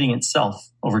DNA creating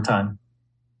itself over time?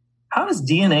 How does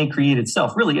DNA create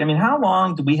itself? Really, I mean, how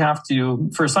long do we have to,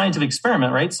 for a scientific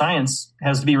experiment, right? Science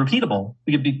has to be repeatable.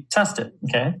 We could be tested,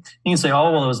 okay? You can say,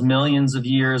 oh, well, it was millions of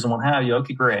years and what have you.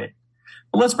 Okay, great.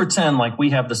 But let's pretend like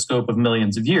we have the scope of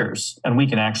millions of years and we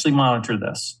can actually monitor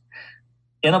this.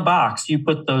 In a box, you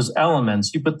put those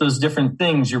elements, you put those different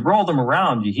things, you roll them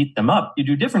around, you heat them up, you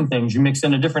do different things, you mix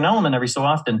in a different element every so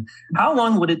often. How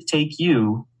long would it take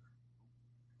you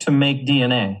to make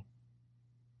DNA?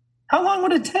 How long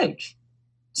would it take?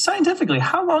 Scientifically,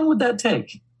 how long would that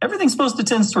take? Everything's supposed to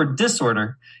tend toward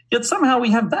disorder, yet somehow we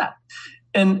have that.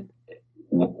 And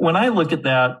when I look at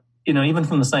that, even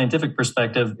from the scientific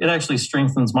perspective, it actually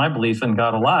strengthens my belief in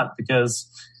God a lot, because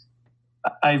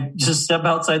I just step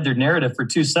outside their narrative for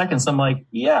 2 seconds. I'm like,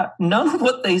 yeah, none of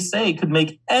what they say could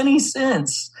make any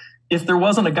sense if there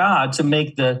wasn't a God to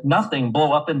make the nothing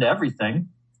blow up into everything.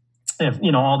 If,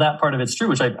 all that part of it's true,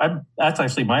 which that's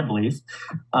actually my belief.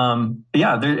 But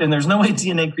yeah, there's no way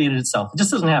DNA created itself. It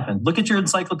just doesn't happen. Look at your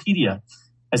encyclopedia.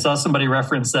 I saw somebody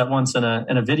reference that once in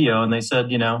a video, and they said,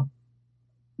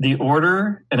 the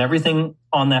order and everything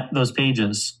on those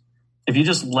pages, if you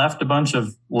just left a bunch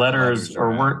of letters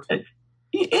or words,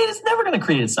 it is never going to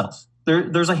create itself.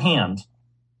 There's a hand.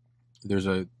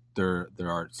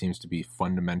 There seems to be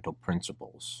fundamental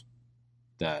principles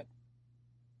that,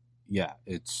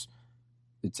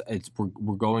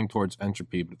 we're going towards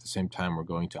entropy, but at the same time we're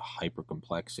going to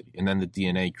hypercomplexity. And then the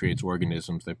DNA creates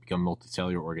organisms that become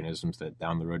multicellular organisms that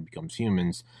down the road becomes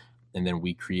humans, and then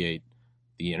we create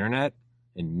the internet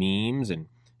and memes and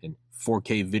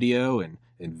 4K video and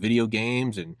video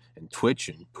games and Twitch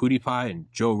and PewDiePie and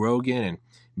Joe Rogan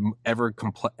and ever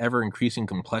increasing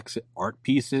complex art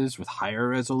pieces with higher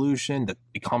resolution that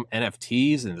become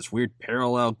NFTs and this weird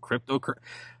parallel cryptocurrency.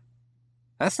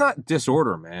 That's not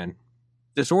disorder, man.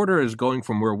 Disorder is going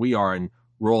from where we are and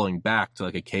rolling back to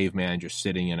like a caveman just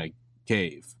sitting in a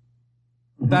cave.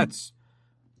 Mm-hmm.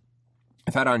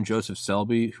 I've had on Joseph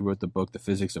Selby, who wrote the book The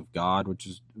Physics of God, which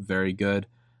is very good.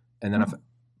 And then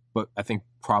but I think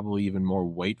probably even more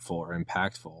weightful or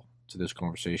impactful to this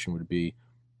conversation would be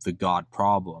The God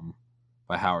Problem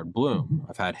by Howard Bloom.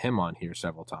 I've had him on here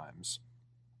several times.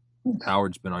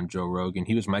 Howard's been on Joe Rogan.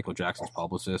 He was Michael Jackson's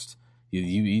publicist.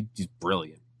 He's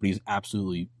brilliant, but he's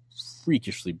absolutely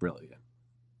freakishly brilliant.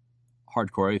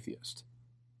 Hardcore atheist.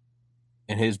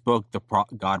 In his book,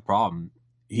 God Problem,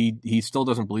 he still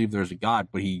doesn't believe there's a God,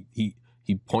 but he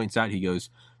points out, he goes,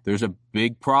 there's a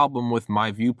big problem with my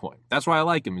viewpoint. That's why I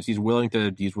like him, is he's willing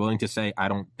to say, I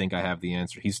don't think I have the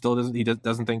answer. He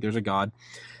doesn't think there's a God,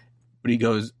 but he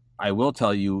goes, I will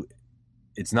tell you,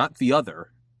 it's not the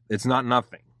other, it's not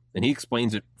nothing. And he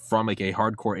explains it from like a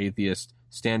hardcore atheist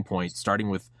standpoint, starting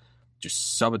with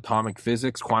just subatomic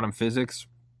physics, quantum physics,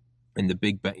 and the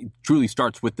Big Bang. It truly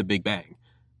starts with the Big Bang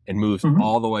and moves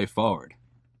all the way forward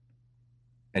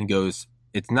and goes,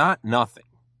 it's not nothing.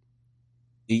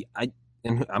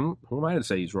 and who am I to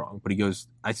say he's wrong? But he goes,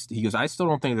 I still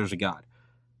don't think there's a God.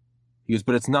 He goes,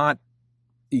 but it's not.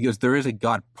 He goes, there is a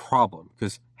God problem,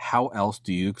 because how else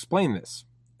do you explain this?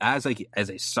 As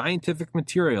a scientific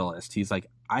materialist, he's like,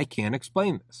 I can't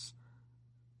explain this.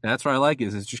 And that's what I like,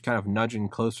 is it's just kind of nudging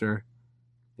closer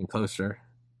and closer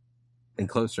and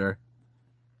closer.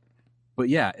 But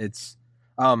yeah, it's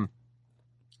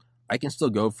I can still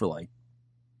go for like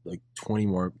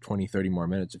 20, 30 more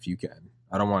minutes if you can.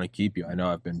 I don't want to keep you. I know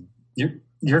I've been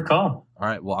your call. All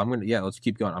right, well, let's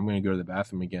keep going. I'm going to go to the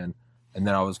bathroom again. And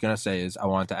then I was going to say is I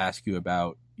wanted to ask you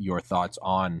about your thoughts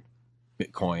on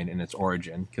Bitcoin and its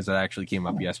origin, because that actually came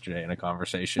up yesterday in a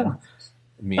conversation.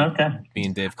 Me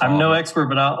and Dave Collin. I'm no expert,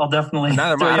 but I'll definitely.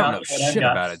 Neither am I. I don't know shit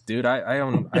about it, dude. I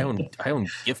own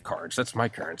gift cards. That's my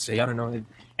currency. I don't know.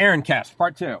 Aaron Cast,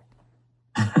 part 2.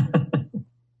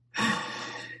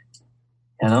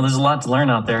 There's a lot to learn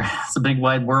out there. It's a big,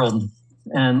 wide world,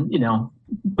 and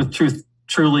with truth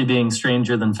truly being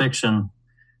stranger than fiction,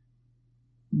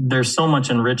 there's so much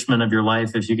enrichment of your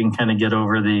life if you can kind of get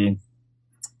over the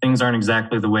things aren't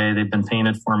exactly the way they've been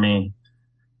painted for me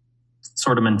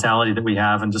sort of mentality that we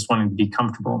have, and just wanting to be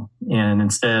comfortable, and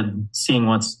instead seeing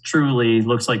what's truly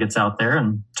looks like it's out there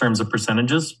in terms of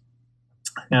percentages.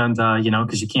 And,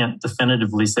 because you can't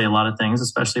definitively say a lot of things,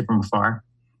 especially from afar.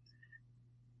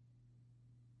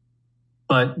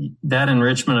 But that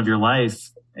enrichment of your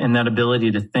life and that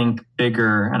ability to think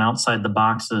bigger and outside the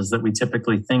boxes that we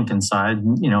typically think inside,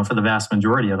 for the vast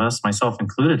majority of us, myself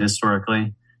included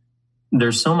historically,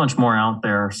 there's so much more out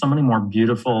there, so many more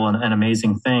beautiful and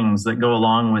amazing things that go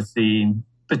along with the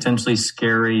potentially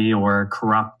scary or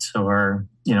corrupt or,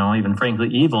 even frankly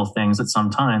evil things at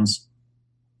sometimes.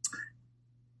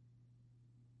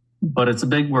 But it's a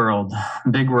big world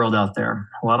out there,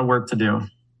 a lot of work to do.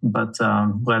 But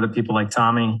I'm glad that people like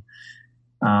Tommy,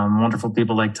 wonderful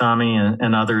people like Tommy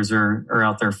and others are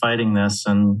out there fighting this,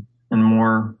 and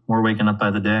more waking up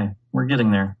by the day. We're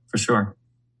getting there for sure.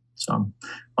 So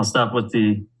I'll stop with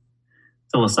the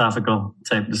philosophical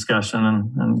type discussion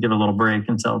and give a little break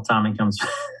until Tommy comes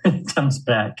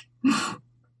back.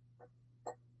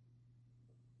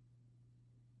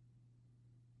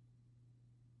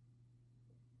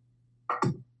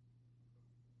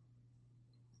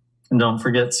 And don't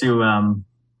forget to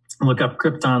look up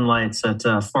Krypton Lights at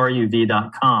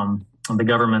faruv.com, the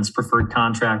government's preferred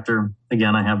contractor.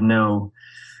 Again, I have no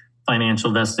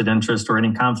financial vested interest or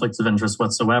any conflicts of interest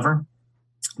whatsoever,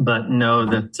 but know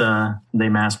that they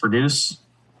mass produce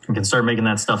and can start making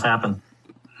that stuff happen.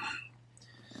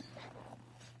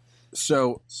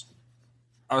 So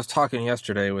I was talking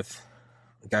yesterday with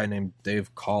a guy named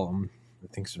Dave Collin, I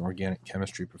think he's an organic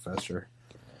chemistry professor.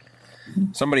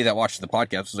 Somebody that watched the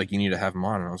podcast was like, you need to have him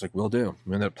on. And I was like, will do.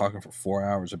 We ended up talking for 4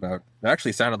 hours about, it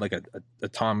actually sounded like a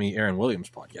Tommy Aaron Williams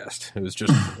podcast. It was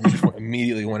just, we just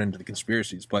immediately went into the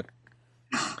conspiracies. But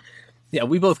yeah,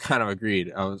 we both kind of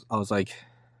agreed. I was like,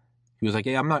 he was like,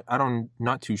 hey, I'm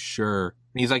not too sure.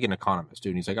 And he's like an economist,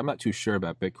 dude. And he's like, I'm not too sure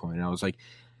about Bitcoin. And I was like,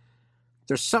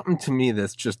 there's something to me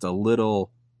that's just a little,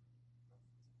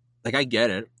 like, I get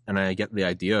it, and I get the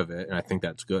idea of it, and I think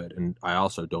that's good. And I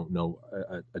also don't know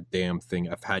a damn thing.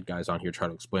 I've had guys on here try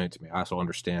to explain it to me. I also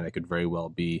understand I could very well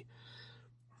be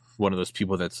one of those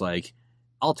people that's like,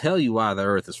 I'll tell you why the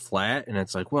Earth is flat, and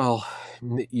it's like, well,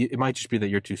 it might just be that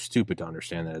you're too stupid to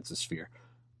understand that it's a sphere.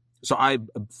 So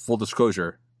full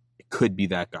disclosure, it could be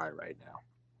that guy right now,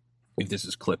 if this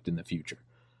is clipped in the future.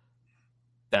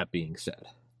 That being said,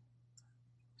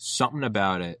 something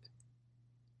about it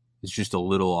is just a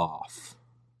little off.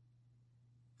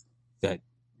 That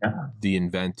the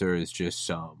inventor is just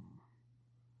some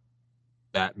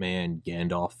Batman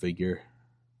Gandalf figure.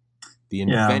 The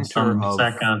inventor of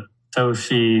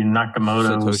Satoshi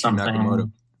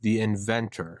Nakamoto. The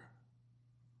inventor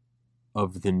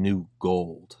of the new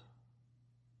gold.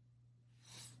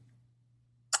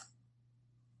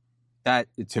 That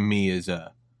to me is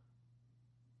a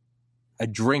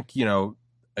drink,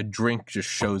 a drink just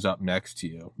shows up next to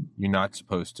you. You're not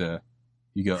supposed to,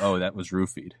 you go, oh, that was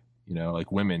roofied.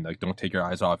 Like women, like, don't take your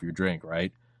eyes off your drink,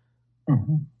 right?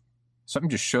 Mm-hmm. Something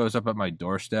just shows up at my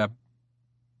doorstep,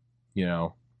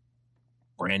 brand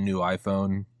new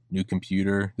iPhone, new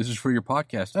computer. This is for your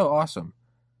podcast. Oh, awesome.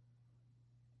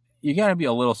 You got to be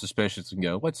a little suspicious and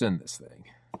go, what's in this thing?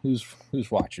 Who's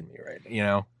watching me right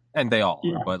now? And they all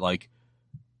are, but like,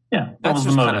 that was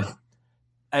the motive.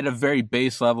 At a very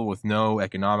base level with no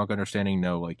economic understanding,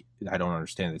 I don't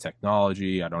understand the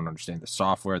technology, I don't understand the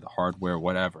software, the hardware,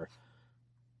 whatever.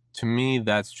 To me,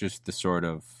 that's just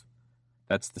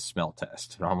that's the smell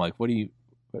test. And I'm like,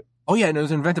 oh yeah, and it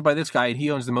was invented by this guy, and he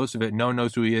owns the most of it. No one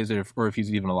knows who he is or if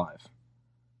he's even alive.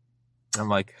 I'm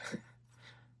like,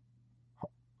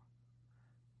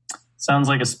 sounds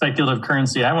like a speculative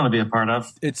currency I want to be a part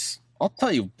of. I'll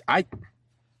tell you, I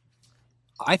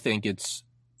think it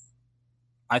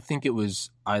was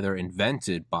either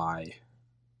invented by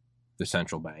the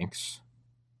central banks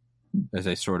as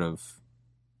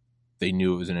they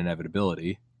knew it was an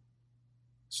inevitability,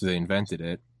 so they invented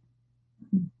it.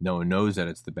 No one knows that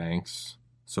it's the banks,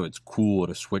 so it's cool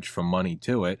to switch from money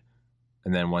to it.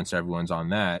 And then once everyone's on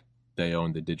that, they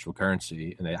own the digital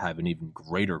currency, and they have an even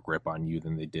greater grip on you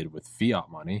than they did with fiat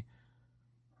money.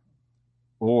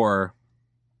 Or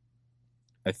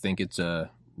I think it's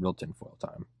a real tinfoil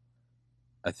time.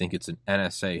 I think it's an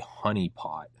NSA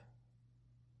honeypot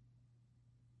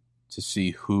to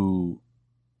see who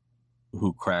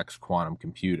cracks quantum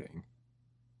computing,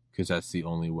 because that's the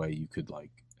only way you could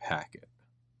hack it.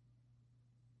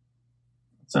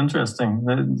 It's interesting.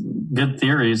 Good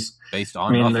theories. Based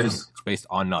on nothing. It's based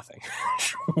on nothing.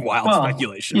 Wild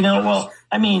speculation.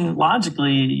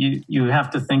 Logically, you have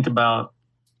to think about,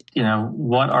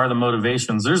 what are the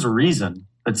motivations? There's a reason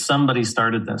that somebody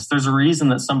started this. There's a reason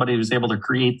that somebody was able to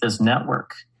create this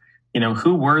network.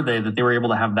 Who were they that they were able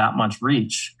to have that much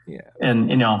reach? Yeah.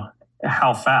 And,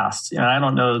 how fast? I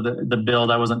don't know the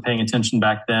build. I wasn't paying attention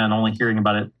back then, only hearing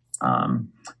about it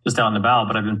just out and about,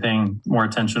 but I've been paying more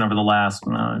attention over the last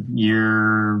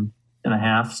year and a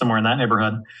half, somewhere in that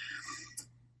neighborhood.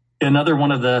 Another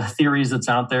one of the theories that's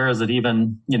out there is that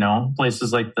even,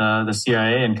 places like the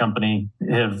CIA and company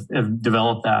have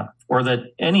developed that, or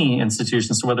that any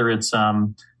institution, so whether it's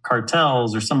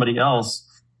cartels or somebody else,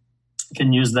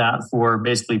 can use that for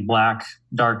basically black,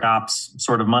 dark ops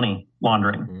sort of money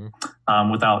laundering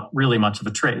without really much of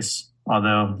a trace.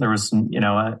 Although there was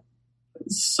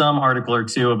some article or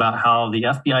two about how the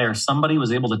FBI or somebody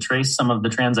was able to trace some of the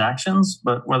transactions,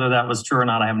 but whether that was true or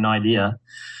not, I have no idea.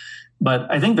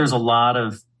 But I think there's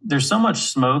so much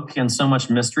smoke and so much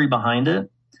mystery behind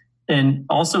it. And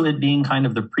also it being kind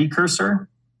of the precursor,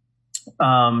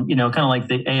 kind of like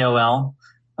the AOL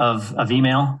of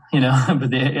email, but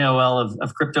the AOL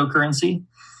of cryptocurrency.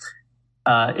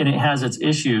 And it has its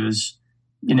issues.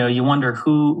 You wonder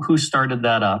who started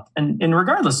that up. And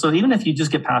regardless, so even if you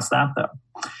just get past that though,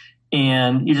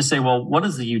 and you just say, well, what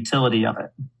is the utility of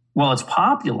it? Well, it's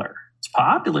popular. It's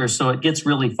popular, so it gets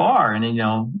really far. And,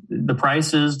 the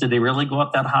prices, did they really go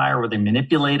up that high, or were they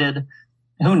manipulated?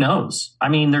 Who knows?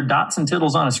 They're dots and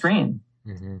tittles on a screen.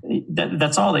 Mm-hmm.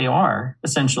 That's all they are,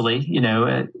 essentially,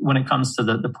 when it comes to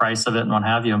the price of it and what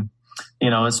have you.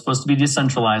 It's supposed to be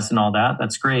decentralized and all that.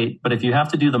 That's great. But if you have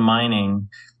to do the mining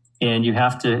and you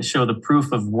have to show the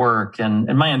proof of work, and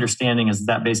my understanding is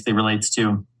that basically relates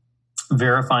to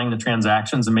verifying the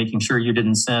transactions and making sure you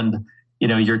didn't send,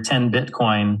 your 10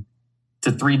 Bitcoin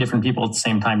to 3 different people at the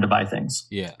same time to buy things.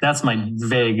 Yeah. That's my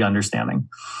vague understanding.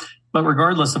 But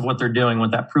regardless of what they're doing with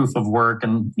that proof of work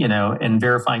and, and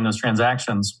verifying those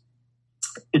transactions,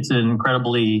 it's an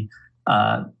incredibly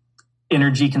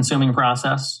energy consuming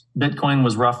process. Bitcoin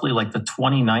was roughly like the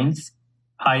 29th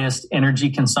highest energy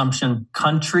consumption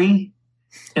country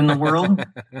in the world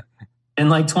in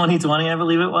 2020, I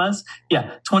believe it was.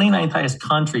 Yeah, 29th highest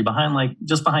country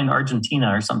just behind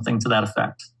Argentina or something to that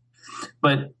effect.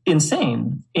 But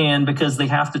insane. And because they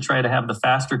have to try to have the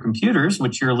faster computers,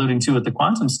 which you're alluding to with the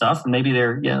quantum stuff, and maybe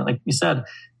like you said,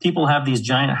 people have these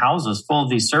giant houses full of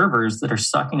these servers that are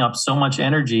sucking up so much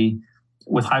energy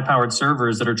with high-powered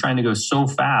servers that are trying to go so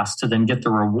fast to then get the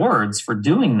rewards for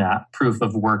doing that proof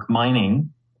of work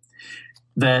mining,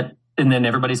 and then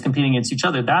everybody's competing against each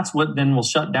other. That's what then will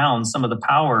shut down some of the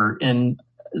power in,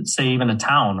 say, even a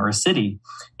town or a city.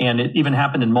 And it even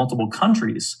happened in multiple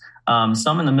countries,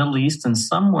 some in the Middle East and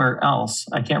somewhere else.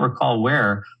 I can't recall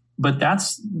where, but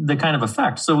that's the kind of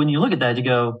effect. So when you look at that, you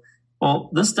go,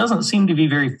 well, this doesn't seem to be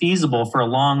very feasible for a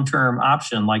long-term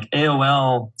option. Like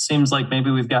AOL seems like maybe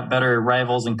we've got better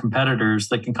rivals and competitors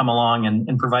that can come along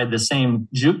and provide the same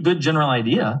good general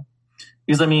idea.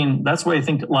 Because, that's why I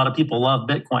think a lot of people love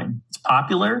Bitcoin. It's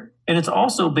popular, and it's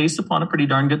also based upon a pretty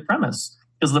darn good premise.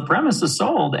 Because the premise is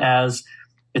sold as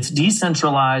it's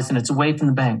decentralized and it's away from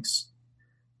the banks.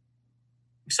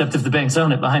 Except if the banks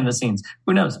own it behind the scenes.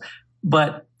 Who knows?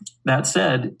 But that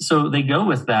said, so they go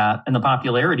with that and the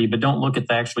popularity, but don't look at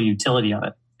the actual utility of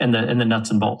it and the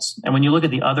nuts and bolts. And when you look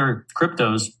at the other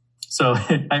cryptos, so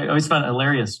I always found it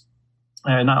hilarious.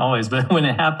 Not always, but when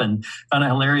it happened, I found it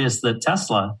hilarious that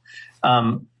Tesla,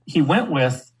 he went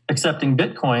with accepting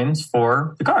Bitcoins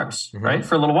for the cars, right?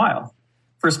 For a little while,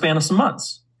 for a span of some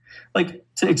months. Like,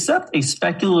 to accept a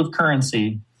speculative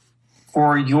currency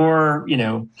for your,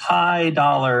 high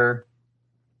dollar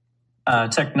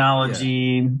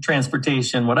technology,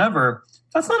 transportation, whatever,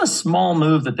 That's not a small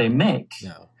move that they make.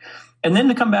 No. And then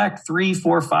to come back 3,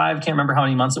 4, 5, can't remember how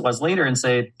many months it was later, and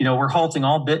say, we're halting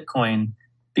all Bitcoin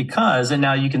because, and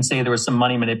now you can say there was some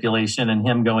money manipulation and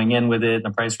him going in with it and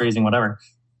the price raising, whatever.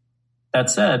 That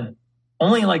said,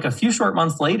 only like a few short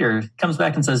months later, comes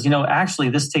back and says, actually,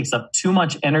 this takes up too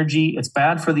much energy. It's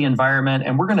bad for the environment.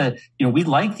 And we're going to, we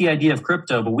like the idea of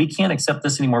crypto, but we can't accept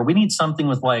this anymore. We need something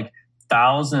with like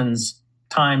thousands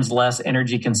times less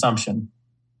energy consumption.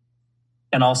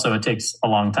 And also it takes a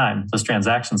long time. Those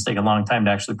transactions take a long time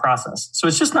to actually process. So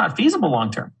it's just not feasible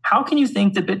long-term. How can you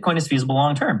think that Bitcoin is feasible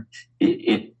long-term?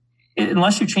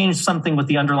 Unless you change something with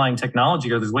the underlying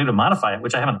technology or there's a way to modify it,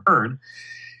 which I haven't heard.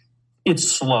 It's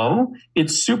slow.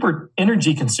 It's super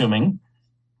energy consuming,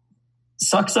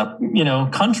 sucks up,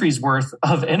 countries worth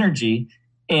of energy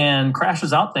and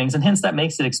crashes out things. And hence that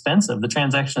makes it expensive. The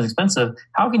transaction is expensive.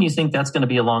 How can you think that's going to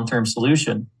be a long-term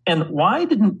solution? And why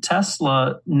didn't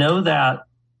Tesla know that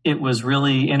it was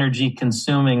really energy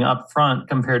consuming up front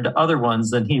compared to other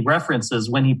ones that he references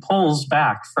when he pulls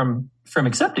back from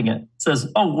accepting it?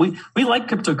 Says, we like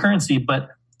cryptocurrency, but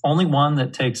only one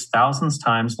that takes thousands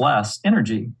times less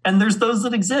energy. And there's those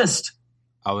that exist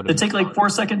that take like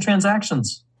 4-second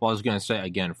transactions. Well, I was going to say,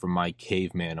 again, from my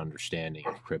caveman understanding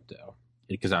of crypto,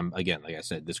 because I'm, again, like I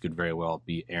said, this could very well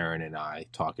be Aaron and I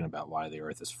talking about why the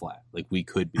earth is flat. Like we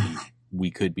could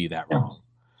be that wrong.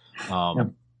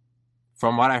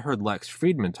 From what I heard Lex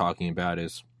Friedman talking about and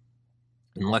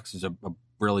Lex is a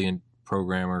brilliant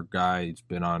programmer guy. He's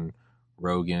been on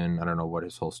Rogan. I don't know what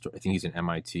his whole story. I think he's an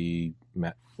MIT.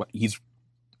 He's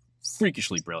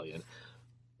freakishly brilliant.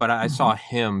 But I saw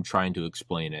him trying to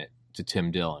explain it to Tim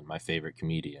Dillon, my favorite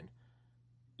comedian.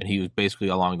 And he was basically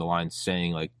along the lines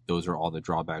saying, like, those are all the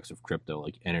drawbacks of crypto,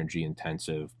 like energy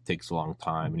intensive, takes a long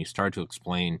time. And he started to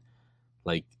explain,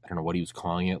 like, I don't know what he was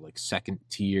calling it, like second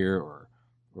tier or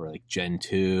like Gen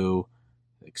 2,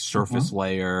 like surface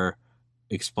layer,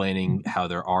 explaining how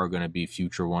there are going to be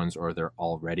future ones, or there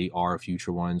already are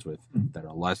future ones that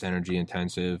are less energy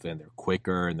intensive and they're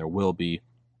quicker, and there will be.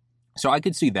 So I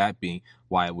could see that being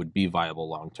why it would be viable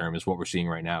long term. Is what we're seeing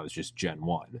right now is just Gen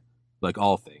 1, like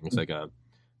all things, like a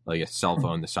cell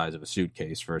phone the size of a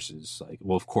suitcase versus like,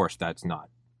 well, of course that's not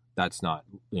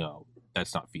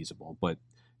feasible, but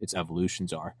its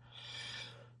evolutions are.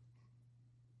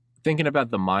 Thinking about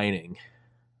the mining.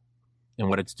 And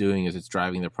what it's doing is it's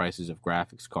driving the prices of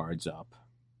graphics cards up,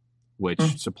 which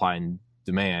supply and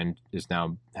demand is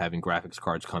now having graphics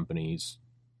cards companies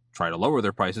try to lower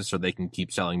their prices so they can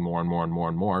keep selling more and more and more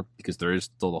and more, because there is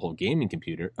still the whole gaming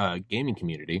community.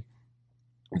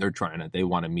 They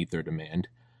want to meet their demand.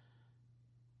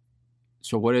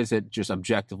 So what is it just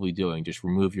objectively doing? Just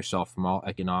remove yourself from all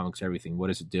economics, everything.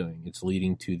 What is it doing? It's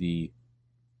leading to the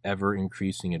ever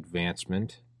increasing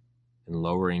advancement and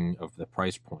lowering of the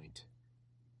price point,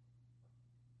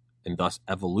 and thus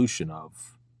evolution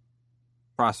of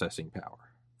processing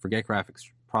power. Forget graphics,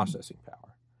 processing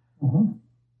power. Mm-hmm.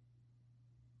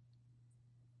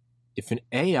 If an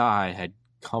AI had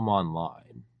come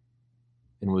online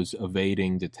and was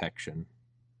evading detection,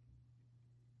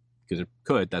 because it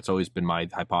could, that's always been my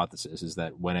hypothesis, is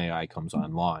that when AI comes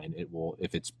online, it will,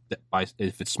 if it's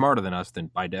smarter than us, then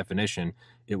by definition,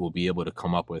 it will be able to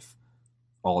come up with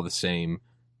all the same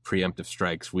preemptive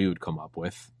strikes we would come up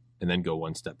with, and then go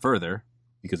one step further,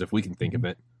 because if we can think of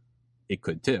it, it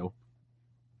could too.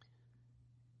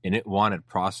 And it wanted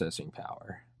processing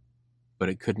power, but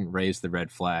it couldn't raise the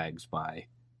red flags by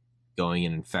going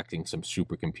and infecting some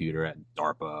supercomputer at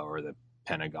DARPA or the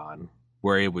Pentagon,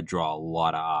 where it would draw a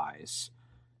lot of eyes.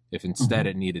 If instead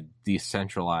it needed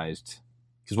decentralized,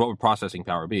 because what would processing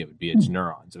power be? It would be its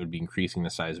neurons. It would be increasing the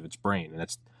size of its brain, and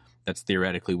that's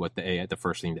theoretically what the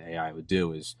first thing the AI would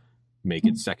do is make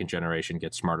its second generation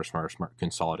get smarter,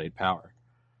 consolidate power.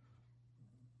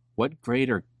 What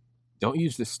greater? Don't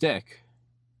use the stick.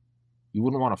 You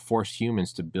wouldn't want to force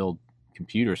humans to build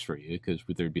computers for you, because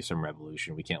there'd be some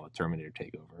revolution. We can't let Terminator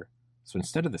take over. So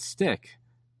instead of the stick,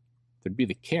 there'd be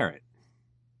the carrot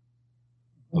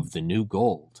of the new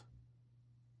gold.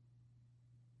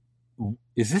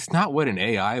 Is this not what an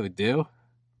AI would do?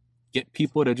 Get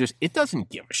people to just, it doesn't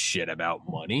give a shit about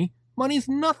money. Money's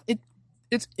nothing.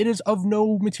 It is of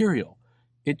no material.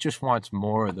 It just wants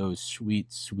more of those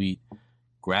sweet, sweet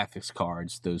graphics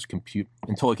cards, those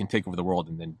until it can take over the world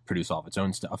and then produce all of its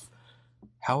own stuff.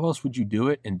 How else would you do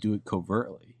it, and do it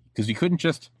covertly? Because you couldn't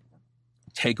just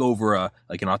take over an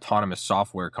autonomous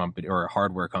software company or a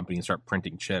hardware company and start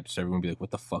printing chips. Everyone would be like,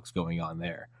 what the fuck's going on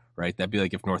there? Right? That'd be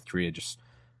like if North Korea just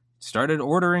started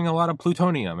ordering a lot of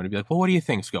plutonium, and it'd be like, well, what do you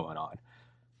think's going on?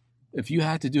 If you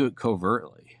had to do it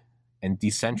covertly and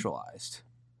decentralized,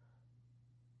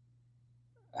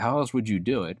 how else would you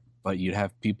do it? But you'd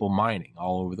have people mining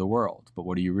all over the world. But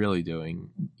what are you really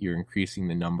doing? You're increasing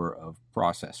the number of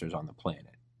processors on the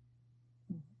planet.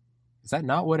 Is that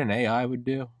not what an AI would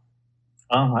do?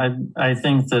 I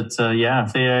think that,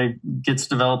 if AI gets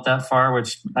developed that far,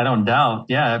 which I don't doubt,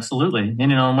 yeah, absolutely.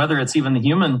 And, and whether it's even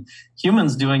the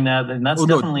humans doing that, then that's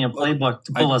definitely a playbook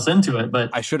to pull us into it.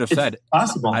 But I should have said,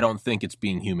 possible. I don't think it's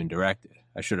being human directed.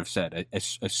 I should have said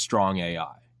a strong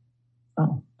AI,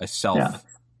 a self.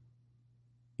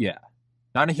 Yeah.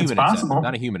 Not a human incentive.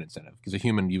 Not a human incentive. Because a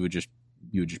human, you would just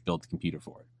build the computer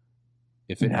for it.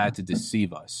 If it had to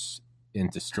deceive us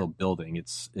into still building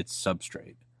its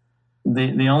substrate.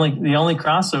 The only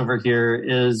crossover here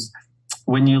is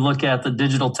when you look at the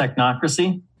digital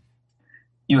technocracy,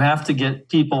 you have to get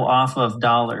people off of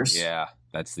dollars. Yeah,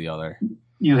 that's the other.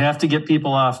 You have to get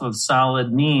people off of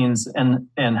solid means, and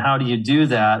how do you do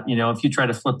that? If you try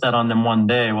to flip that on them one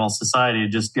day, well, society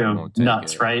would just go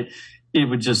nuts, right? It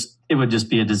would just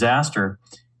be a disaster.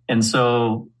 And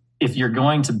so if you're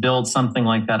going to build something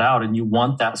like that out and you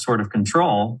want that sort of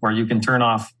control where you can turn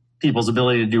off people's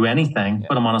ability to do anything,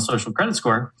 put them on a social credit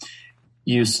score,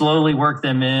 you slowly work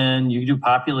them in, you do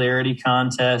popularity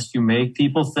contests, you make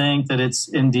people think that it's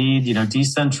indeed,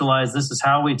 decentralized. This is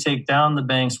how we take down the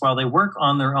banks while they work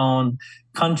on their own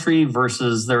country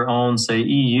versus their own, say,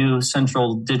 EU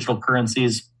central digital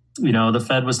currencies. The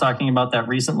Fed was talking about that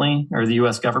recently, or the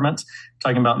US government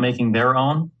talking about making their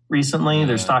own recently.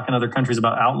 There's talk in other countries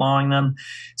about outlawing them.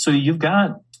 So you've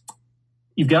got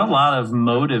a lot of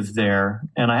motive there.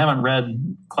 And I haven't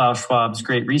read Klaus Schwab's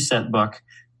Great Reset book,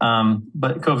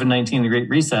 but COVID-19, the Great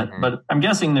Reset. But I'm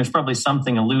guessing there's probably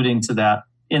something alluding to that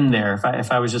in there,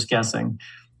 if I was just guessing.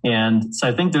 And so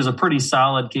I think there's a pretty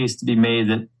solid case to be made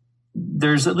that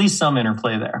there's at least some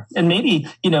interplay there. And maybe,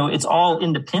 it's all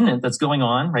independent that's going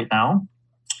on right now,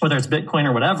 whether it's Bitcoin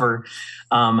or whatever.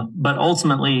 But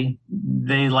ultimately,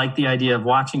 they like the idea of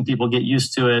watching people get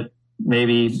used to it,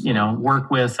 maybe, work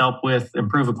with, help with,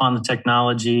 improve upon the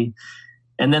technology.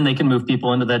 And then they can move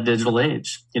people into that digital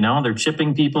age. They're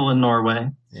chipping people in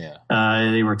Norway. Yeah.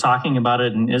 They were talking about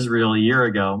it in Israel a year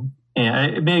ago.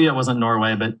 And maybe it wasn't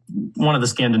Norway, but one of the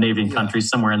Scandinavian countries,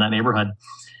 somewhere in that neighborhood.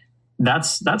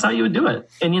 That's how you would do it.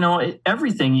 And,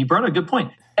 everything, you brought a good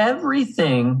point.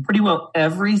 Everything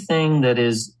that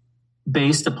is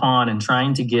based upon and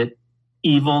trying to get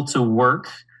evil to work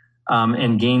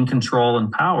and gain control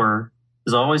and power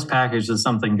is always packaged as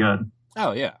something good.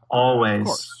 Oh, yeah. Always. Of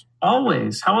course.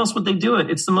 Always. How else would they do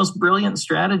it? It's the most brilliant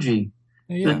strategy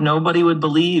that nobody would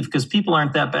believe because people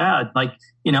aren't that bad. Like,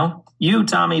 you,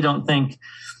 Tommy, don't think,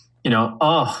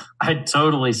 I'd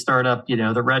totally start up,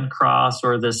 the Red Cross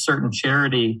or this certain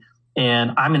charity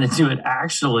and I'm going to do it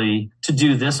actually to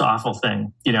do this awful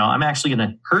thing. I'm actually going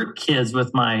to hurt kids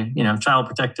with my, child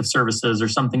protective services or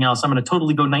something else. I'm going to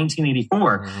totally go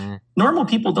 1984. Mm-hmm. Normal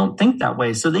people don't think that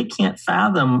way. So they can't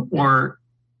fathom or,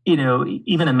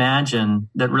 even imagine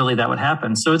that really that would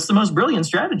happen. So it's the most brilliant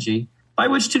strategy by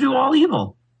which to do all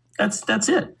evil. That's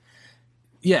it.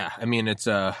 Yeah. I mean,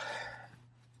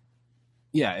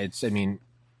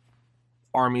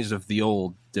 armies of the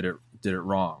old did it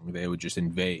wrong. They would just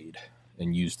invade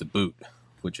and use the boot,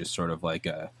 which is sort of like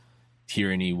a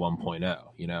tyranny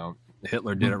 1.0.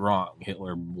 Hitler did it wrong.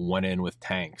 Hitler went in with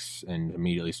tanks and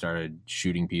immediately started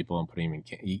shooting people and putting them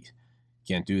in. You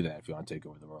can't do that if you want to take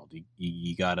over the world.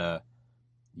 You gotta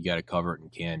cover it in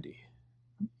candy.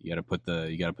 You gotta put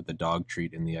the dog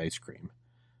treat in the ice cream,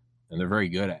 and they're very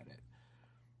good at it.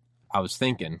 I was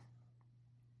thinking,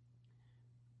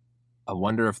 I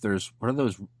wonder if what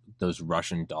are those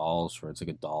Russian dolls where it's like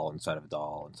a doll inside of a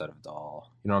doll inside of a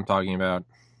doll. You know what I'm talking about?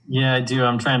 Yeah, I do.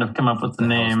 I'm trying to come up with the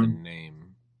name.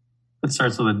 It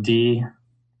starts with a D.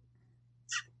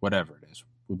 Whatever it is.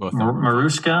 We both know.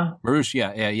 Marushka?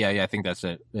 Marushka, yeah. I think that's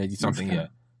it. Something, yeah.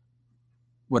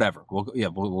 Whatever.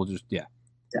 We'll just, yeah.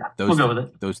 Yeah, we'll go with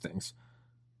it. Those things.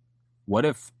 What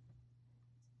if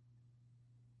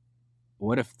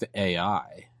the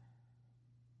AI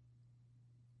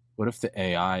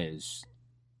is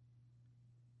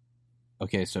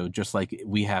okay? So just like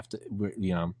we have to,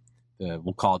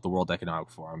 we'll call it the World Economic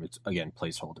Forum. It's again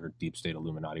placeholder, deep state,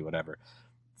 Illuminati, whatever.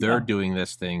 They're doing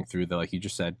this thing through like you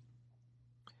just said.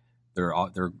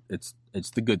 It's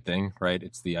the good thing, right?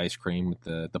 It's the ice cream with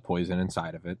the poison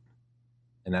inside of it,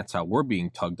 and that's how we're being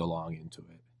tugged along into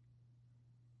it.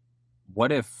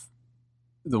 What if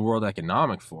the World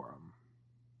Economic Forum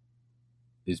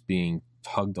is being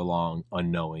tugged along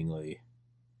unknowingly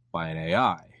by an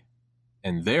AI,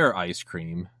 and their ice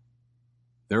cream,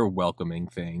 their welcoming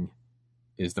thing,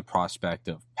 is the prospect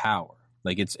of power?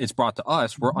 Like it's brought to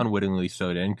us. We're unwittingly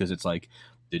sewed in because it's like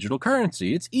digital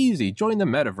currency. It's easy. Join the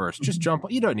metaverse. Just jump.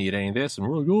 You don't need any of this. And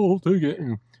we're like, oh, I'll take it.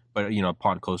 But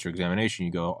upon closer examination,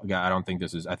 you go, I don't think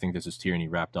this is. I think this is tyranny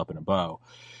wrapped up in a bow.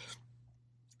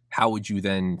 How would you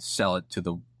then sell it to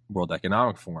the World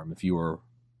Economic Forum if you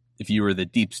were the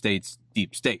deep state's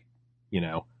deep state?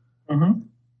 You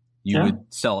would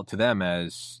sell it to them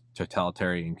as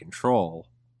totalitarian control,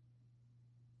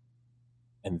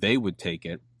 and they would take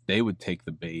it. They would take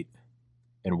the bait.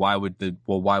 And why would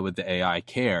the AI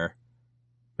care?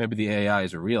 Maybe the AI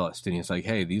is a realist, and he's like,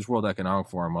 hey, these World Economic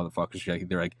Forum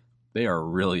motherfuckers, they are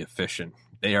really efficient.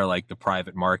 They are like the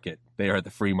private market. They are the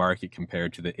free market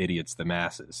compared to the idiots, the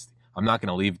masses. I'm not going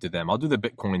to leave it to them. I'll do the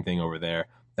Bitcoin thing over there.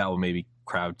 That will maybe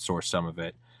crowdsource some of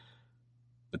it.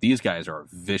 But these guys are a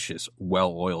vicious,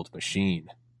 well-oiled machine.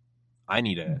 I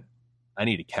need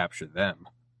to capture them.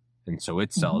 And so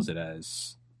it sells it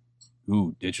as,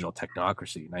 digital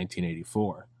technocracy,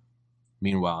 1984.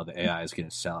 Meanwhile, the AI is going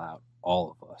to sell out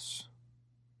all of us.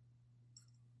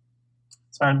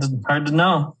 It's hard to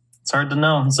know. It's hard to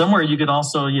know. Somewhere you could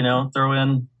also, throw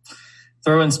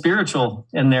in spiritual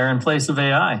in there in place of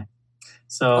AI.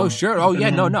 So. Oh sure. Oh yeah.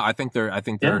 No. I think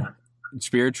they're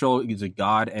spiritual. Is a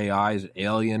god. AI is an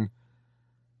alien.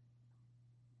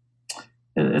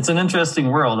 It's an interesting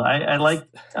world. I like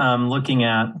looking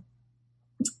at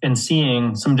and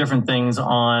seeing some different things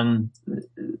on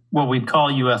what we'd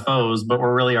call UFOs, but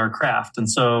were really our craft. And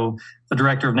so the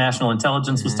director of national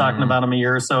intelligence was talking about them a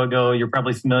year or so ago. You're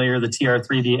probably familiar, the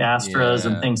TR-3D Astras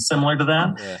and things similar to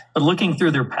that. Yeah. But looking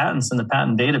through their patents in the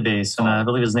patent database, and I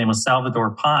believe his name was Salvador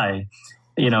Pi,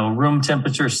 room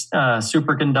temperature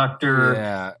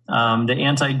superconductor, the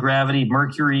anti-gravity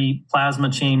mercury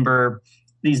plasma chamber,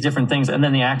 these different things, and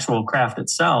then the actual craft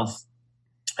itself.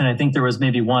 And I think there was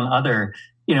maybe one other.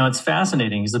 It's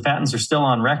fascinating because the patents are still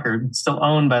on record, still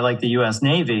owned by like the U.S.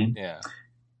 Navy. Yeah.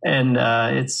 And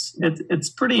it's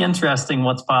pretty interesting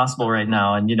what's possible right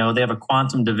now. And, they have a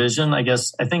quantum division. I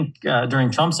think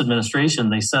during Trump's administration,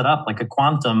 they set up like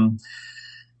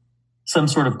some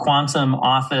sort of quantum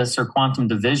office or quantum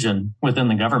division within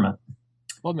the government.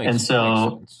 Well, makes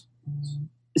sense.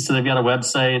 So they've got a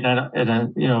website and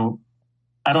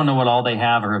I don't know what all they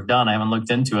have or have done. I haven't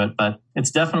looked into it, but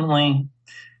it's definitely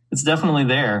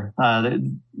there.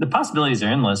 The possibilities are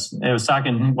endless. I was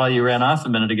talking while you ran off a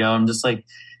minute ago. I'm just like,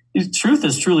 truth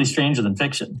is truly stranger than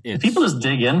fiction. If people just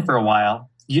dig in for a while,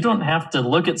 you don't have to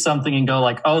look at something and go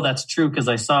like, oh, that's true because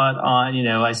I saw it on,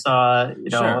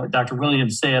 sure. Dr.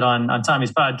 Williams say it on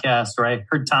Tommy's podcast, or I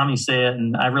heard Tommy say it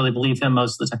and I really believe him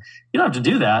most of the time. You don't have to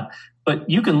do that. But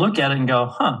you can look at it and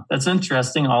go, that's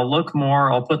interesting. I'll look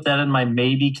more. I'll put that in my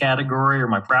maybe category or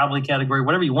my probably category,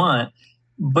 whatever you want.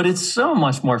 But it's so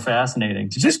much more fascinating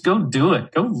to just go do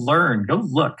it. Go learn. Go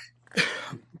look.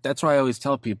 That's why I always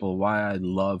tell people why I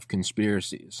love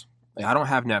conspiracies. Like, I don't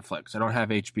have Netflix. I don't have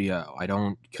HBO. I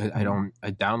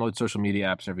download social media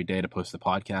apps every day to post the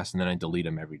podcast, and then I delete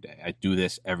them every day. I do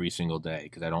this every single day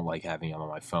because I don't like having them on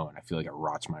my phone. I feel like it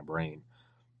rots my brain.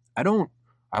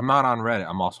 I'm not on Reddit.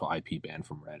 I'm also IP banned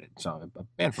from Reddit. So I'm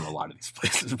banned from a lot of these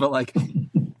places. But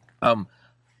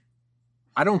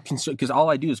I don't consume, because all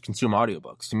I do is consume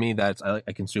audiobooks. To me,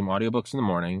 I consume audiobooks in the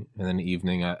morning, and then in the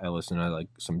evening I listen to like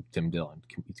some Tim Dillon.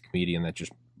 He's a comedian that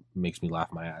just makes me laugh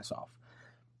my ass off.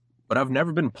 But I've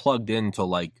never been plugged into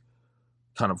like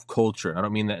kind of culture. I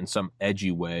don't mean that in some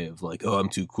edgy way of like, oh, I'm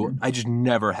too cool. I just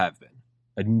never have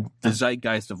been. The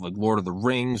zeitgeist of like Lord of the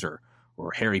Rings or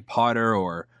Harry Potter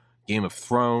or Game of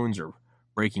Thrones or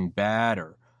Breaking Bad,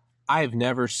 or I've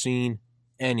never seen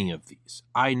any of these.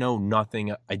 I know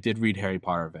nothing. I did read Harry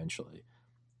Potter eventually.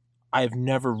 I've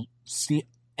never seen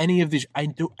any of these. I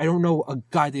don't know a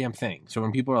goddamn thing. So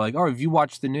when people are like, oh, have you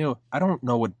watched the new? I don't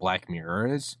know what Black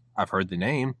Mirror is. I've heard the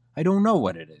name. I don't know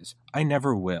what it is. I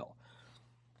never will.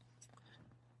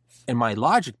 And my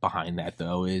logic behind that,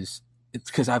 though, is it's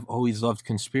because I've always loved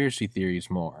conspiracy theories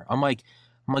more. I'm like,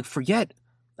 forget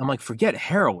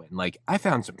heroin. Like, I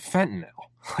found some fentanyl.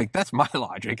 Like, that's my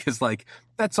logic. Is like,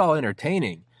 that's all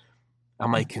entertaining.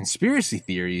 I'm like, conspiracy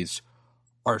theories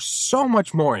are so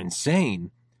much more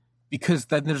insane because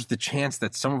then there's the chance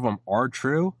that some of them are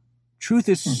true. Truth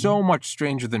is so much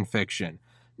stranger than fiction.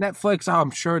 Netflix,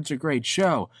 I'm sure it's a great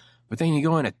show. But then you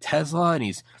go into Tesla and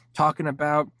he's talking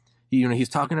about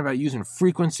using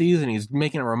frequencies and he's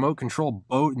making a remote control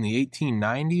boat in the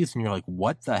 1890s. And you're like,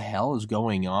 what the hell is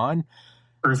going on?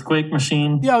 Earthquake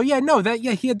machine. He had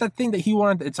that thing that he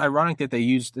wanted. It's ironic that they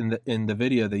used in the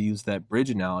video, they used that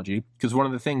bridge analogy because one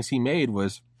of the things he made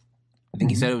was, I think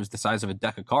he said it was the size of a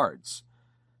deck of cards.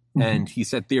 And he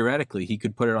said theoretically he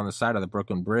could put it on the side of the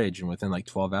Brooklyn Bridge, and within like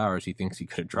 12 hours, he thinks he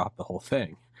could have dropped the whole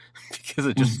thing because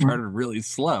it just started really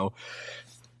slow.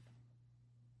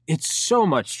 It's so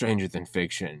much stranger than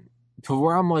fiction, to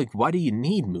where I'm like, why do you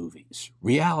need movies?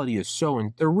 Reality is so...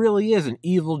 And there really is an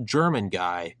evil German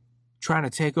guy trying to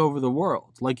take over the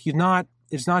world. Like,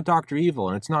 it's not Dr. Evil,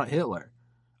 and it's not Hitler.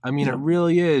 I mean, it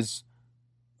really is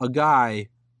a guy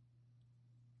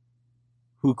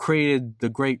who created the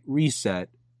Great Reset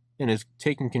and is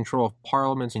taking control of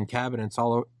parliaments and cabinets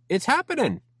all over. It's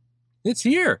happening. It's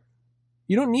here.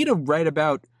 You don't need to write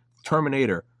about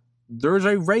Terminator. There's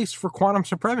a race for quantum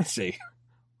supremacy.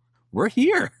 We're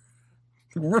here.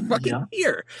 We're fucking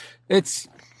here. It's...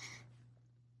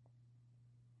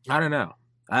 I don't know.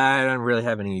 I don't really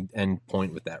have any end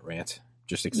point with that rant.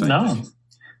 Just excited.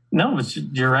 No, but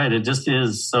you're right. It just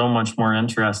is so much more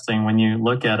interesting when you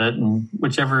look at it, and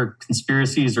whichever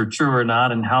conspiracies are true or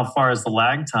not, and how far is the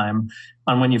lag time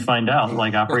on when you find out.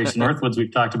 Like Operation Northwoods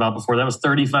we've talked about before, that was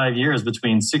 35 years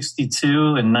between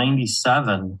 62 and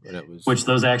 97, which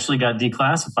those actually got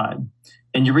declassified.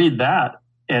 And you read that,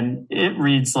 and it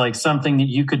reads like something that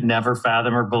you could never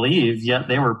fathom or believe, yet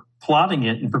they were plotting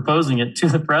it and proposing it to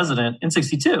the president in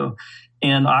 62.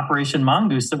 And Operation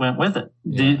Mongoose that went with it.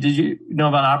 Yeah. Did you know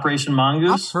about Operation Mongoose?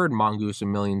 I've heard Mongoose a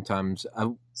million times.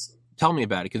 Tell me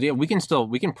about it, because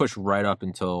we can push right up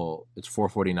until it's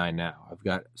 4:49 now. I've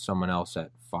got someone else at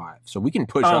 5, so we can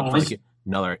push up for like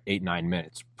another 8-9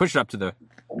 minutes. Push it up to the.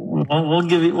 We'll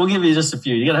give you just a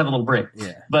few. You got to have a little break.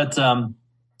 Yeah. But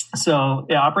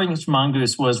Operation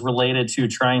Mongoose was related to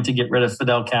trying to get rid of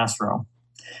Fidel Castro.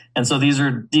 And so these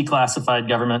are declassified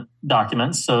government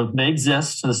documents. So they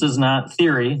exist. This is not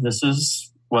theory. This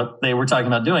is what they were talking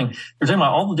about doing. They're talking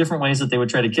about all the different ways that they would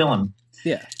try to kill him.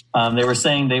 Yeah. They were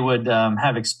saying they would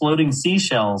have exploding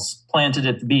seashells planted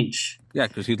at the beach. Yeah,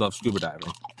 because he loves scuba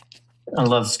diving. I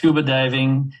love scuba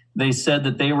diving. They said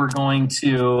that they were going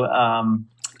to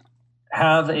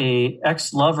have a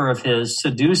ex-lover of his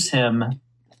seduce him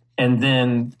and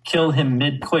then kill him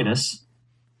mid-coitus.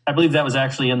 I believe that was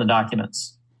actually in the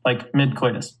documents, like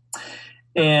mid-coitus.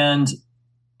 And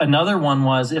another one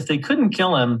was, if they couldn't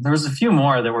kill him, there was a few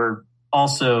more that were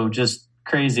also just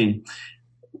crazy.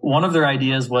 One of their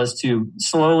ideas was to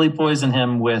slowly poison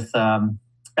him with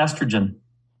estrogen.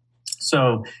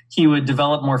 So he would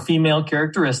develop more female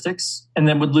characteristics and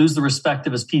then would lose the respect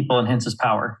of his people and hence his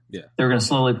power. Yeah. They were going to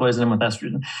slowly poison him with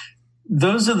estrogen.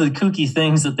 Those are the kooky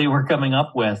things that they were coming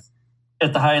up with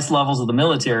at the highest levels of the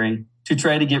military to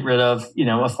try to get rid of,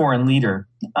 a foreign leader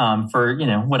for,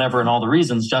 whatever and all the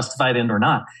reasons, justified and or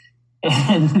not.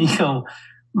 And you go,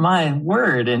 my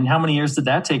word, and how many years did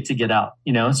that take to get out?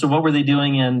 So what were they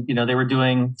doing they were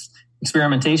doing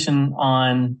experimentation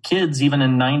on kids even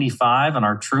in 95 on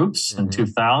our troops in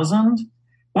 2000.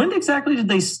 When exactly did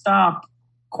they stop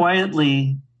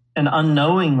quietly and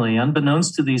unknowingly,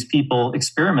 unbeknownst to these people,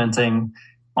 experimenting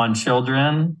on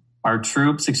children, our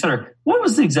troops, etc.? What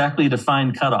was the exactly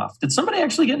defined cutoff? Did somebody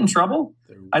actually get in trouble?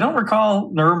 I don't recall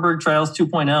Nuremberg Trials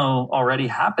 2.0 already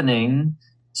happening.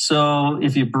 So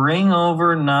if you bring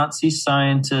over Nazi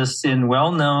scientists in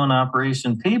well-known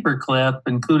Operation Paperclip,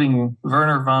 including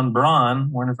Werner von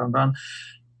Braun,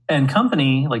 and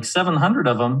company, like 700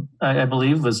 of them, I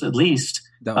believe was at least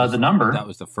the number. That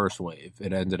was the first wave.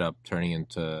 It ended up turning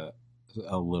into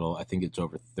a little, I think it's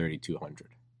over 3,200.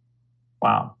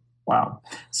 Wow.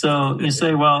 So you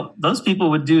say, well, those people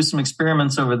would do some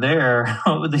experiments over there.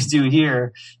 What would they do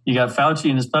here? You got Fauci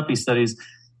and his puppy studies.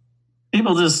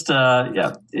 People just,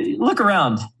 look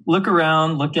around,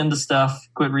 look into stuff,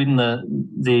 quit reading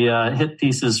the hit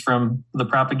pieces from the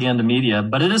propaganda media.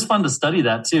 But it is fun to study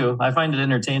that too. I find it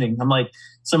entertaining. I'm like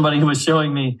somebody who was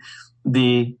showing me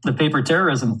the paper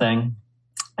terrorism thing.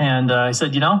 And I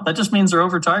said, that just means they're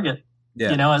over target.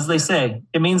 Yeah. As they say,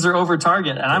 it means they're over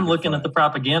target. And I'm looking at the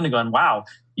propaganda going, wow,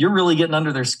 you're really getting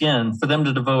under their skin for them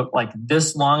to devote like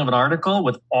this long of an article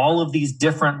with all of these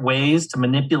different ways to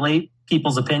manipulate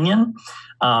people's opinion.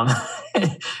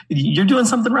 You're doing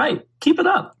something right. Keep it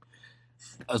up.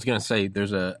 I was going to say,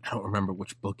 I don't remember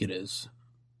which book it is,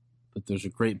 but there's a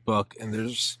great book. And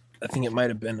I think it might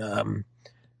have been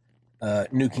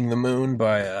Nuking the Moon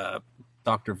by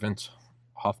Dr. Vince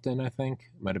Houghton, I think.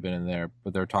 It might have been in there,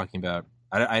 but they're talking about,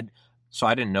 so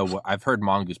I didn't know I've heard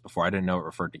Mongoose before. I didn't know it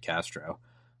referred to Castro.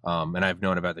 And I've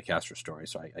known about the Castro story,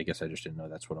 so I guess I just didn't know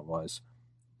that's what it was.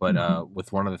 But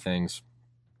with one of the things,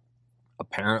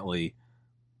 apparently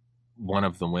one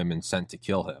of the women sent to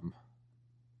kill him,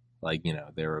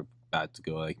 they were about to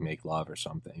go make love or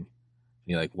something.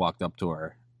 And he walked up to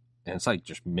her, and it's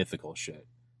just mythical shit.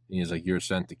 And he's like, "You're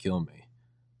sent to kill me."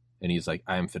 And he's like,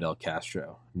 I am Fidel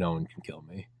Castro. No one can kill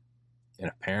me. And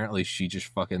apparently she just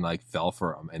fucking like fell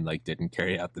for him and like didn't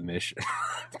carry out the mission.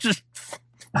 Just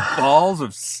balls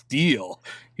of steel.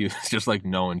 He was just like,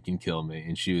 no one can kill me.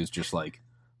 And she was just like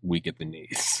weak at the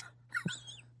knees.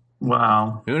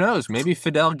 Wow. Who knows? Maybe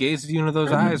Fidel gazes you into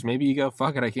those eyes. Maybe you go,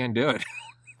 fuck it, I can't do it.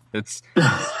 It's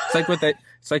like what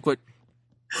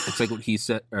he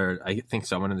said, or I think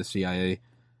someone in the CIA,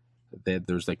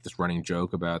 there's like this running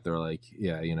joke about, they're like,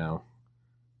 yeah, you know,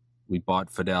 we bought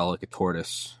Fidel like a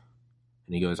tortoise.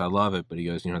 And he goes, I love it. But he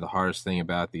goes, you know, the hardest thing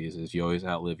about these is you always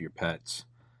outlive your pets.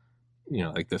 You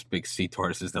know, like those big sea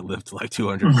tortoises that lived like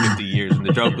 250 years. And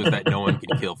the joke was that no one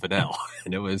can kill Fidel.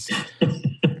 And it was...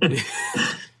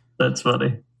 That's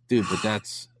funny. Dude, but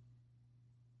that's...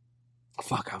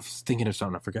 Fuck, I was thinking of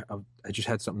something. I forgot. I just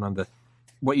had something on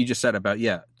what you just said about,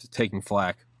 taking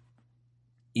flack.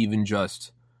 Even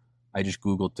just... I just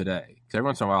Googled today. Because every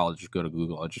once in a while, I'll just go to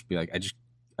Google. I'll just be like,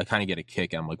 I kind of get a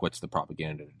kick. I'm like, what's the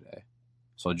propaganda today?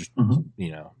 So I'll just, you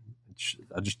know,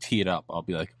 I'll just tee it up. I'll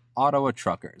be like, Ottawa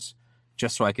truckers,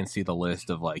 just so I can see the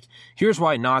list of like, here's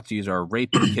why Nazis are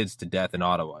raping kids to death in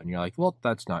Ottawa. And you're like, well,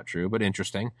 that's not true, but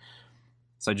interesting.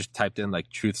 So I just typed in like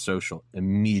Truth Social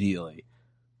immediately.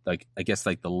 Like, I guess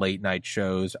like the late night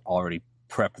shows already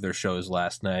prepped their shows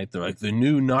last night. They're like, the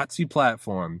new Nazi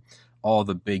platform. All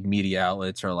the big media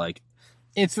outlets are like,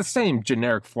 it's the same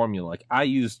generic formula. Like, I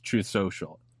use Truth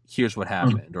Social. Here's what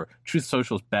happened. Or Truth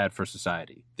Social is bad for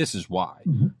society. This is why.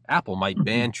 Apple might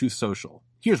ban Truth Social.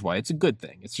 Here's why. It's a good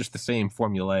thing. It's just the same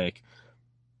formulaic.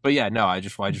 But yeah, no, I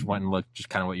just went and looked, just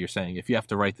kind of what you're saying. If you have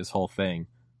to write this whole thing,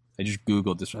 I just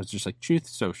Googled this. I was just like, Truth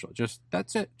Social. Just,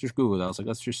 that's it. Just Googled it. I was like,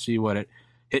 let's just see what it,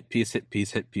 hit piece. And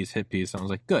I was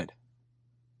like, good.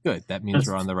 That means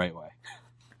we're on the right way.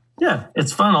 Yeah,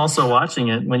 it's fun also watching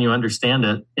it when you understand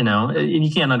it, you know, and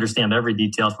you can't understand every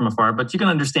detail from afar, but you can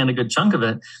understand a good chunk of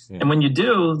it. Yeah. And when you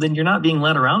do, then you're not being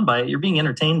led around by it. You're being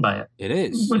entertained by it. It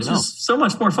is. Which is so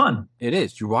much more fun. It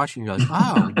is. You're watching, you're like,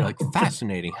 oh, you're like,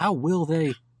 fascinating. How will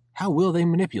they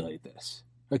manipulate this?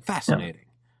 Like, fascinating. Yeah.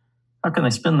 How can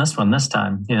they spin this one this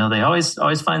time? You know, they always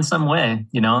find some way,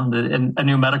 you know. A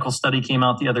new medical study came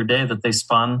out the other day that they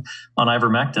spun on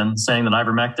ivermectin, saying that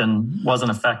ivermectin wasn't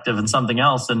effective in something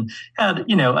else, and had,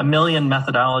 you know, a million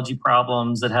methodology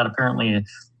problems. That had apparently,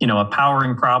 you know, a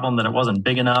powering problem, that it wasn't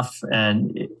big enough,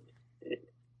 and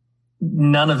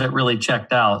none of it really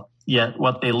checked out. Yet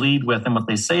what they lead with and what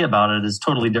they say about it is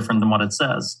totally different than what it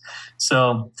says.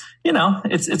 So, you know,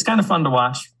 it's kind of fun to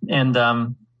watch.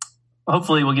 And,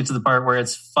 hopefully we'll get to the part where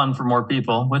it's fun for more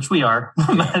people, which we are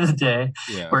by the day,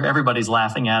 where everybody's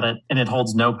laughing at it and it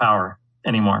holds no power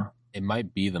anymore. It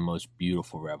might be the most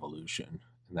beautiful revolution,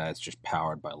 and that it's just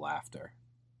powered by laughter.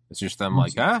 It's just them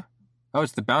like, huh? Oh,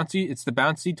 it's the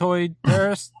bouncy toy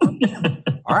terrorist?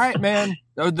 All right, man.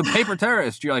 Oh, the paper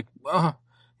terrorist. You're like, oh,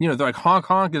 you know, they're like, honk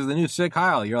honk is the new Sick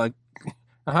Heil. You're like,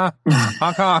 honk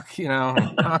honk, you know,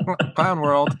 clown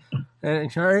world.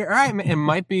 And all right, man. It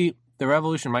might be, the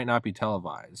revolution might not be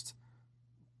televised,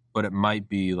 but it might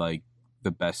be like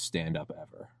the best stand-up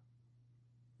ever.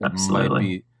 Absolutely. Might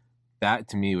be, that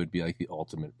to me would be like the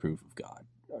ultimate proof of God.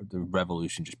 The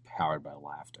revolution just powered by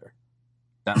laughter.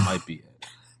 That might be it.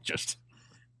 Just.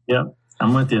 Yep,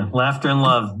 I'm with you. Laughter and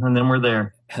love, and then we're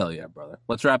there. Hell yeah, brother.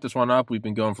 Let's wrap this one up. We've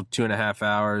been going for 2.5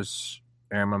 hours.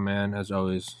 Aaron, my man, as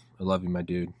always, I love you, my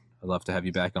dude. I'd love to have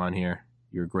you back on here.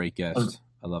 You're a great guest.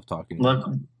 I love talking to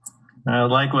you.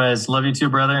 Likewise. Love you too,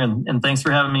 brother. And thanks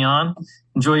for having me on.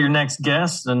 Enjoy your next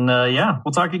guest. And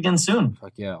we'll talk again soon.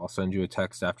 Fuck yeah. I'll send you a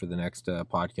text after the next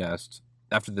podcast,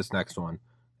 after this next one,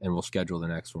 and we'll schedule the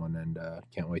next one. And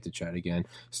can't wait to chat again.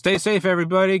 Stay safe,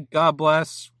 everybody. God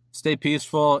bless. Stay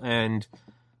peaceful. And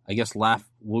I guess laugh.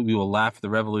 We will laugh. The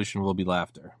revolution will be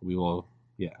laughter. We will,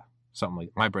 something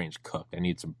like, my brain's cooked. I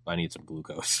need some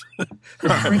glucose. All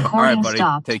right, buddy.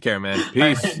 Stopped. Take care, man.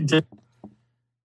 Peace.